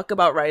a fuck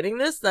about writing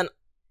this, then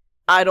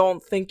I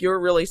don't think you're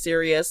really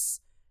serious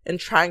in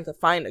trying to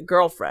find a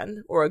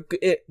girlfriend or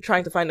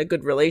trying to find a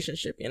good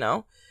relationship, you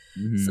know?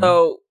 Mm-hmm.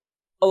 So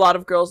a lot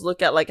of girls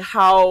look at like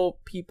how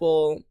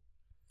people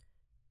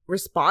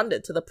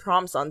responded to the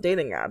prompts on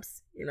dating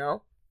apps, you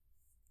know?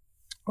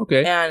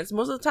 Okay. And it's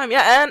most of the time,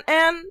 yeah,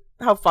 and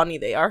how funny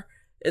they are.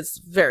 It's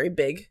very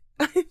big,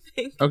 I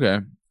think. Okay.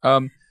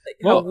 Like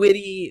how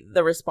witty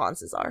the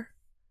responses are.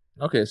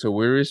 Okay, so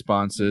weird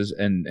responses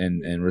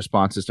and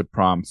responses to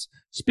prompts.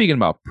 Speaking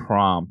about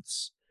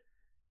prompts,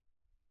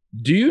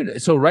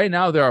 so right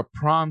now there are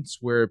prompts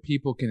where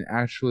people can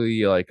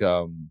actually like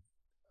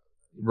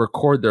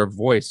record their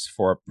voice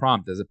for a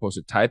prompt as opposed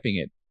to typing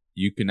it.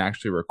 You can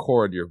actually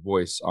record your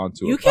voice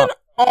onto a prompt. You can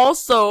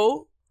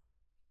also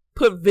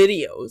put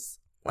videos.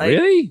 Like,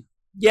 really?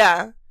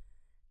 Yeah.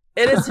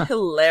 It is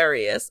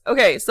hilarious.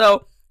 Okay,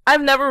 so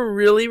I've never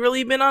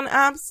really been on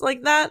apps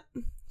like that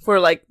for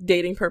like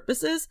dating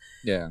purposes.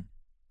 Yeah.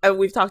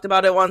 We've talked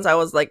about it once. I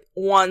was like,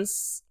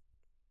 once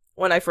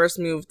when I first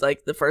moved,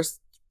 like the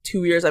first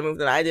 2 years I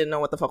moved, and I didn't know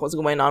what the fuck was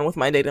going on with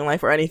my dating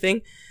life or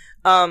anything.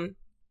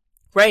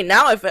 Right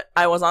now, if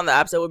I was on the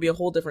apps, it would be a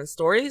whole different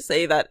story.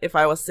 Say that if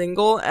I was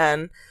single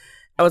and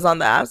I was on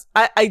the apps,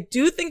 I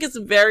do think it's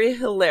very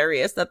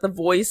hilarious that the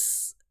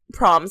voice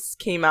prompts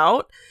came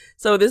out.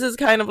 So this is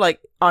kind of like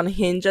on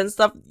Hinge and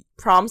stuff.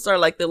 Prompts are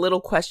like the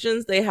little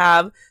questions they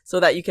have so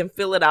that you can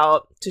fill it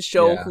out to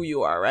show who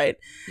you are, right?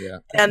 Yeah.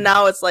 And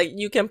now it's like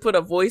you can put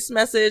a voice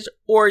message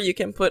or you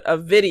can put a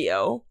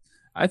video.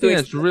 I think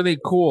that's really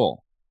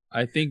cool.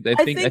 I think the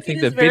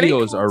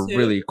videos cool are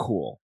really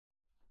cool.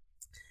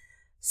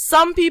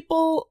 Some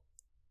people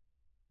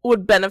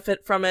would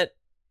benefit from it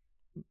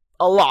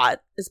a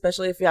lot,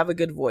 especially if you have a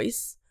good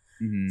voice.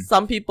 Mm-hmm.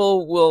 Some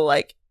people will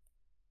like,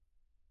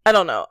 I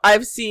don't know.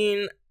 I've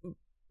seen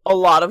a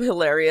lot of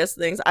hilarious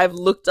things. I've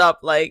looked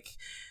up like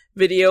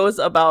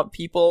videos about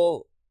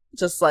people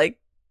just like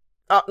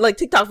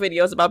TikTok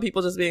videos about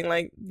people just being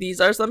like,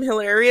 these are some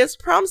hilarious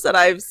prompts that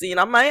I've seen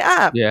on my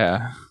app.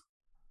 Yeah.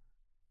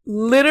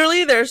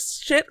 Literally, there's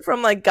shit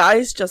from like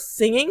guys just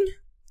singing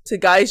to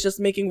guys just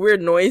making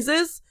weird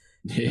noises.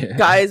 Yeah.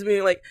 Guys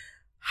being like,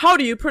 how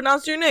do you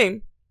pronounce your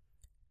name?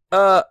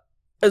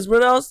 It's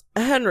pronounced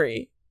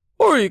Henry.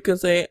 Or you can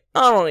say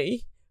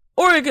Henri.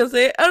 Or you can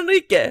say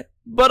Enrique.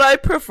 But I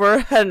prefer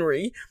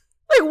Henry.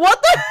 Like,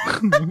 what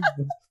the?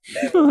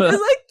 It's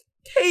like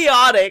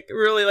chaotic,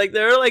 really. Like,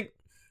 there are like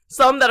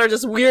some that are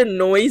just weird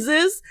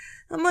noises.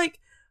 I'm like,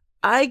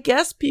 I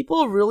guess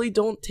people really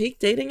don't take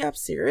dating apps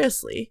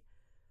seriously.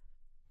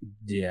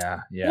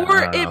 Yeah.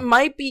 Or it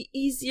might be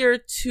easier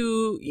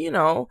to, you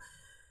know,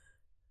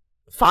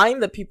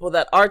 find the people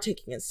that are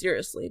taking it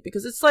seriously.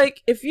 Because it's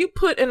like, if you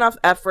put enough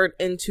effort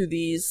into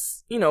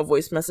these, you know,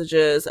 voice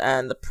messages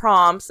and the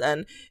prompts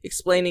and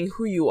explaining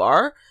who you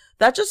are,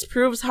 that just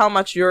proves how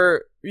much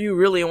you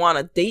really want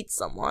to date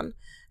someone.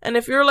 And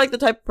if you're like the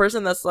type of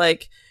person that's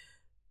like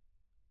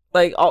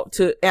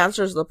to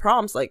answers the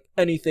prompts like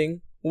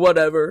anything,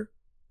 whatever,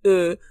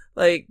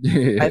 like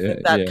I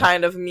think that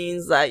kind of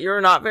means that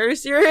you're not very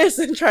serious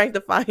in trying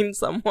to find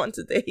someone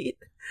to date.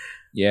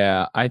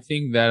 Yeah, I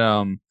think that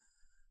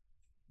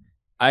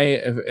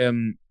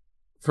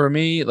for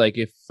me, like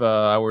if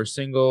I were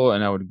single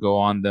and I would go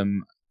on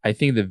them, I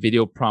think the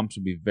video prompts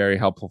would be very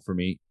helpful for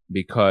me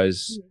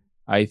because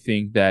I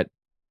think that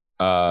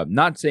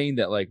not saying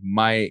that like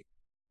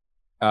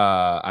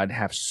I'd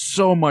have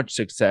so much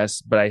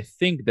success, but I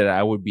think that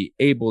I would be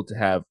able to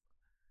have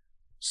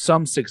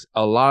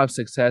a lot of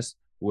success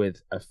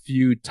with a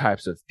few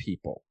types of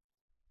people,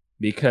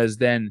 because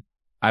then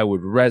I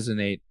would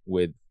resonate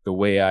with the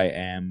way I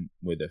am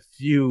with a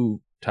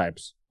few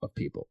types of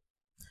people.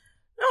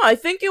 No, I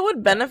think it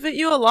would benefit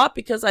you a lot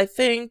because I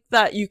think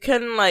that you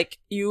can like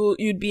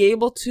you'd be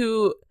able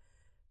to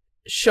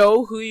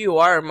show who you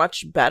are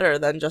much better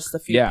than just a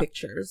few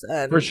pictures.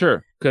 And for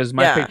sure, because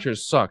my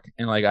pictures suck,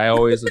 and like I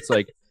always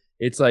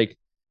it's like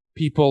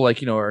people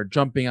like, you know, are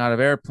jumping out of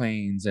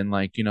airplanes and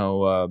like, you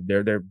know,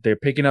 they're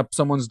picking up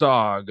someone's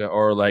dog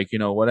or like, you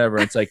know, whatever.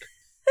 It's like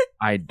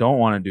I don't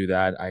want to do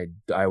that.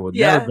 I would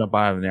never jump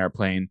out of an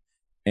airplane,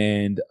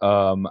 and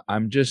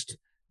I'm just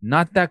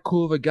not that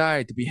cool of a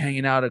guy to be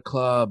hanging out at a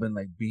club and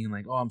like being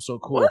like, oh, I'm so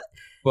cool. What?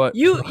 But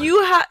you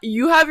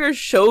have your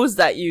shows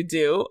that you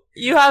do.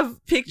 You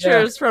have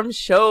pictures from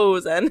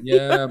shows, and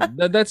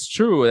that's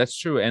true. That's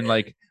true. And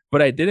like,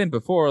 but I didn't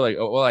before. Like,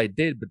 well, I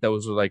did, but that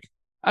was like,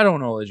 I don't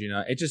know,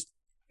 Legina. It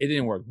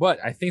didn't work. But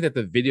I think that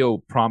the video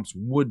prompts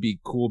would be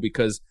cool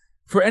because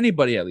for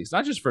anybody, at least,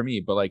 not just for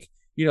me, but like,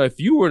 you know, if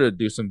you were to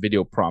do some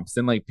video prompts,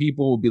 then like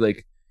people will be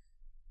like,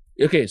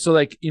 okay, so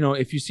like, you know,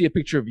 if you see a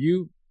picture of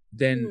you,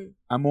 then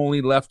I'm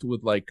only left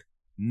with like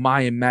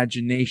my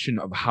imagination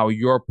of how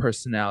your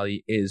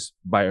personality is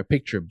by a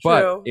picture. True.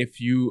 But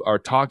if you are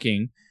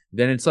talking,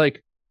 then it's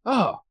like,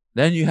 oh,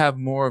 then you have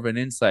more of an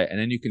insight, and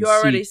then you can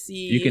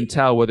you can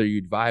tell whether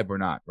you'd vibe or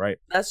not, right?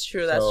 That's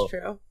true. That's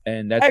true.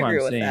 And that's why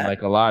I'm saying,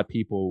 like, a lot of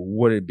people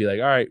wouldn't be like,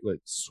 all right,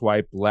 let's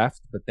swipe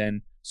left, but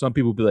then some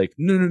people be like,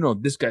 no,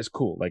 this guy's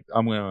cool. Like,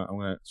 I'm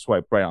gonna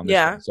swipe right on this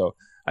one. So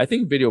I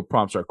think video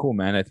prompts are cool,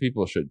 man. I think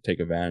people should take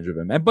advantage of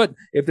them. But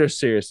if they're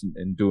serious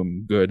and do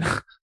them good.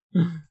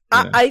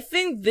 I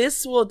think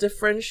this will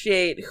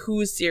differentiate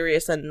who's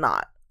serious and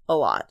not a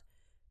lot,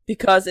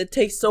 because it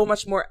takes so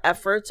much more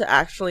effort to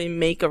actually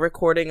make a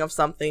recording of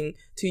something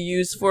to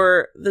use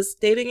for this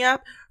dating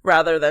app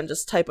rather than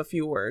just type a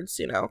few words,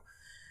 you know?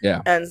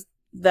 Yeah. And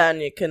then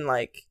you can,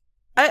 like,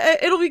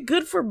 it'll be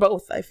good for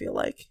both, I feel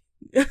like.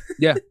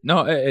 Yeah.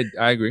 No,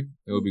 I agree.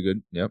 It would be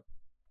good. Yep.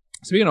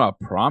 Speaking about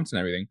prompts and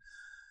everything,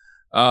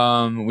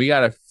 we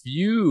got a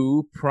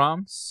few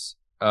prompts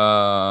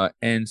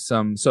and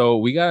some, so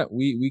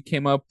we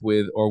came up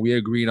with, or we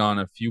agreed on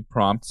a few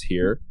prompts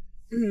here,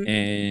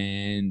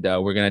 and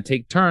we're gonna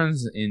take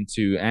turns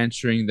into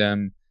answering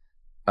them,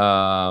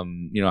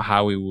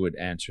 how we would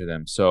answer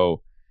them.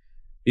 So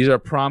these are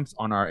prompts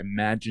on our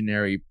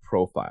imaginary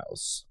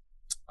profiles.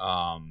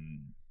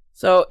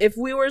 So if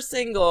we were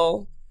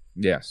single,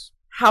 yes,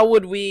 how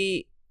would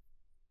we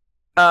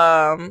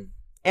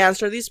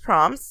answer these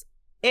prompts?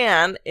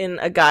 And in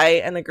a guy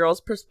and a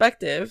girl's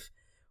perspective,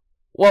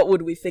 what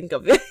would we think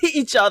of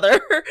each other?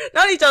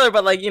 Not each other,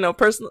 but, like,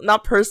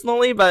 not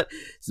personally, but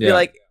to be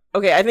like,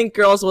 okay, I think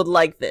girls would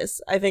like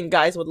this. I think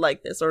guys would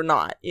like this, or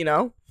not,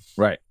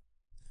 Right.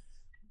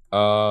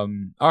 All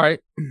right.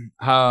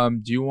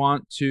 Do you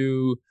want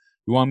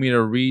me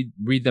to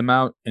read them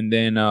out and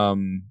then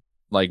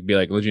be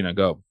like, Legina,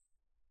 go.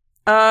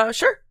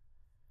 Sure.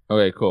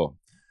 Okay, cool.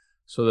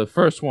 So the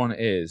first one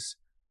is,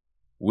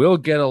 we'll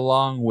get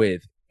along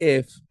with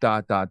if ...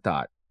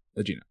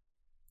 Legina.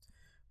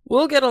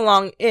 We'll get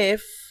along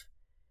if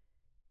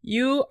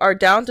you are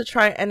down to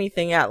try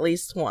anything at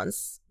least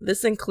once.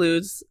 This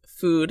includes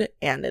food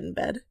and in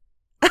bed.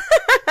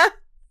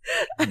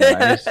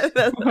 Nice.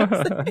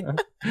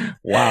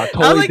 Wow,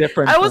 totally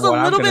different. I was a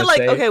little bit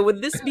like, okay,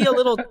 would this be a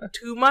little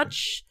too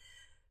much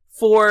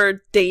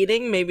for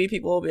dating? Maybe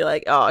people will be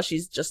like, oh,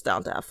 she's just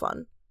down to have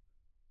fun.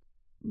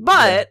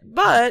 But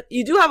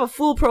you do have a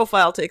full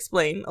profile to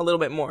explain a little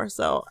bit more,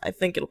 so I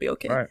think it'll be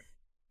okay. All right.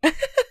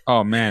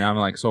 Oh man, I'm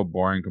like so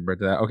boring compared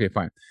to that. Okay,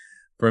 fine.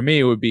 For me,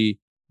 it would be,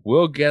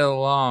 we'll get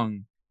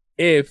along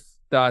if ...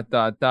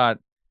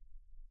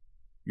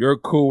 You're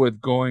cool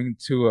with going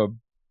to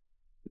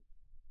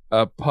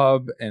a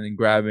pub and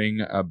grabbing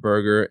a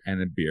burger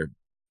and a beer.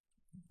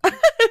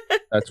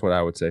 That's what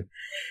I would say.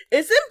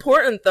 It's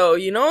important though,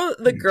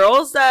 the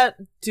girls that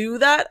do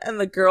that and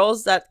the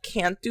girls that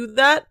can't do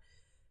that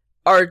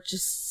are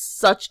just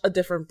such a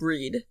different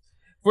breed.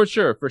 For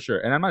sure.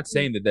 And I'm not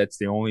saying that that's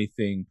the only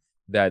thing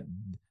that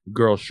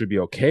girls should be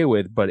okay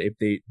with, but if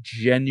they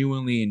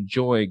genuinely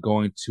enjoy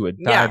going to a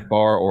dive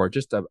bar or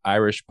just an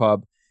Irish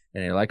pub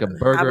and they like a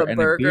burger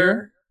and a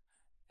beer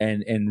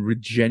and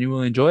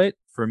genuinely enjoy it,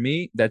 for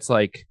me, that's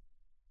like,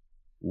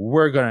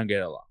 we're gonna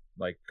get along.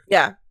 Like,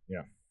 yeah,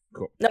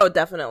 cool. No,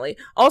 definitely.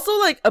 Also,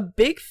 like, a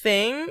big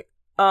thing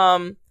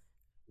kind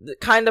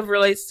of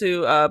relates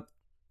to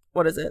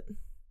what is it?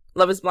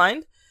 Love is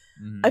Blind.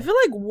 I feel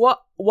like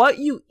what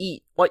you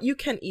eat, what you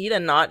can eat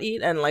and not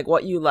eat, and like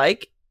what you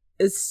like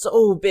is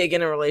so big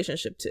in a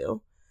relationship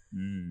too.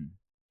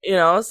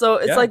 So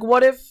it's like,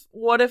 what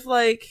if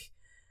like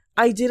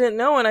I didn't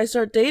know and I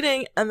start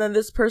dating and then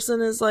this person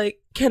is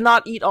like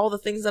cannot eat all the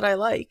things that I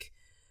like.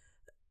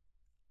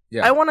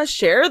 I want to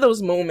share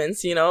those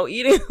moments,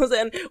 eating those.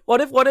 And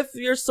what if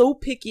you're so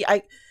picky?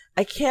 I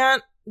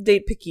can't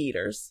date picky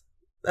eaters.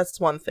 That's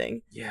one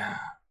thing. Yeah.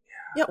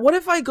 What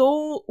if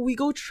we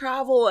go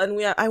travel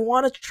and I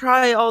want to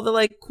try all the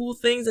like cool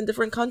things in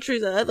different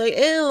countries and I'm like,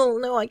 ew,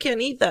 no, I can't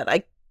eat that.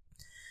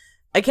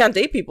 I can't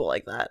date people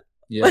like that.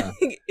 Yeah.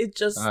 Like, it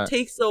just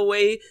takes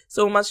away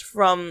so much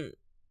from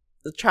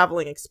the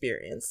traveling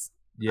experience.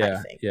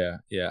 Yeah.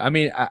 I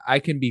mean, I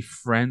can be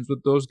friends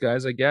with those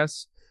guys, I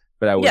guess,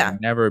 but I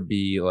would never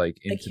be like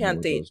intimate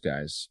with those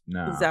guys.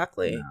 No.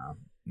 Exactly. No.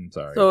 I'm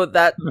sorry. So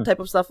that type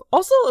of stuff.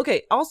 Also,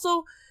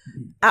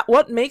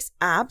 what makes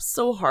apps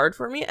so hard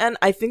for me, and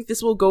I think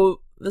this will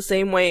go the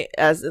same way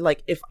as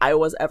like if I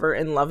was ever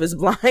in Love is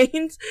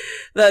Blind,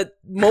 the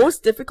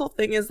most difficult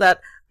thing is that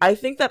I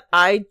think that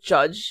I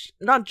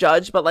not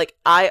judge, but like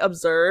I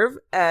observe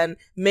and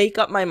make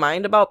up my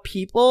mind about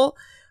people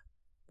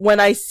when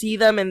I see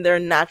them in their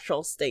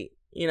natural state,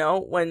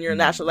 when you're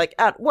natural, like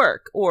at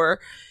work or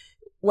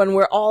when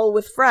we're all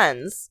with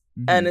friends.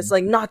 And it's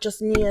like not just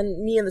me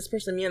and this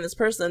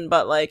person,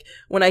 but like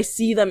when I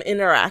see them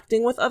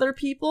interacting with other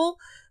people,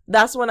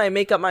 that's when I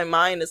make up my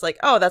mind. It's like,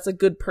 oh, that's a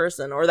good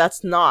person, or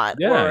that's not.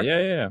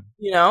 Yeah.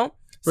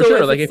 For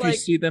sure. Like if you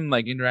see them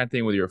like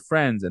interacting with your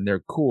friends and they're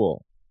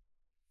cool,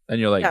 and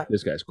you're like,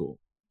 this guy's cool.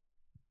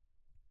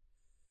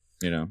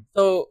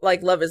 So,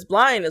 like, Love is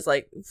Blind is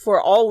like,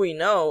 for all we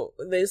know,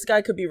 this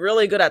guy could be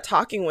really good at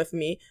talking with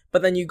me,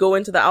 but then you go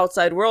into the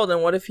outside world,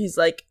 and what if he's,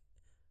 like,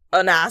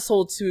 an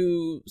asshole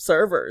to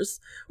servers?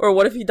 Or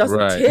what if he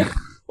doesn't tip?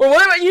 Or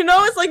what if,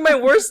 it's like my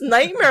worst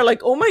nightmare.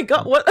 Like, oh my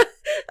god, what?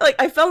 Like,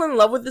 I fell in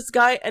love with this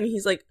guy, and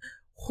he's, like,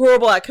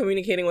 horrible at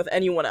communicating with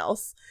anyone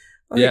else.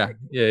 Like,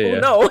 yeah. Oh,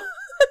 no.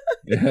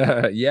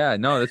 Yeah,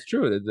 no, that's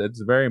true.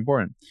 That's very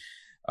important.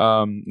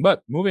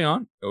 But moving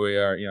on, we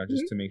are,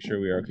 just to make sure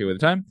we are okay with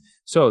the time.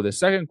 So the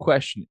second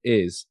question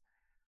is,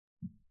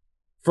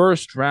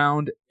 first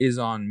round is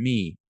on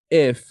me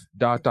if ...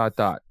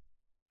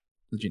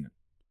 Regina.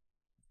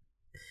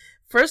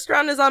 First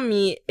round is on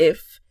me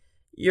if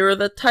you're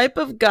the type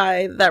of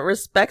guy that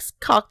respects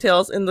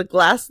cocktails in the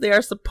glass they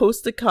are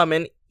supposed to come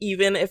in,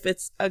 even if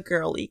it's a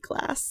girly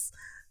glass.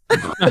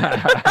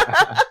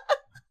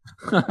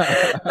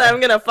 I'm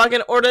gonna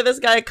fucking order this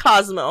guy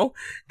Cosmo.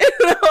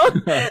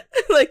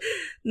 Like,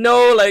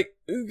 no, like,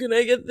 can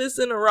I get this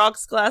in a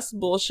rocks glass?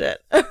 Bullshit.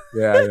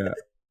 Yeah.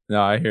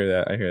 No, I hear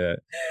that.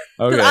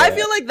 Okay. I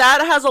feel like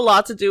that has a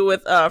lot to do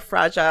with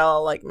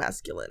fragile, like,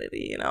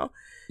 masculinity,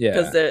 Yeah.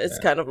 Because it's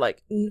kind of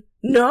like,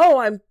 no,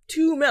 I'm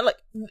too mad.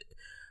 Like,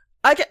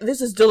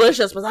 this is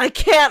delicious, but I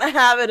can't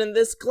have it in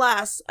this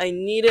glass. I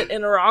need it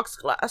in a rocks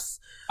glass.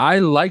 I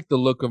like the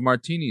look of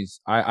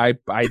martinis. I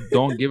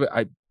don't give it.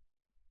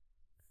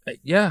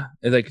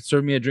 Like,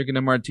 serve me a drink in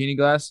a martini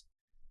glass.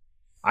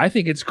 I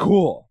think it's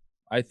cool.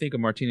 I think a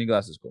martini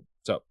glass is cool.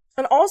 So,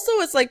 and also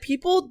it's like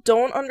people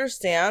don't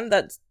understand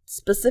that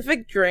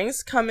specific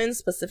drinks come in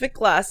specific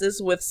glasses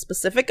with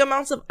specific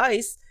amounts of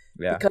ice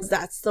because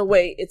that's the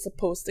way it's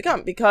supposed to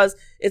come, because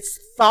it's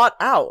thought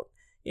out.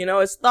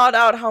 It's thought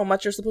out how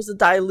much you're supposed to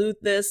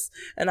dilute this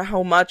and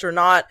how much or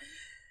not.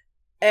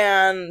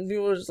 And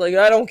people are just like,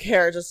 I don't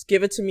care, just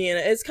give it to me. And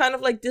it's kind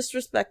of like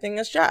disrespecting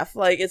a chef.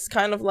 Like, it's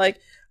kind of like,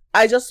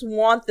 I just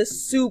want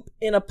this soup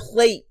in a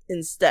plate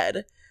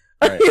instead.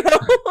 Right.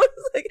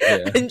 It's like,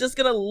 I'm just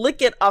gonna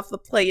lick it off the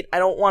plate. I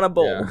don't want a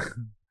bowl.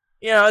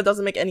 Yeah. It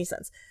doesn't make any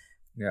sense.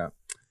 Yeah.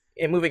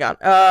 Moving on.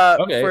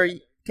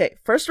 Okay.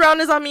 First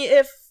round is on me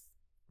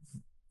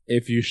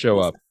if you show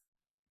up.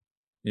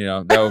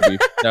 That would be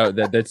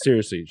that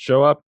seriously.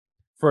 Show up.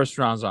 First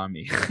round's on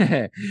me.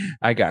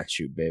 I got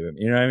you, baby.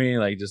 You know what I mean?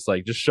 Like,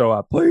 just show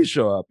up. Please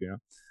show up.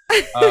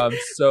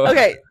 So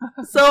okay,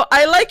 so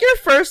I like your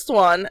first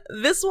one.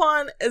 This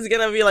one is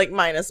gonna be like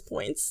minus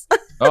points.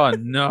 Oh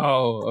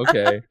no.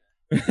 Okay.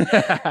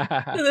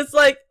 And it's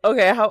like,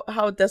 okay,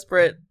 how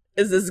desperate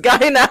is this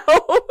guy now?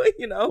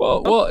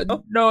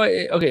 Well, no.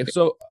 Okay,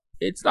 so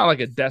it's not like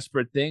a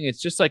desperate thing.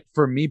 It's just like,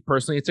 for me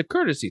personally, it's a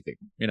courtesy thing.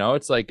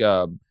 It's like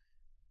I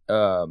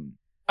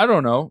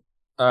don't know.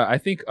 I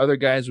think other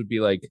guys would be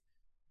like,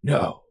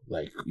 no,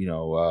 like,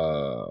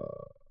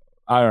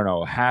 I don't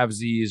know,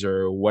 halvesies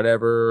or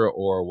whatever.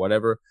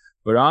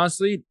 But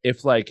honestly,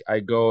 if like I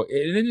go,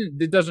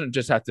 it doesn't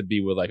just have to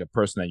be with like a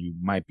person that you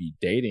might be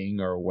dating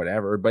or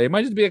whatever, but it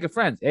might just be like a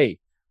friend. Hey,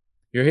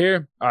 you're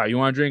here. All right, you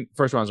want a drink?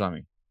 First one's on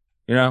me.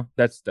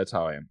 That's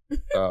how I am.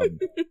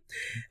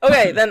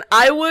 Okay, then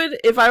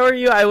if I were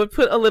you, I would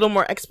put a little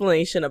more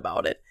explanation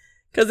about it.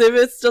 Because if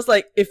it's just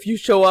like, if you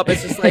show up,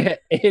 it's just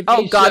like,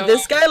 oh god,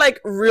 this guy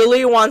like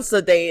really wants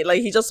a date.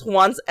 Like, he just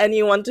wants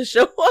anyone to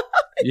show up.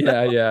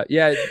 Yeah.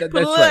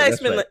 Put a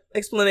little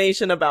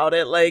explanation about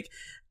it. Like,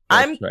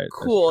 I'm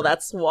cool.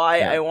 That's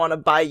why I want to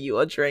buy you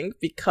a drink,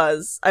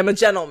 because I'm a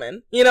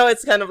gentleman.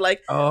 It's kind of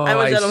like, I'm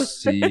a gentleman. I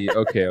see.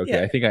 Okay.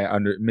 Yeah. I think I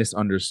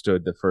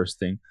misunderstood the first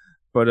thing,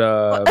 but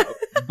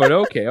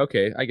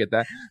okay, I get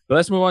that. But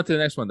let's move on to the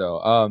next one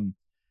though.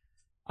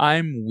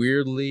 I'm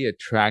weirdly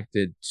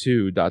attracted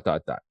to ...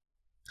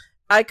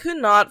 I could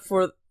not,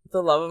 for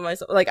the love of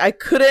myself, like, I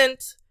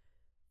couldn't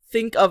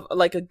think of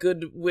like a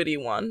good witty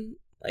one.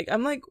 Like,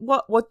 I'm like,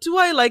 what do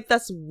I like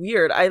that's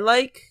weird?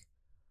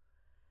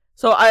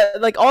 So I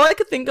like, all I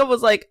could think of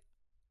was like,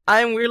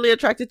 I'm weirdly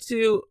attracted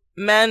to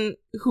men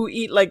who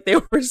eat like they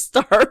were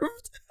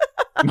starved.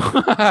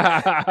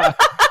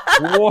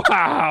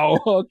 Wow.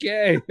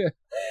 Okay.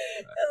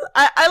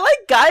 I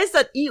like guys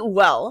that eat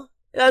well.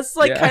 That's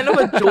like kind of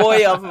a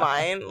joy of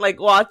mine. Like,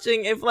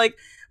 watching, if like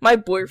my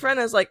boyfriend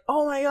is like,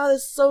 oh my god,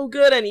 it's so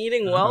good and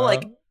eating well.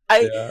 Like,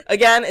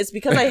 again, it's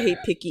because I hate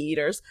picky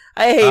eaters.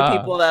 I hate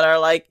people that are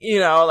like,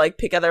 like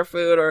pick at their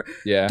food or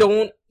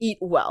don't eat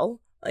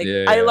well. Like,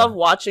 I love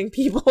watching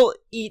people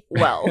eat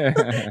well.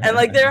 And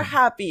like, they're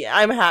happy.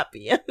 I'm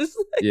happy.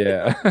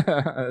 Yeah.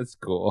 That's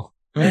cool.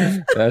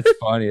 That's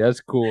funny. That's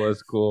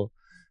cool.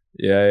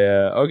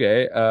 Yeah.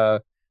 Okay.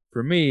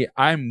 For me,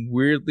 I'm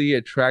weirdly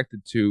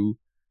attracted to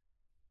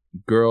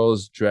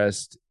girls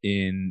dressed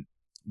in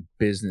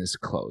business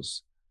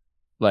clothes,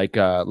 like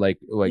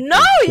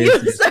no,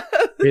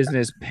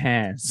 business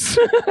pants.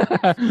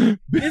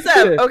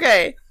 Yusef,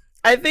 okay,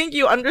 I think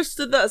you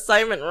understood the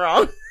assignment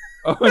wrong.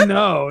 Oh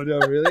no,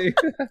 really?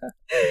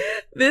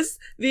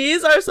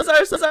 These are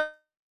supposed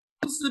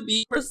to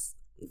be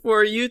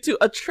for you to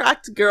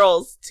attract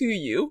girls to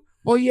you.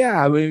 Well,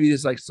 yeah, maybe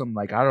it's like some,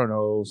 like, I don't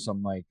know,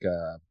 some like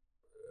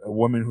a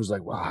woman who's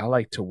like, wow, I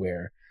like to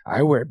wear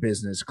I wear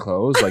business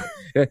clothes. Like,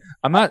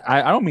 I'm not.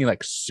 I don't mean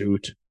like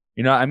suit.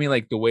 You know, I mean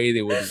like the way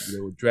they would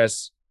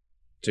dress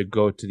to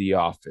go to the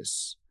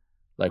office.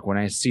 Like when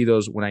I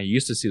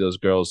used to see those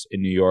girls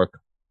in New York.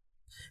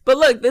 But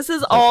look, this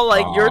is It's all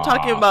like you're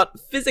talking ah, about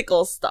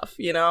physical stuff,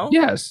 you know?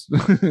 yes.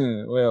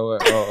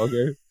 Oh,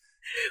 okay.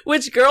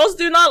 Which girls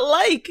do not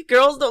like.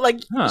 Girls don't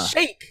like Huh.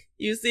 shake.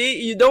 You see?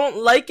 You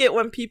don't like it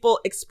when people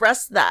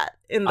express that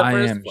in the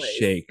first place. I am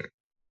shake.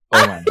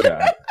 Oh my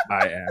god.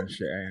 I am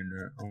shake.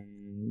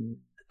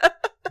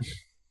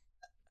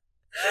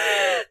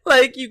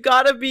 Like, you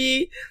gotta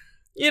be,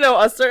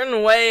 a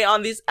certain way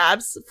on these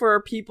apps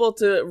for people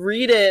to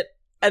read it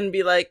and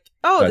be like,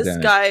 oh, this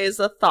guy is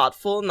a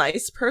thoughtful,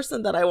 nice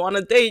person that I want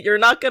to date. You're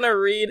not gonna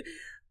read,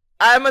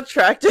 I'm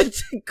attracted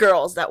to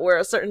girls that wear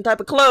a certain type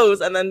of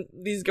clothes, and then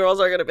these girls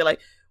are gonna be like,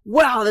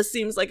 wow, this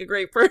seems like a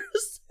great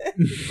person.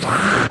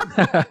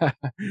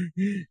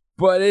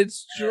 But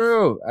it's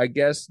true. I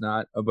guess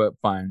not, but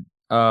fine.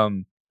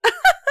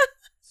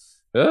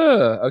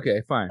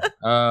 Okay, fine.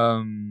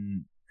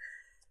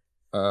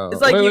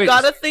 It's like you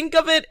gotta think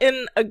of it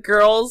in a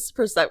girl's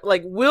perspective.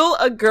 Like, will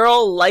a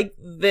girl like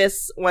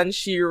this when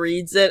she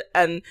reads it,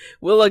 and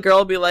will a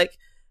girl be like,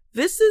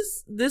 this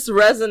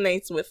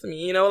resonates with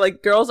me,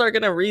 like girls are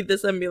gonna read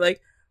this and be like,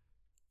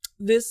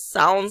 this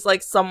sounds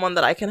like someone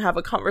that I can have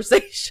a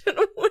conversation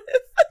with.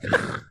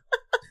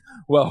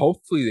 Well,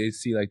 hopefully they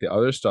see like the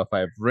other stuff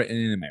I've written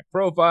in my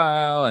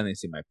profile, and they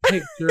see my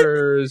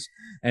pictures,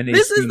 and they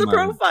this is the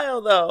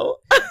profile though.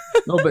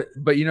 No,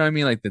 but you know what I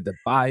mean, like the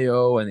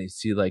bio, and they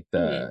see like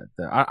the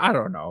I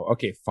don't know.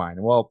 Okay,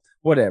 fine. Well,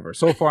 whatever.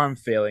 So far I'm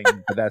failing,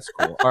 but that's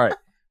cool. All right,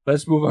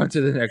 let's move on to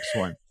the next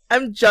one.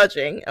 I'm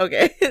judging.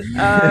 Okay,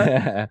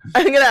 I'm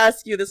gonna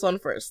ask you this one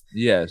first.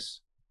 Yes.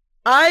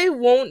 I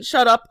won't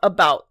shut up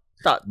about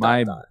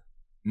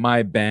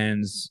my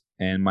bands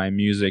and my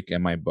music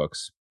and my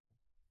books.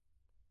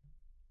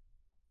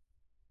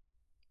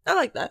 I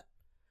like that.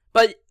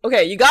 But,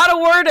 okay, you gotta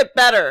word it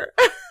better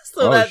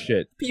so that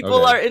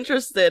people are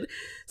interested.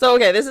 So,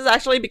 okay, this is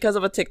actually because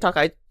of a TikTok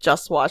I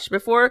just watched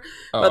before.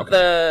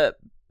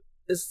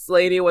 This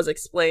lady was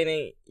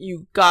explaining,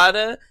 you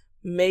gotta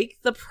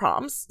make the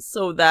prompts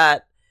so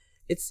that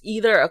it's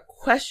either a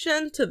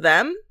question to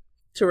them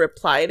to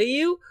reply to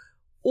you,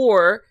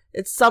 or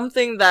it's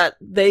something that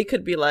they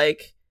could be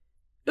like,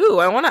 ooh,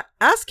 I want to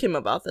ask him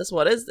about this.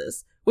 What is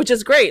this? Which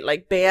is great.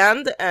 Like,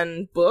 band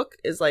and book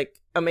is like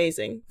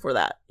amazing for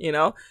that,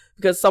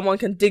 because someone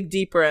can dig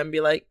deeper and be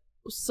like,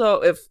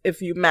 so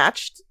if you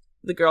matched,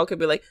 the girl could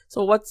be like,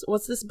 so what's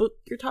this book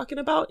you're talking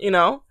about,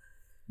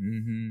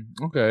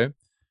 Okay.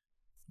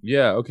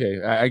 Yeah,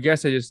 okay. I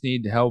guess I just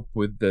need help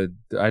with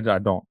I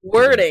don't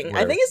wording.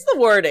 I think it's the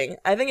wording.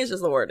 I think it's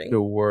just the wording.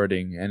 The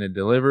wording and the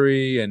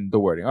delivery and the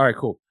wording. All right,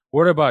 cool.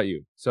 What about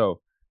you?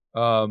 So,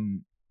 I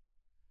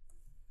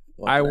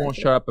won't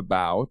shut up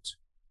about.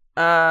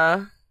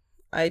 I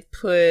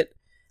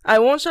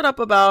won't shut up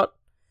about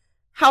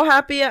how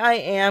happy I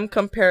am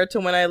compared to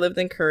when I lived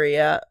in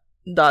Korea. ...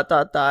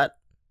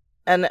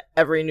 And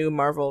every new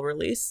Marvel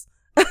release.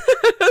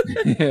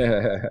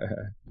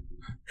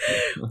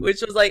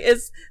 Which was like,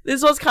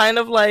 this was kind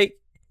of like,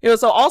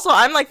 so also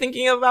I'm like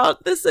thinking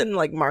about this in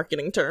like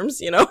marketing terms,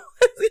 It's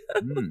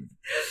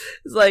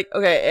like,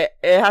 okay,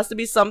 it has to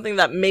be something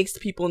that makes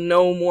people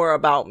know more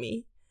about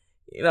me.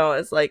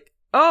 It's like,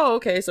 oh,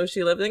 okay, so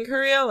she lived in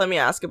Korea, let me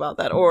ask about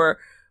that. Or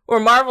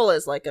Marvel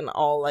is like an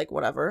all like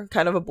whatever,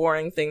 kind of a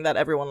boring thing that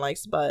everyone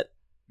likes, but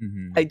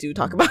I do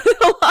talk about it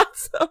a lot,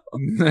 so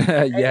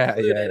yeah.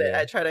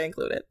 I try to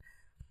include it.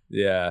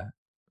 Yeah,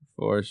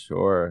 for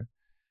sure.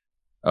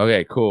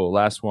 Okay, cool.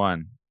 Last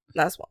one.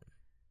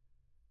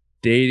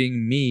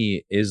 Dating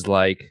me is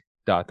like ...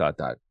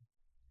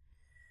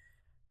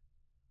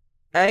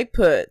 I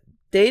put,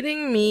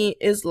 dating me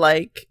is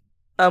like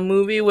a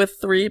movie with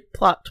 3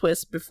 plot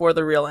twists before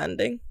the real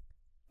ending.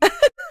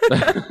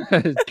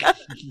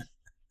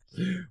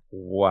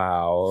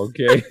 Wow,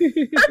 okay.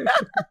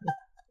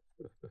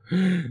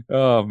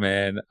 Oh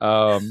man.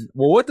 Well,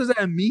 what does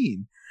that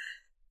mean?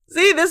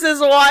 See, this is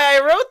why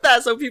I wrote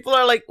that, so people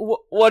are like,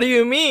 what do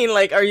you mean?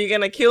 Like, are you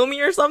gonna kill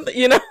me or something?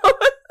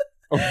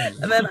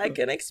 And then I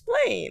can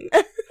explain.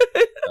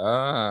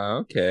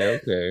 Okay.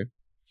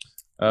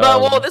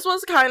 But, well, this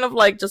was kind of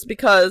like, just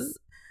because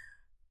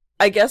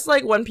I guess,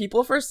 like, when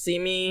people first see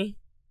me,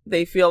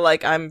 they feel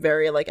like I'm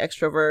very, like,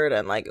 extrovert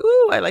and, like,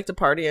 ooh, I like to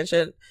party and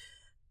shit.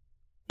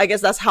 I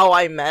guess that's how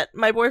I met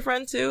my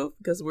boyfriend, too,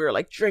 because we were,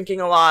 like, drinking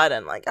a lot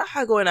and, like,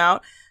 going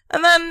out.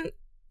 And then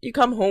you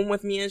come home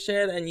with me and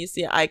shit, and you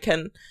see I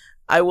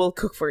will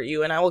cook for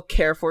you, and I will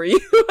care for you.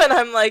 And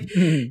I'm, like,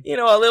 a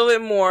little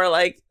bit more,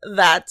 like,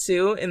 that,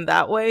 too, in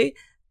that way.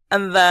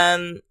 And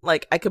then,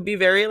 like, I could be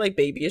very, like,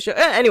 babyish.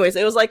 Anyways,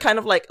 it was, like, kind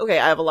of like, okay,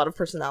 I have a lot of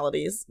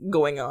personalities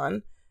going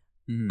on.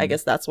 I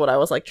guess that's what I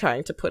was, like,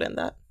 trying to put in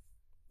that.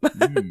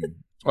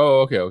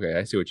 Oh, okay.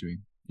 I see what you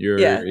mean.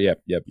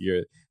 Yep.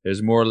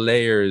 There's more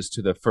layers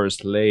to the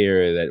first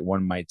layer that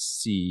one might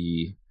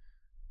see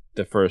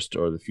the first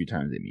or the few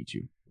times they meet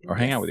you or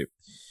hang out with you.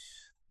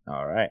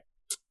 All right.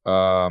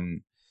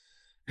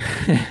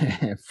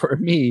 for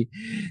me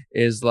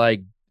is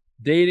like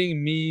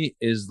dating me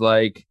is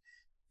like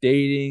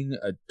dating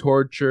a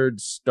tortured,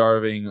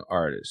 starving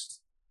artist.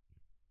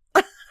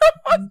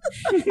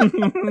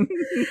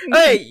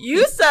 Hey,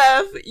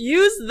 Yusef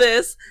used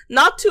this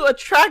not to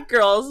attract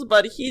girls,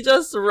 but he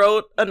just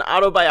wrote an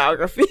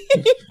autobiography.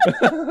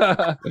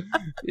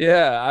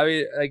 Yeah, I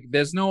mean, like,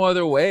 there's no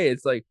other way.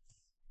 It's like,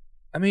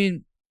 I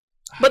mean,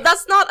 but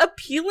that's not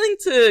appealing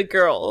to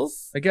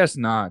girls. I guess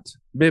not.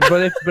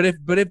 But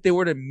if they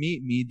were to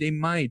meet me, they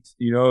might.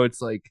 You know,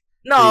 it's like.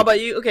 No, but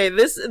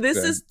this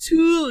is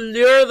to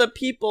lure the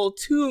people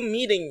to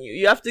meeting you.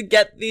 You have to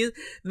get these.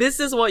 This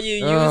is what you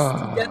use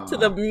to get to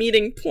the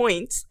meeting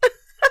point.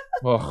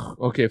 Well,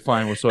 okay,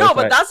 fine. Well, so no,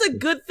 but that's a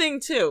good thing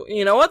too.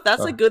 You know what?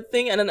 That's a good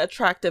thing and an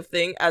attractive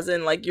thing, as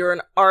in like you're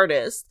an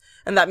artist,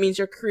 and that means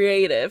you're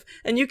creative,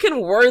 and you can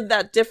word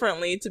that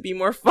differently to be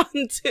more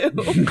fun too.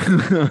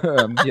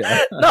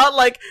 Yeah. Not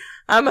like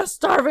I'm a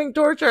starving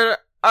tortured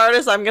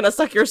artist. I'm gonna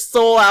suck your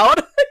soul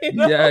out. You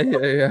know?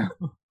 Yeah.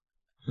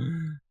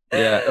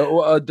 Yeah,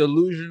 a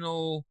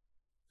delusional,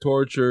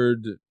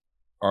 tortured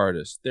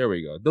artist. There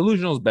we go.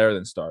 Delusional is better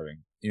than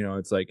starving. You know,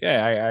 it's like,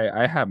 hey,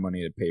 I have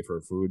money to pay for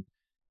food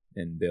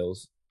and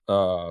bills,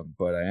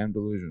 but I am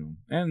delusional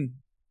and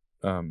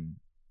tortured.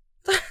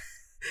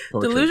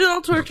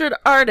 Delusional, tortured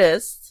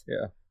artist.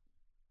 Yeah,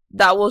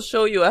 that will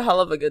show you a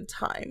hell of a good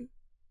time.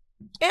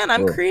 And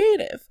I'm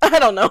creative. I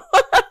don't know.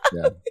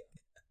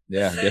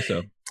 yeah, I guess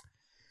so.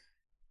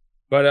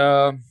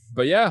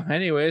 But yeah,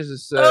 anyways,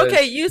 it's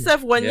okay,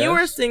 Yusef, when you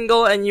were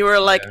single and you were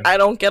like, I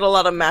don't get a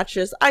lot of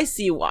matches, I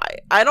see why.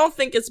 I don't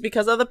think it's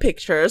because of the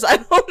pictures. I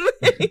don't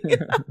think.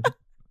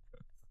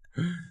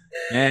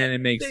 And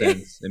it makes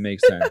sense. It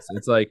makes sense.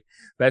 It's like,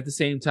 but at the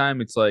same time,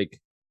 it's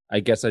like, I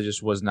guess I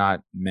just was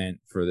not meant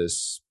for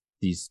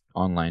these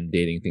online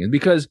dating things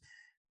because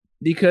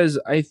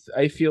I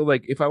feel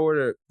like if I were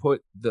to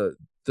put the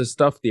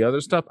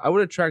other stuff, I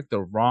would attract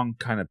the wrong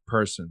kind of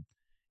person,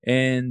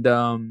 and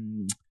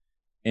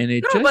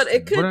it but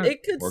it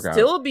could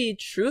still be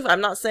truth.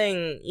 I'm not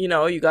saying,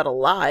 you gotta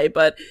lie,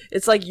 but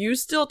it's like you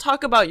still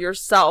talk about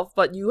yourself,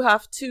 but you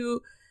have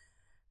to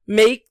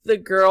make the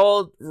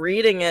girl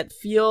reading it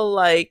feel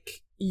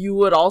like you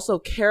would also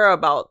care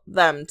about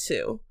them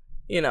too.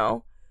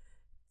 It's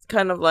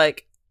kind of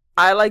like,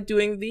 I like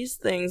doing these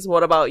things,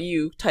 what about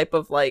you type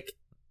of like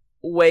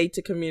way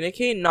to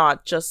communicate,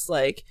 not just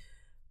like,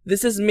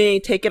 this is me,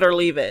 take it or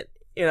leave it.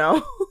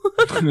 Yeah,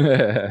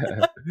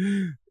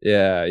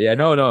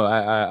 no,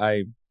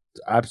 I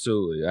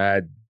absolutely, I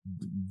had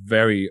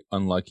very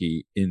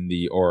unlucky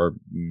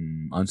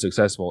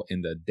unsuccessful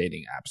in the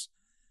dating apps.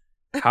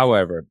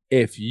 However,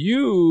 if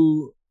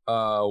you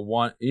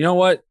want, you know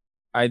what,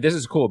 this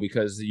is cool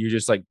because you're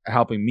just like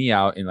helping me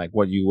out in like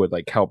what you would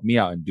like help me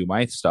out and do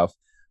my stuff.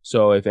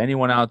 So if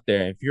anyone out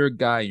there, if you're a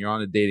guy and you're on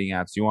the dating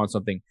apps, you want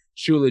something,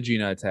 shoot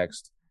Legina a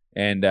text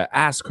and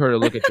ask her to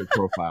look at your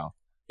profile.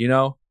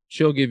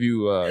 She'll give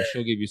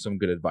you some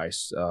good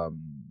advice,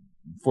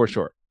 for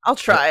sure. I'll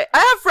try. I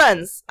have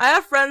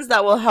friends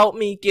that will help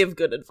me give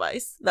good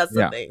advice. That's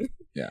the thing.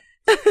 Yeah.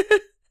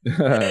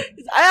 I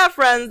have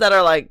friends that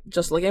are like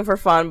just looking for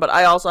fun, but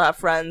I also have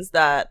friends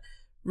that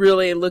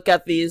really look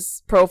at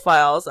these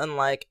profiles and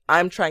like,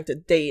 I'm trying to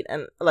date,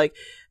 and like,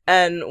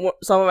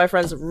 some of my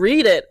friends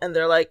read it and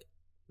they're like,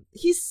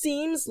 he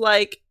seems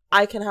like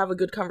I can have a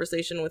good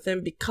conversation with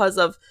him because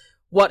of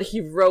what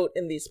he wrote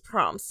in these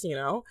prompts,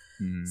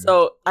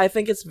 So I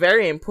think it's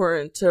very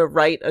important to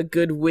write a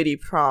good witty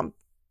prompt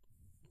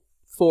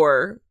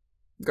for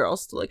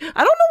girls to like.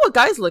 I don't know what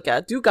guys look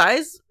at. Do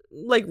guys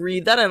like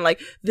read that and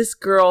like, this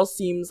girl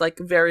seems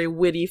like a very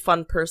witty,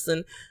 fun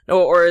person,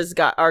 or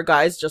are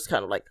guys just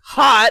kind of like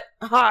hot,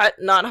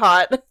 not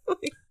hot?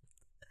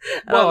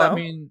 I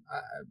mean,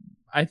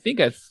 I think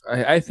at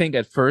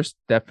first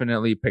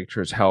definitely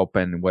pictures help,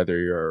 and whether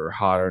you're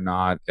hot or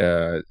not,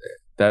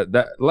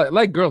 that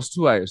like girls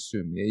too, I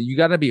assume you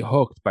got to be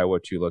hooked by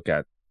what you look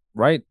at,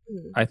 right?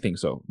 I think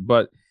so,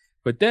 but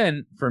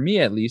then for me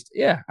at least,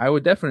 yeah, I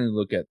would definitely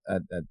look at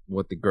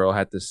what the girl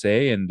had to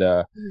say and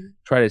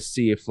try to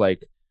see if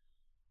like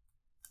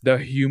the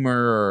humor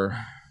or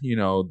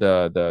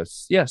the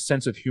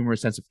sense of humor,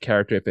 sense of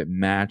character, if it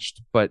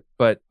matched, but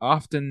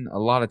often a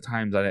lot of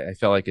times I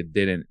felt like it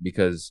didn't,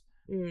 because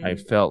I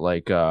felt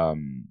like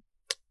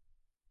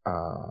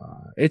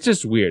it's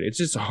just weird. It's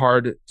just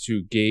hard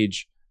to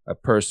gauge a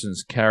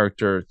person's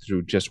character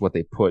through just what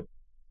they put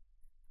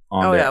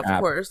on their app, of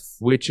course.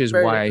 Which is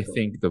very why difficult. I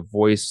think the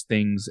voice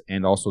things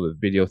and also the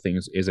video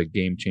things is a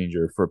game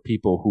changer for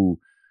people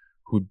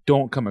who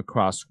don't come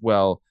across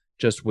well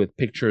just with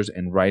pictures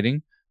and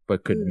writing,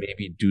 but could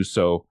maybe do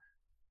so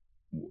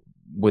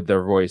with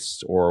their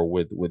voice or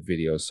with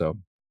video. So,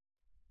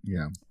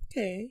 yeah.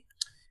 Okay.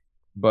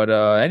 But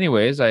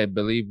anyways, I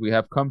believe we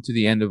have come to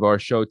the end of our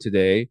show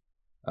today.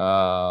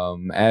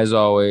 As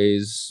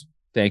always,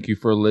 thank you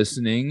for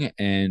listening,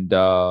 and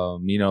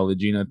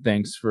Legina,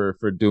 thanks for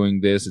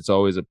doing this. It's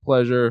always a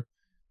pleasure.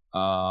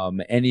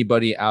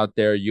 Anybody out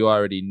there, you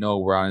already know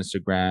we're on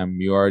Instagram.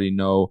 You already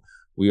know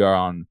we are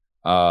on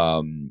We're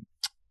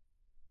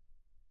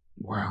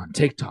on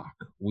TikTok.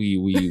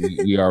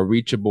 We are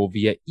reachable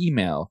via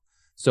email.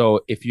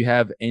 So if you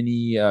have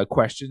any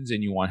questions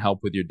and you want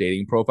help with your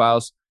dating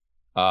profiles,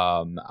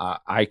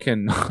 I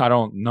can. I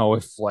don't know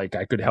if like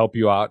I could help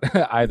you out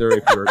either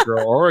if you're a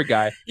girl or a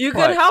guy. You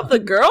could help the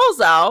girls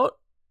out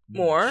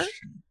more.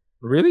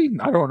 Really?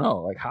 I don't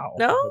know. Like how?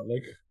 No.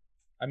 Like,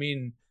 I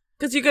mean,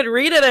 because you could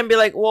read it and be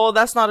like, well,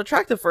 that's not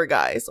attractive for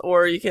guys,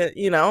 or you can,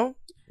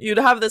 you'd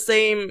have the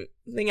same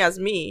thing as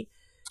me.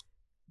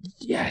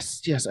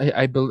 Yes.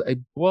 I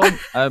believe. Well,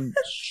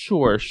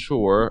 sure.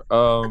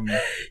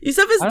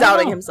 Yusuf is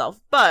doubting himself,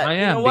 but I am,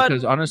 you know what?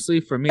 because honestly,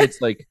 for me,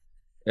 it's like,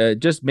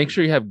 just make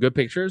sure you have good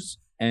pictures,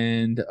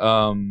 and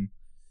I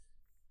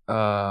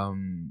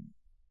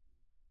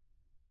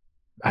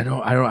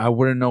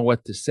wouldn't know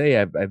what to say.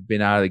 I've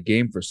been out of the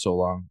game for so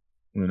long,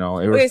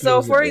 Okay,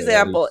 so for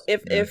example,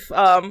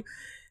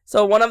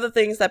 so one of the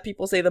things that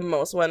people say the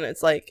most when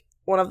it's like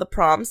one of the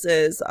prompts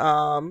is,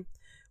 I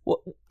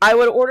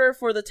would order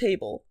for the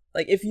table.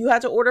 Like, if you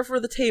had to order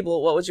for the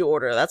table, what would you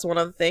order? That's one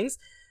of the things.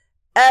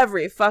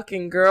 Every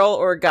fucking girl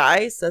or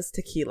guy says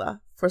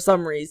tequila for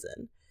some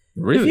reason.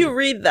 Really? If you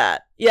read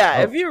that,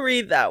 if you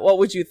read that, what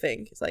would you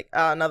think? It's like,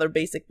 another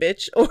basic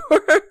bitch, or...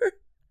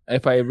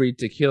 If I read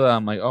tequila,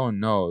 I'm like, oh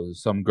no,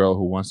 some girl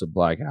who wants to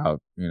black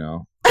out,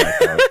 You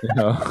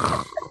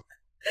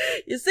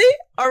see?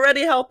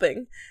 Already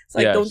helping. It's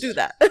like, yes. Don't do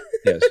that.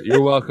 Yes,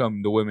 you're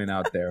welcome, the women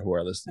out there who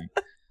are listening.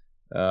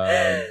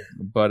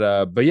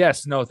 But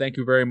yes, no, thank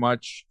you very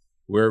much.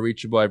 We're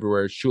reachable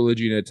everywhere.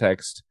 Shulagina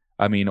text,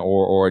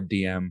 or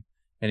DM.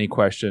 Any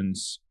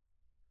questions?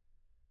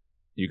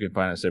 You can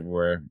find us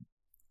everywhere.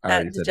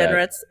 At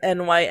Degenerates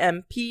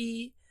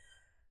NYMP.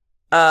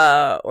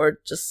 Or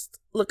just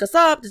look us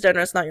up,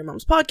 Degenerates Not Your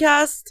Mom's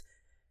Podcast.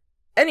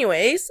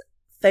 Anyways,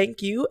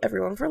 thank you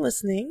everyone for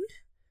listening.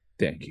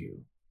 Thank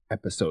you.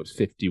 Episode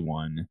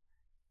 51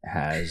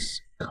 has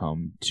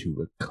come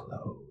to a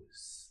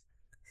close.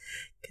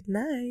 Good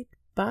night.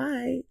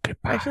 Bye.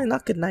 Goodbye. Actually,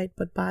 not good night,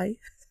 but bye.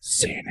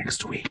 See you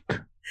next week.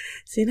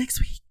 See you next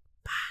week.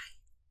 Bye.